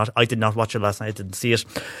it or not. I did not watch it last night. I didn't see it.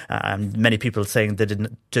 Many people saying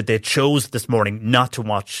they chose this morning not to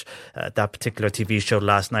watch that particular TV show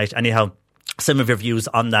last night. Anyhow, some of your views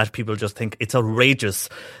on that, people just think it's outrageous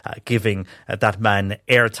giving that man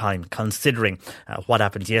airtime, considering what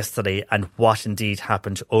happened yesterday and what indeed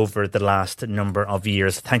happened over the last number of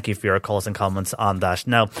years. Thank you for your calls and comments on that.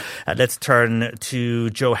 Now, let's turn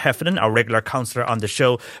to Joe Heffernan, our regular counsellor on the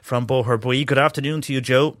show from Boherbue. Good afternoon to you,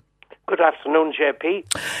 Joe. Good afternoon, JP.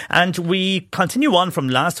 And we continue on from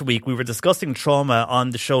last week. We were discussing trauma on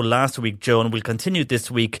the show last week, Joe, and we'll continue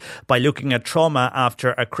this week by looking at trauma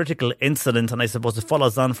after a critical incident. And I suppose it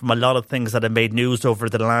follows on from a lot of things that have made news over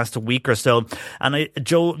the last week or so. And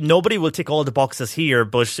Joe, nobody will tick all the boxes here,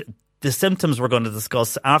 but the symptoms we're going to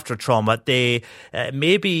discuss after trauma, they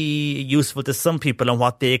may be useful to some people and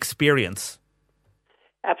what they experience.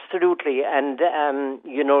 Absolutely. And,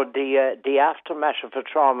 the aftermath of a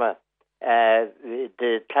trauma,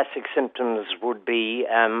 the classic symptoms would be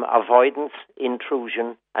avoidance,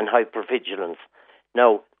 intrusion and hypervigilance.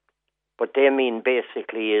 Now, what they mean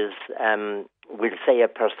basically is, we'll say a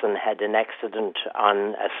person had an accident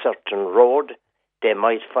on a certain road. They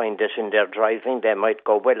might find it in their driving. They might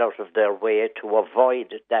go well out of their way to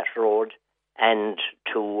avoid that road and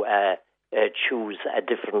to choose a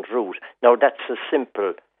different route. Now, that's a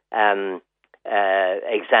simple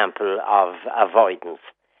example of avoidance.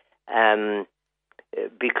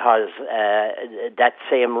 Because that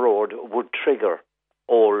same road would trigger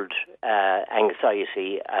old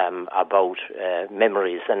anxiety about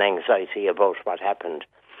memories and anxiety about what happened.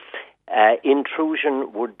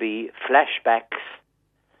 Intrusion would be flashbacks,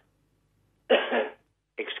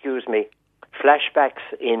 flashbacks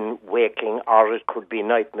in waking, or it could be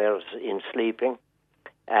nightmares in sleeping.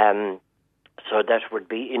 So that would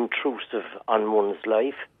be intrusive on one's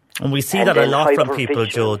life. And we see that a lot from people,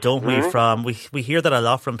 Joe, don't we? We hear that a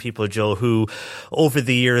lot from people, Joe, who over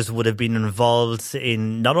the years would have been involved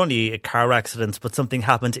in not only car accidents, but something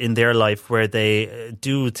happened in their life where they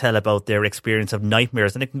do tell about their experience of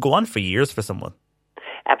nightmares, and it can go on for years for someone.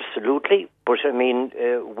 Absolutely. But I mean,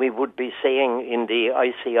 we would be saying in the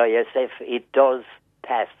ICISF, it does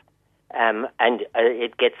pass, and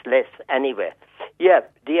it gets less anyway. Yeah,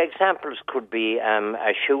 the examples could be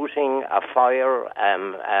a shooting, a fire,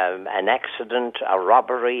 an accident, a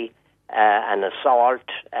robbery, an assault.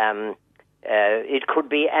 It could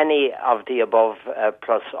be any of the above,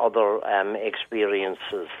 plus other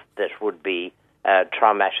experiences that would be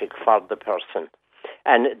traumatic for the person.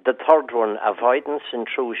 And the third one, avoidance,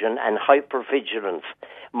 intrusion, and hypervigilance,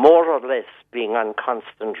 more or less being on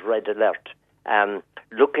constant red alert.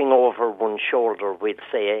 Looking over one shoulder, we'd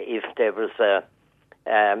say, if there was a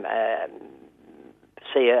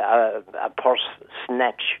purse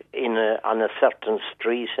snatch on a certain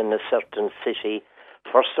street in a certain city,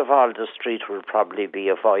 First of all, the street will probably be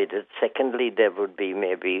avoided. Secondly, there would be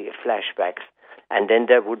maybe flashbacks. And then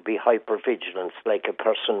there would be hypervigilance, like a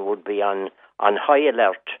person would be on high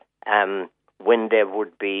alert when there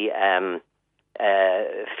would be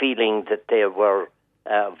feeling that they were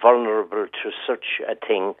vulnerable to such a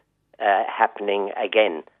thing happening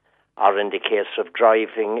again. Or in the case of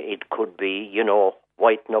driving, it could be,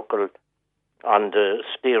 white knuckle on the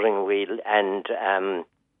steering wheel and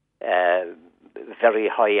very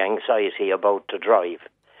high anxiety about the drive.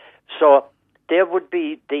 So there would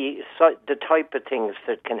be the type of things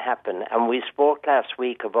that can happen. And we spoke last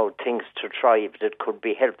week about things to try that could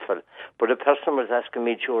be helpful. But a person was asking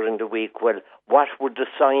me during the week, well, what would the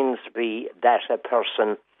signs be that a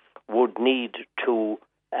person would need to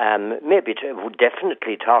would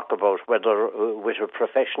definitely talk about, whether with a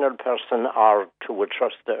professional person or with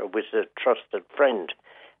a trusted friend.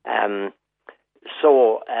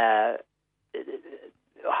 So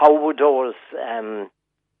how would those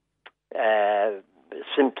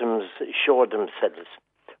symptoms show themselves?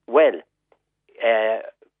 Well,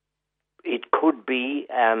 it could be,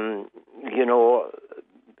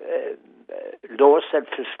 low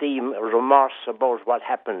self-esteem, remorse about what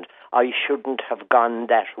happened. I shouldn't have gone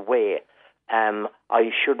that way.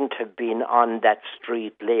 I shouldn't have been on that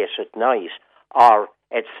street late at night, or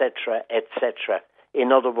etc., etc.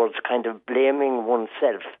 In other words, kind of blaming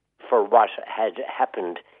oneself for what had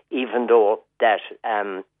happened, even though that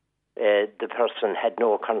the person had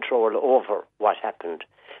no control over what happened.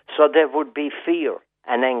 So there would be fear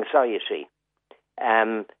and anxiety.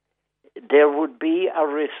 There would be a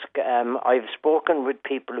risk. I've spoken with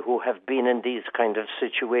people who have been in these kind of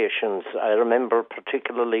situations. I remember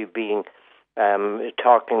particularly being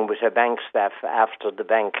talking with a bank staff after the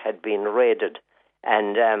bank had been raided,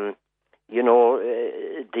 and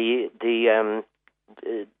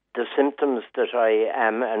the symptoms that I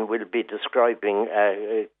am and will be describing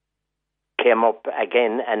came up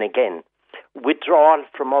again and again. Withdrawal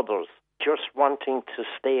from others, just wanting to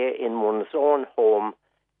stay in one's own home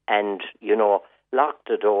and, lock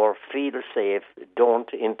the door, feel safe,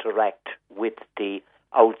 don't interact with the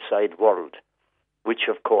outside world, which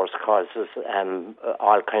of course causes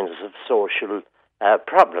all kinds of social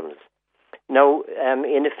problems. Now,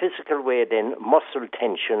 in a physical way then, muscle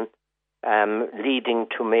tension leading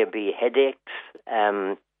to maybe headaches.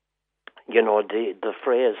 The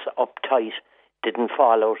phrase uptight didn't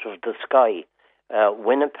fall out of the sky.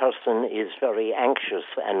 When a person is very anxious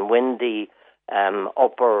and when the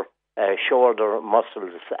upper shoulder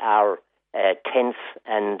muscles are tense,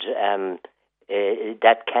 and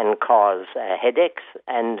that can cause headaches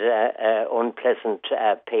and unpleasant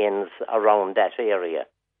pains around that area.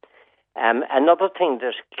 Another thing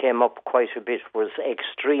that came up quite a bit was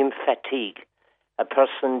extreme fatigue. A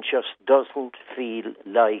person just doesn't feel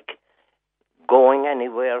like going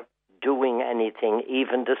anywhere, doing anything.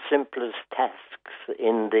 Even the simplest tasks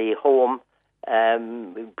in the home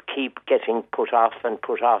keep getting put off and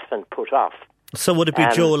put off and put off. So would it be,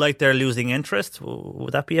 Joe, like they're losing interest?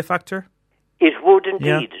 Would that be a factor? It would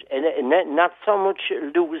indeed. Yeah. Not so much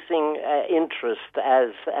losing interest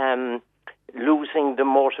as losing the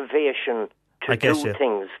motivation to do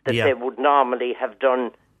things that they would normally have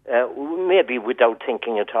done, maybe without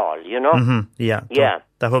thinking at all, Mm-hmm. Yeah.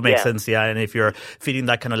 That would make sense, yeah. And if you're feeling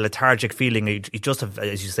that kind of lethargic feeling, you just have,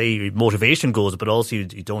 as you say, motivation goes, but also you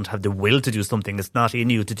don't have the will to do something. It's not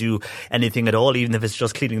in you to do anything at all, even if it's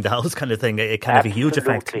just cleaning the house kind of thing. It can have a huge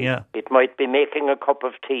effect. Yeah. It might be making a cup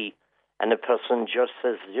of tea and a person just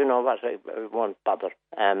says, you know what, I won't bother.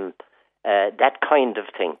 That kind of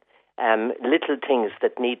thing. Little things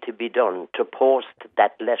that need to be done, to post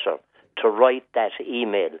that letter, to write that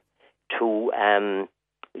email, to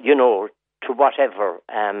to whatever,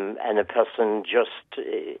 and a person just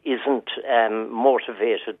isn't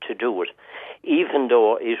motivated to do it, even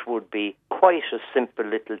though it would be quite a simple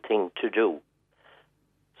little thing to do.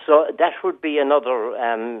 So that would be another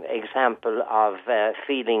example of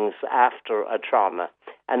feelings after a trauma.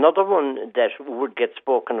 Another one that would get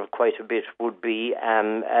spoken of quite a bit would be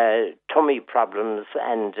tummy problems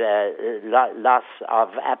and loss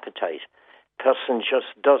of appetite. Person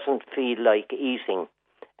just doesn't feel like eating.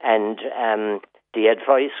 And the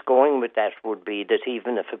advice going with that would be that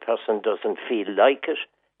even if a person doesn't feel like it,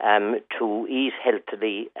 to eat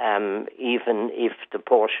healthily, even if the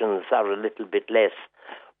portions are a little bit less,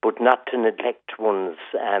 but not to neglect one's,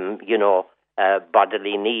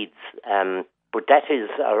 bodily needs. But that is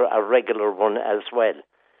a regular one as well.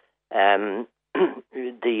 The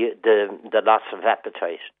loss of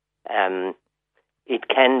appetite. It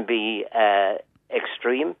can be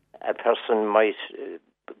extreme. A person might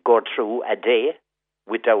go through a day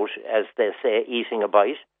without, as they say, eating a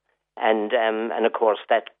bite. And of course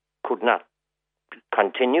that could not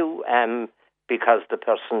continue because the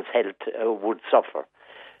person's health would suffer.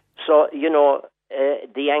 So,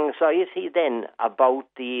 the anxiety then about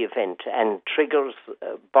the event and triggers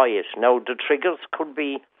by it. Now, the triggers could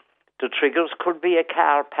be a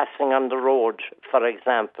car passing on the road, for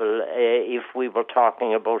example, if we were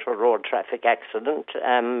talking about a road traffic accident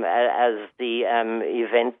as the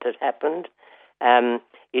event that happened.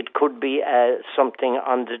 It could be something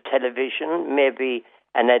on the television, maybe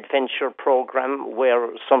an adventure program where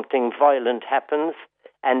something violent happens,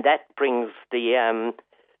 and that brings the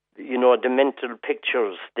the mental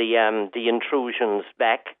pictures, the intrusions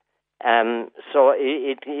back. So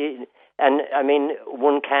and I mean,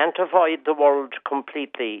 one can't avoid the world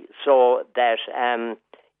completely, so that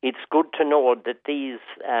it's good to know that these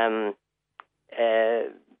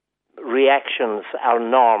reactions are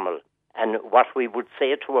normal. And what we would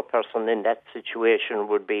say to a person in that situation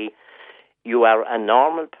would be, you are a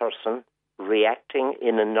normal person reacting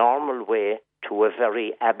in a normal way to a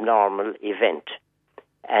very abnormal event.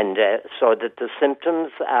 And so that the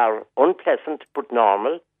symptoms are unpleasant but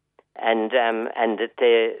normal, and that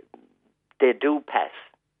they do pass.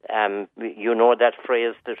 That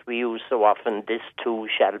phrase that we use so often, this too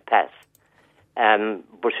shall pass.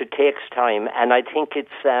 But it takes time, and I think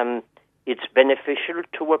it's beneficial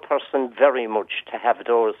to a person very much to have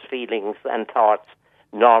those feelings and thoughts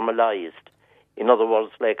normalized. In other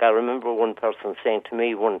words, like I remember one person saying to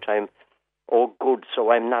me one time, "Oh, good,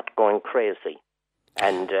 so I'm not going crazy."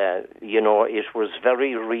 And, it was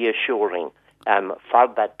very reassuring for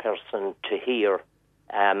that person to hear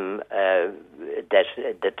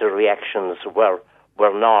that the reactions were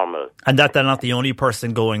normal. And that they're not the only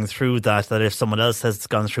person going through that if someone else has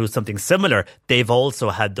gone through something similar, they've also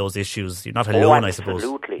had those issues. You're not alone, I suppose.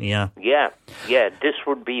 Absolutely. Yeah. This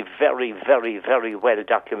would be very, very, very well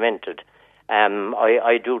documented.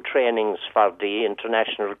 I do trainings for the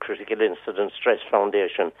International Critical Incident Stress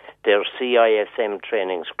Foundation. They're CISM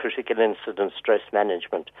trainings, Critical Incident Stress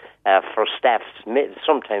Management, for staff,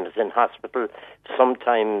 sometimes in hospital,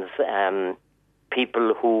 sometimes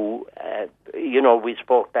people who, we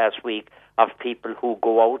spoke last week of people who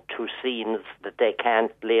go out to scenes that they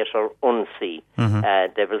can't later unsee. Mm-hmm.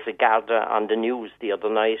 There was a Garda on the news the other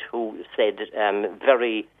night who said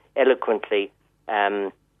very eloquently,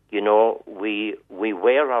 we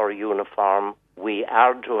wear our uniform, we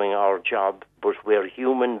are doing our job, but we're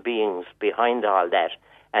human beings behind all that.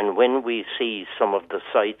 And when we see some of the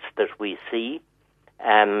sights that we see,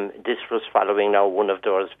 this was following now one of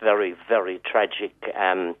those very, very tragic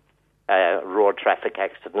road traffic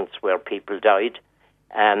accidents where people died.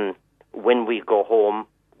 When we go home,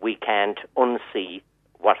 we can't unsee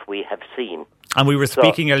what we have seen. And we were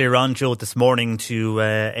speaking earlier on, Joe, this morning to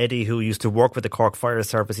Eddie, who used to work with the Cork Fire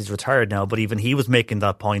Service. He's retired now, but even he was making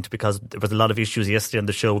that point because there was a lot of issues yesterday on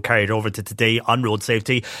the show carried over to today on road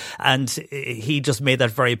safety. And he just made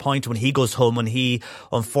that very point when he goes home and he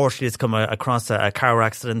unfortunately has come across a car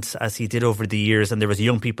accident, as he did over the years. And there was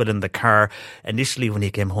young people in the car. Initially, when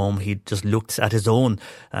he came home, he just looked at his own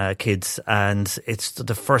kids. And it's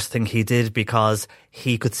the first thing he did because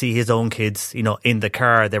he could see his own kids, in the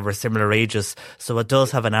car. They were similar ages. So it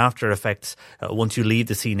does have an after effect once you leave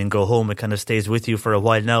the scene and go home. It kind of stays with you for a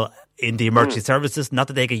while. Now, in the emergency services, not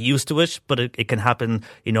that they get used to it, but it can happen,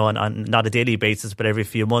 on not a daily basis, but every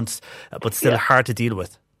few months, but still hard to deal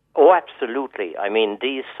with. Oh, absolutely. I mean,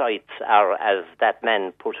 these sites are, as that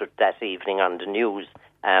man put it that evening on the news,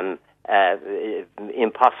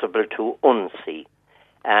 impossible to unsee.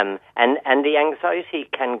 And the anxiety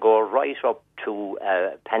can go right up to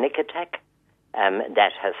panic attack.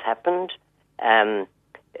 That has happened.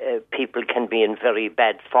 People can be in very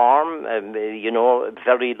bad form,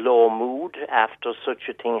 very low mood after such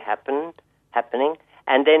a thing happening.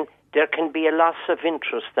 And then there can be a loss of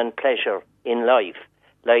interest and pleasure in life.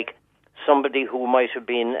 Like somebody who might have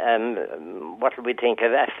been, what do we think,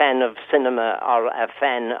 a fan of cinema or a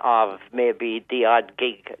fan of maybe the odd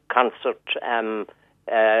gig concert,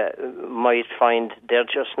 might find they're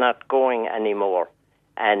just not going anymore.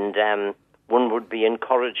 And one would be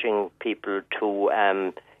encouraging people to,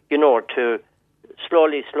 to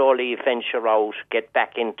slowly venture out, get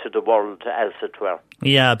back into the world, as it were.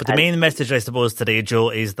 Yeah, but the main message, I suppose, today, Joe,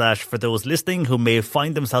 is that for those listening who may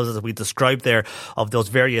find themselves, as we described there, of those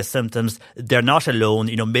various symptoms, they're not alone.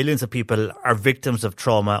 Millions of people are victims of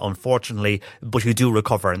trauma, unfortunately, but you do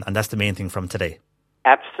recover, and that's the main thing from today.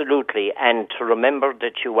 Absolutely, and to remember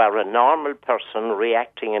that you are a normal person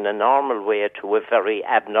reacting in a normal way to a very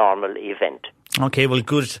abnormal event. Okay, well,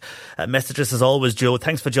 good messages as always, Joe.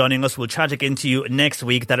 Thanks for joining us. We'll chat again to you next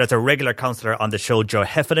week. That is a regular counsellor on the show, Joe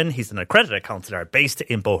Heffernan. He's an accredited counsellor based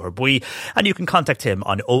in Boherbue, and you can contact him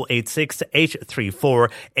on 086 834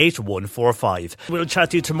 8145. We'll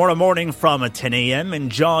chat to you tomorrow morning from 10 a.m.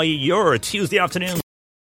 Enjoy your Tuesday afternoon.